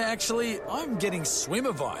 Yeah, actually, I'm getting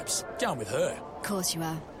swimmer vibes. Going with her. Of course you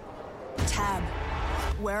are. Tab.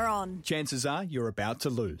 We're on. Chances are you're about to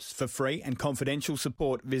lose. For free and confidential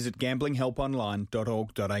support, visit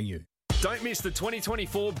gamblinghelponline.org.au. Don't miss the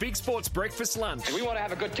 2024 Big Sports Breakfast Lunch. We want to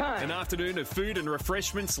have a good time. An afternoon of food and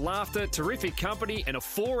refreshments, laughter, terrific company, and a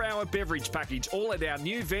 4-hour beverage package, all at our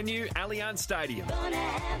new venue, Allianz Stadium. Gonna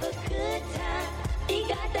have a good time. You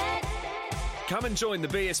got that? Come and join the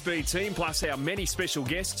BSB team plus our many special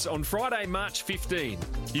guests on Friday, March 15.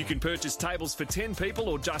 You can purchase tables for 10 people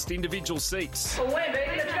or just individual seats. Well, wait,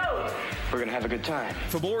 baby, let's go. We're going to have a good time.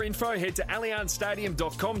 For more info, head to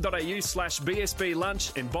allianzstadium.com.au/BSB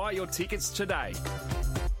lunch and buy your tickets today.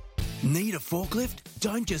 Need a forklift?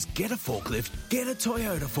 Don't just get a forklift, get a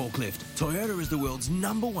Toyota forklift. Toyota is the world's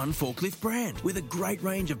 #1 forklift brand with a great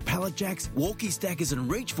range of pallet jacks, walkie stackers and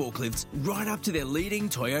reach forklifts right up to their leading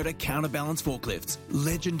Toyota counterbalance forklifts.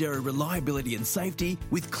 Legendary reliability and safety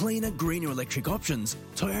with cleaner, greener electric options.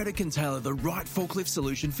 Toyota can tailor the right forklift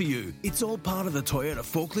solution for you. It's all part of the Toyota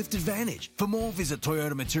Forklift Advantage. For more, visit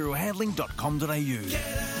toyotamaterialhandling.com.au. Get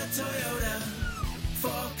a Toyota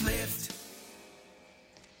forklift.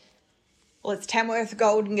 Well, it's Tamworth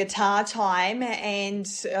Golden Guitar time, and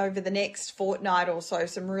over the next fortnight or so,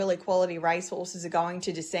 some really quality racehorses are going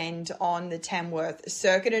to descend on the Tamworth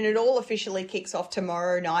circuit, and it all officially kicks off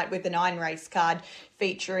tomorrow night with the 9-race card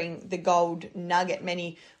featuring the Gold Nugget.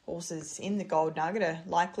 Many horses in the Gold Nugget are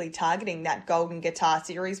likely targeting that Golden Guitar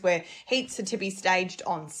Series, where heats are to be staged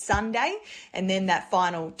on Sunday and then that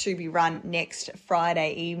final to be run next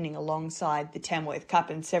Friday evening alongside the Tamworth Cup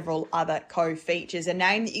and several other co-features. A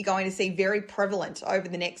name that you're going to see very prevalent over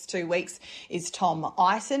the next 2 weeks is Tom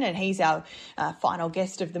Ison, and he's our final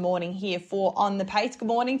guest of the morning here for On the Pace. Good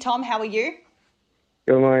morning, Tom. How are you?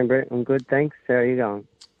 Good morning, Brett. I'm good, thanks. How are you going?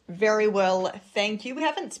 Very well, thank you. We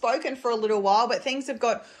haven't spoken for a little while, but things have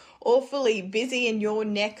got awfully busy in your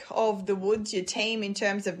neck of the woods. Your team, in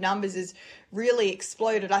terms of numbers, has really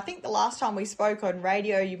exploded. I think the last time we spoke on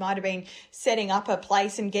radio, you might have been setting up a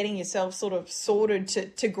place and getting yourself sort of sorted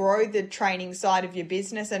to grow the training side of your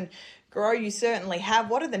business, and grow you certainly have.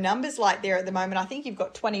 What are the numbers like there at the moment? I think you've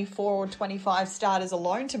got 24 or 25 starters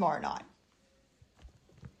alone tomorrow night.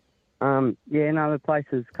 The place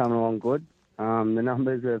is coming along good. The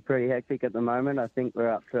numbers are pretty hectic at the moment. I think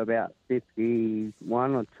we're up to about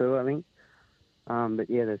 51 or 2, I think.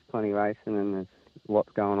 But yeah, there's plenty racing and there's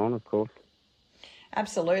lots going on, of course.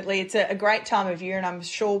 Absolutely. It's a great time of year, and I'm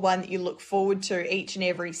sure one that you look forward to each and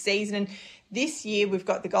every season. And this year we've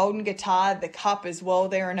got the Golden Guitar, the Cup as well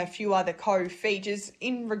there, and a few other co-features.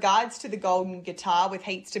 In regards to the Golden Guitar, with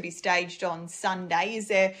heats to be staged on Sunday, is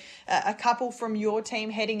there a couple from your team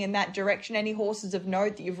heading in that direction? Any horses of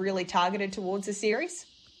note that you've really targeted towards the series?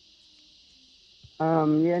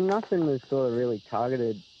 Nothing was sort of really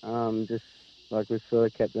targeted. Just like we've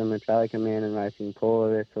sort of kept the Metallica Man and Racing Paula,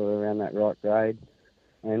 they're sort of around that right grade.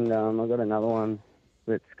 And I've got another one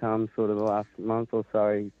that's come sort of the last month or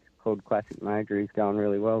so. He's called Classic Major. He's going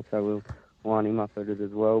really well, so we'll line him up at it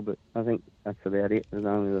as well. But I think that's about it. There's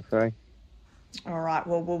only the 3. All right,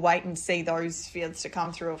 well, we'll wait and see those fields to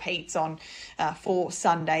come through of heats on for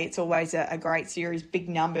Sunday. It's always a great series, big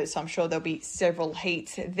numbers, so I'm sure there'll be several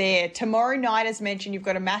heats there. Tomorrow night, as mentioned, you've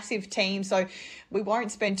got a massive team, so we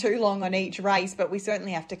won't spend too long on each race, but we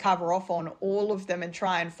certainly have to cover off on all of them and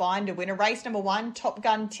try and find a winner. Race number 1, Top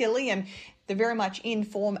Gun Tilly, and the very much in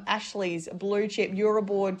form Ashley's Blue Chip. You're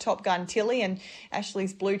aboard Top Gun Tilly, and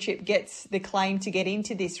Ashley's Blue Chip gets the claim to get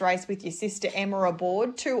into this race with your sister Emma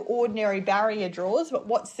aboard. 2 ordinary barrier draws, but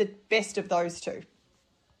what's the best of those 2?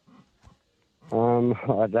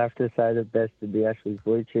 I'd have to say the best would be Ashley's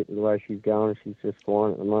Blue Chip. The way she's going, she's just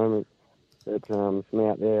flying at the moment. But from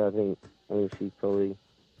out there, I think she's probably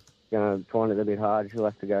going to find it a bit hard. She'll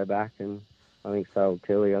have to go back, and I think so will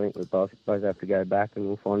Tilly. I think we both have to go back, and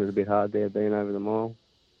we'll find it a bit hard there being over the mile.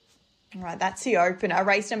 All right, that's the opener.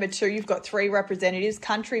 Race number 2, you've got 3 representatives.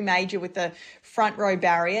 Country Major with the front row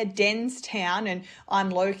barrier, Denstown and I'm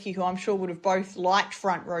Loki, who I'm sure would have both liked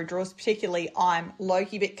front row draws, particularly I'm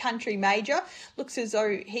Loki. But Country Major looks as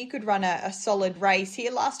though he could run a solid race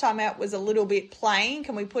here. Last time out was a little bit plain.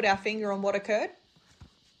 Can we put our finger on what occurred?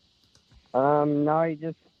 No,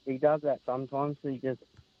 he does that sometimes. He just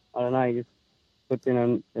puts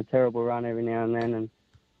in a terrible run every now and then, and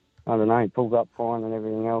I don't know, he pulls up fine and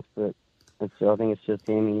everything else, but I think it's just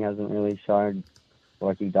him. He hasn't really showed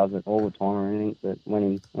like he does it all the time or anything, but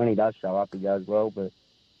when he does show up, he goes well. But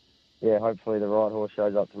yeah, hopefully the right horse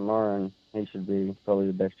shows up tomorrow, and he should be probably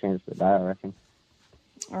the best chance of the day, I reckon.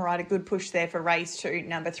 All right, a good push there for race 2,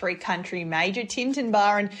 number 3, Country Major. Tintin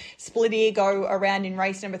Bar and Split Ear go around in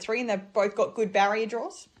race number 3, and they've both got good barrier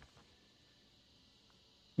draws.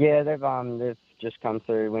 Yeah, they've just come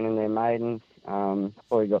through winning their maidens.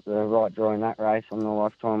 Probably got the right draw in that race on the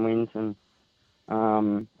lifetime wins, and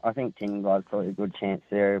I think Tintin Bar's probably a good chance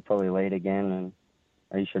there. He'll probably lead again, and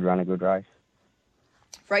he should run a good race.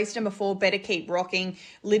 Race number 4, Better Keep Rocking.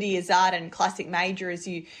 Lydia Zard and Classic Major, as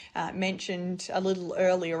you mentioned a little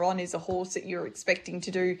earlier on, is a horse that you're expecting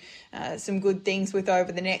to do some good things with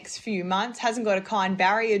over the next few months. Hasn't got a kind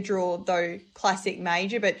barrier draw, though, Classic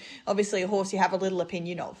Major, but obviously a horse you have a little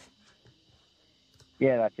opinion of.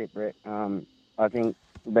 Yeah, that's it, Brett. I think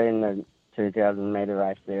being the 2,000 metre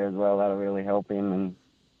race there as well, that'll really help him, and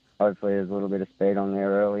hopefully there's a little bit of speed on there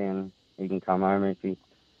early and he can come home if he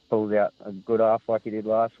pulls out a good half like he did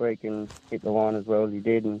last week and hit the line as well as he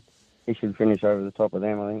did, and he should finish over the top of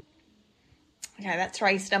them, I think. Okay, that's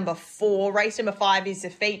race number 4. Race number 5 is the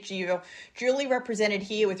feature. You're duly represented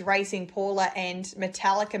here with Racing Paula and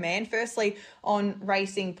Metallica Man. Firstly, on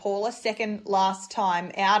Racing Paula, second last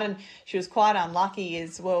time out, and she was quite unlucky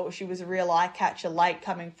as well. She was a real eye catcher late,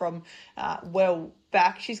 coming from well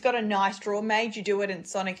back. She's got a nice draw. Made You Do It and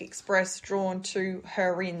Sonic Express drawn to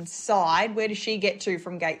her inside. Where does she get to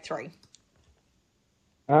from gate 3?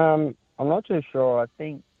 I'm not too sure. I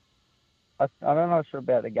think I'm not sure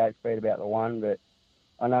about the gate speed about the one, but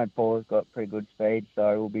I know Paula's got pretty good speed,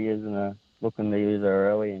 so we'll be looking to use her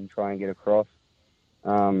early and try and get across.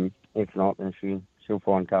 If not, then she'll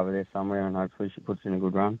find cover there somewhere, and hopefully she puts in a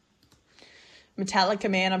good run. Metallica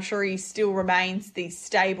Man, I'm sure he still remains the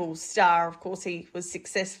stable star. Of course, he was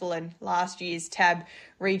successful in last year's TAB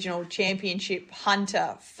Regional Championship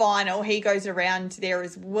Hunter final. He goes around there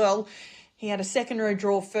as well. He had a second row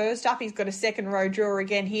draw first up. He's got a second row draw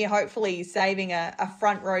again here. Hopefully he's saving a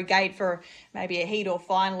front row gate for maybe a heat or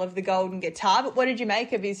final of the Golden Guitar. But what did you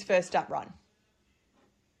make of his first up run?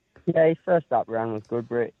 Yeah, his first up run was good,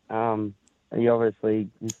 Britt. He obviously,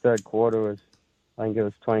 his third quarter was, I think it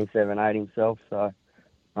was 27.8 himself. So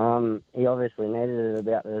he obviously needed it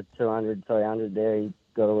about the 200, 300 there. He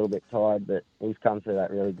got a little bit tired, but he's come through that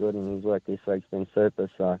really good, and his work this week's been super.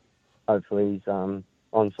 So hopefully he's on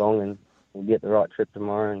song and we'll get the right trip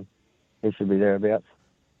tomorrow, and he should be thereabouts.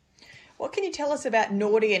 What can you tell us about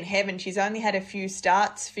Naughty in Heaven? She's only had a few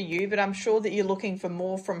starts for you, but I'm sure that you're looking for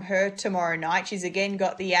more from her tomorrow night. She's again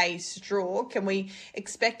got the ace draw. Can we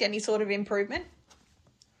expect any sort of improvement?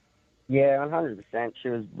 Yeah, 100%. She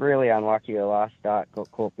was really unlucky her last start, got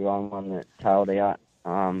caught behind one that tailed out.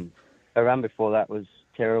 Her run before that was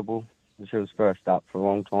terrible. She was first up for a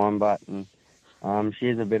long time, but she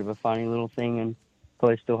is a bit of a funny little thing, and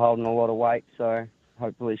probably still holding a lot of weight, so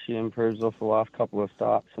hopefully she improves off the last couple of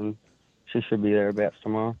starts and she should be thereabouts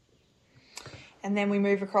tomorrow. And then we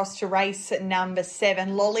move across to race number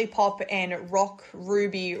 7, Lollipop and Rock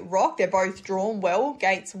Ruby Rock. They're both drawn well,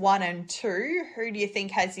 gates 1 and 2. Who do you think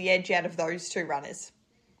has the edge out of those two runners?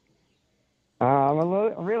 I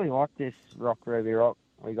really like this Rock Ruby Rock.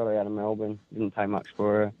 We got her out of Melbourne, didn't pay much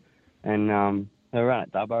for her, and her run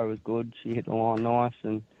at Dubbo was good. She hit the line nice,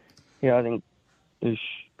 and yeah, I think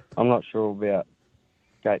I'm not sure about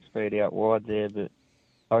gate speed out wide there, but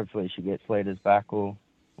hopefully she gets leaders back or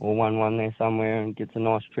 1-1 there somewhere and gets a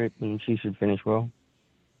nice trip, and she should finish well.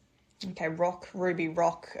 Okay, Rock, Ruby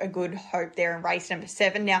Rock, a good hope there in race number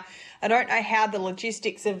 7. Now, I don't know how the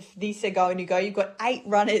logistics of this are going to go. You've got 8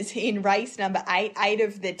 runners in race number 8, 8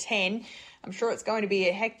 of the 10. I'm sure it's going to be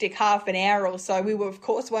a hectic half an hour or so. We, of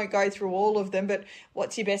course, won't go through all of them, but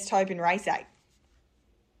what's your best hope in race 8?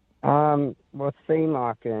 Well,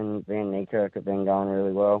 C-Mark and Van Niekerk have been going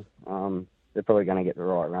really well. They're probably going to get the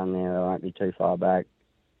right run there. They won't be too far back.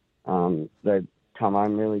 They've come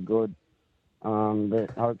home really good.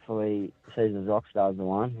 But hopefully Caesar's Rockstar's the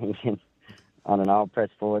one. He can, I don't know, I'll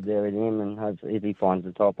press forward there with him, and hopefully if he finds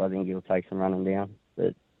the top, I think he'll take some running down.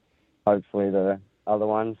 But hopefully the other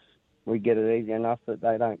ones, we get it easy enough that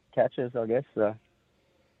they don't catch us, I guess. So,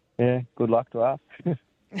 yeah, good luck to us.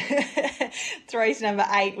 It's race number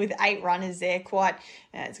 8 with 8 runners there.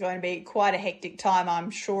 It's going to be quite a hectic time, I'm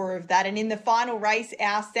sure of that. And in the final race,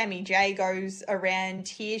 our Sammy J goes around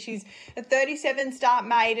here. She's a 37 start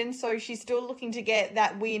maiden, so she's still looking to get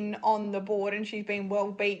that win on the board, and she's been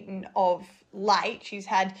well beaten of late. She's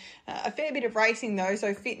had a fair bit of racing though,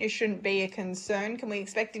 so fitness shouldn't be a concern. Can we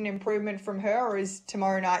expect an improvement from her, or is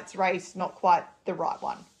tomorrow night's race not quite the right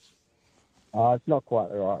one? It's not quite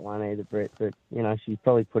the right one either, Brett, but, she's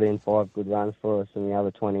probably put in 5 good runs for us, and the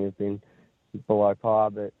other 20 have been below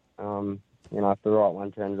par, but, if the right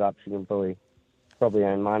one turns up, she can probably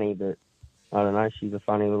earn money, but I don't know, she's a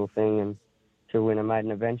funny little thing, and she'll win a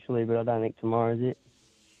maiden eventually, but I don't think tomorrow's it.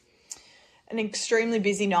 An extremely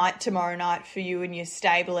busy night tomorrow night for you and your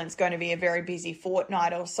stable, and it's going to be a very busy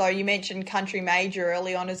fortnight or so. You mentioned Country Major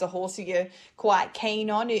early on as a horse that you're quite keen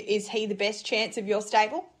on. Is he the best chance of your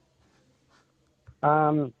stable?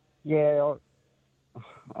 Yeah,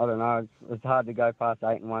 I don't know. It's hard to go past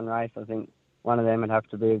 8 in one race. I think one of them would have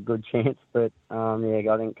to be a good chance. But,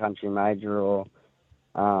 I think Country Major or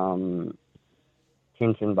Tintin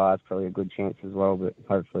Bar is probably a good chance as well, but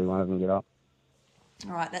hopefully one of them get up.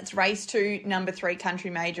 All right, that's race 2, number 3, Country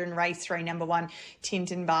Major, and race 3, number 1,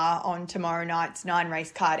 Tintin Bar on tomorrow night's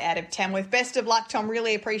 9-race card out of Tamworth. Best of luck, Tom.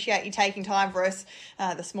 Really appreciate you taking time for us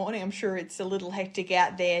this morning. I'm sure it's a little hectic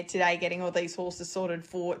out there today getting all these horses sorted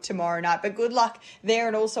for tomorrow night. But good luck there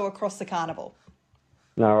and also across the carnival.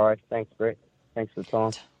 No worries. Thanks, Brett. Thanks for the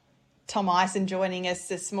time. Tom Ison joining us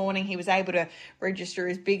this morning. He was able to register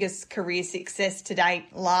his biggest career success to date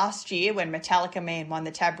last year when Metallica Man won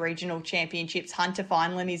the TAB Regional Championships Hunter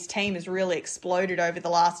Final, and his team has really exploded over the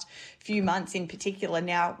last few months in particular,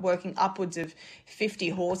 now working upwards of 50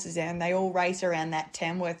 horses, and they all race around that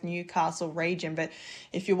Tamworth Newcastle region. But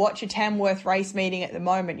if you watch a Tamworth race meeting at the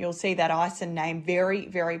moment, you'll see that Ison name very,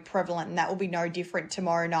 very prevalent, and that will be no different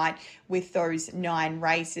tomorrow night with those 9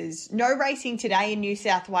 races. No racing today in New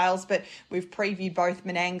South Wales, but we've previewed both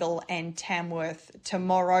Menangle and Tamworth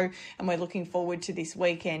tomorrow, and we're looking forward to this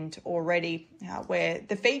weekend already, where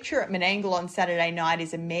the feature at Menangle on Saturday night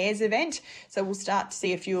is a mares event. So we'll start to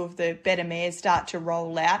see a few of the better mares start to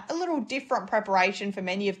roll out. A little different preparation for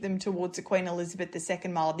many of them towards the Queen Elizabeth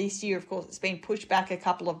II Mile this year. Of course, it's been pushed back a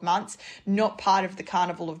couple of months, not part of the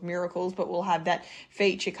Carnival of Miracles, but we'll have that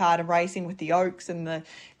feature card of racing with the Oaks and the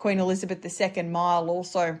Queen Elizabeth II Mile,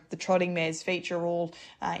 also the Trotting Mares feature, all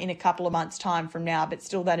in a couple of months' time from now. But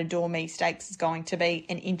still, that Adore Me Stakes is going to be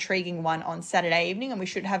an intriguing one on Saturday evening, and we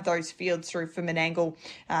should have those fields through for Menangle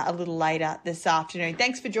a little later this afternoon.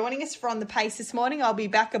 Thanks for joining us for On the Pace this morning. I'll be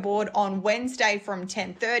back aboard on Wednesday from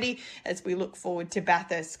 10:30 as we look forward to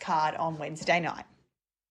Bathurst card on Wednesday night.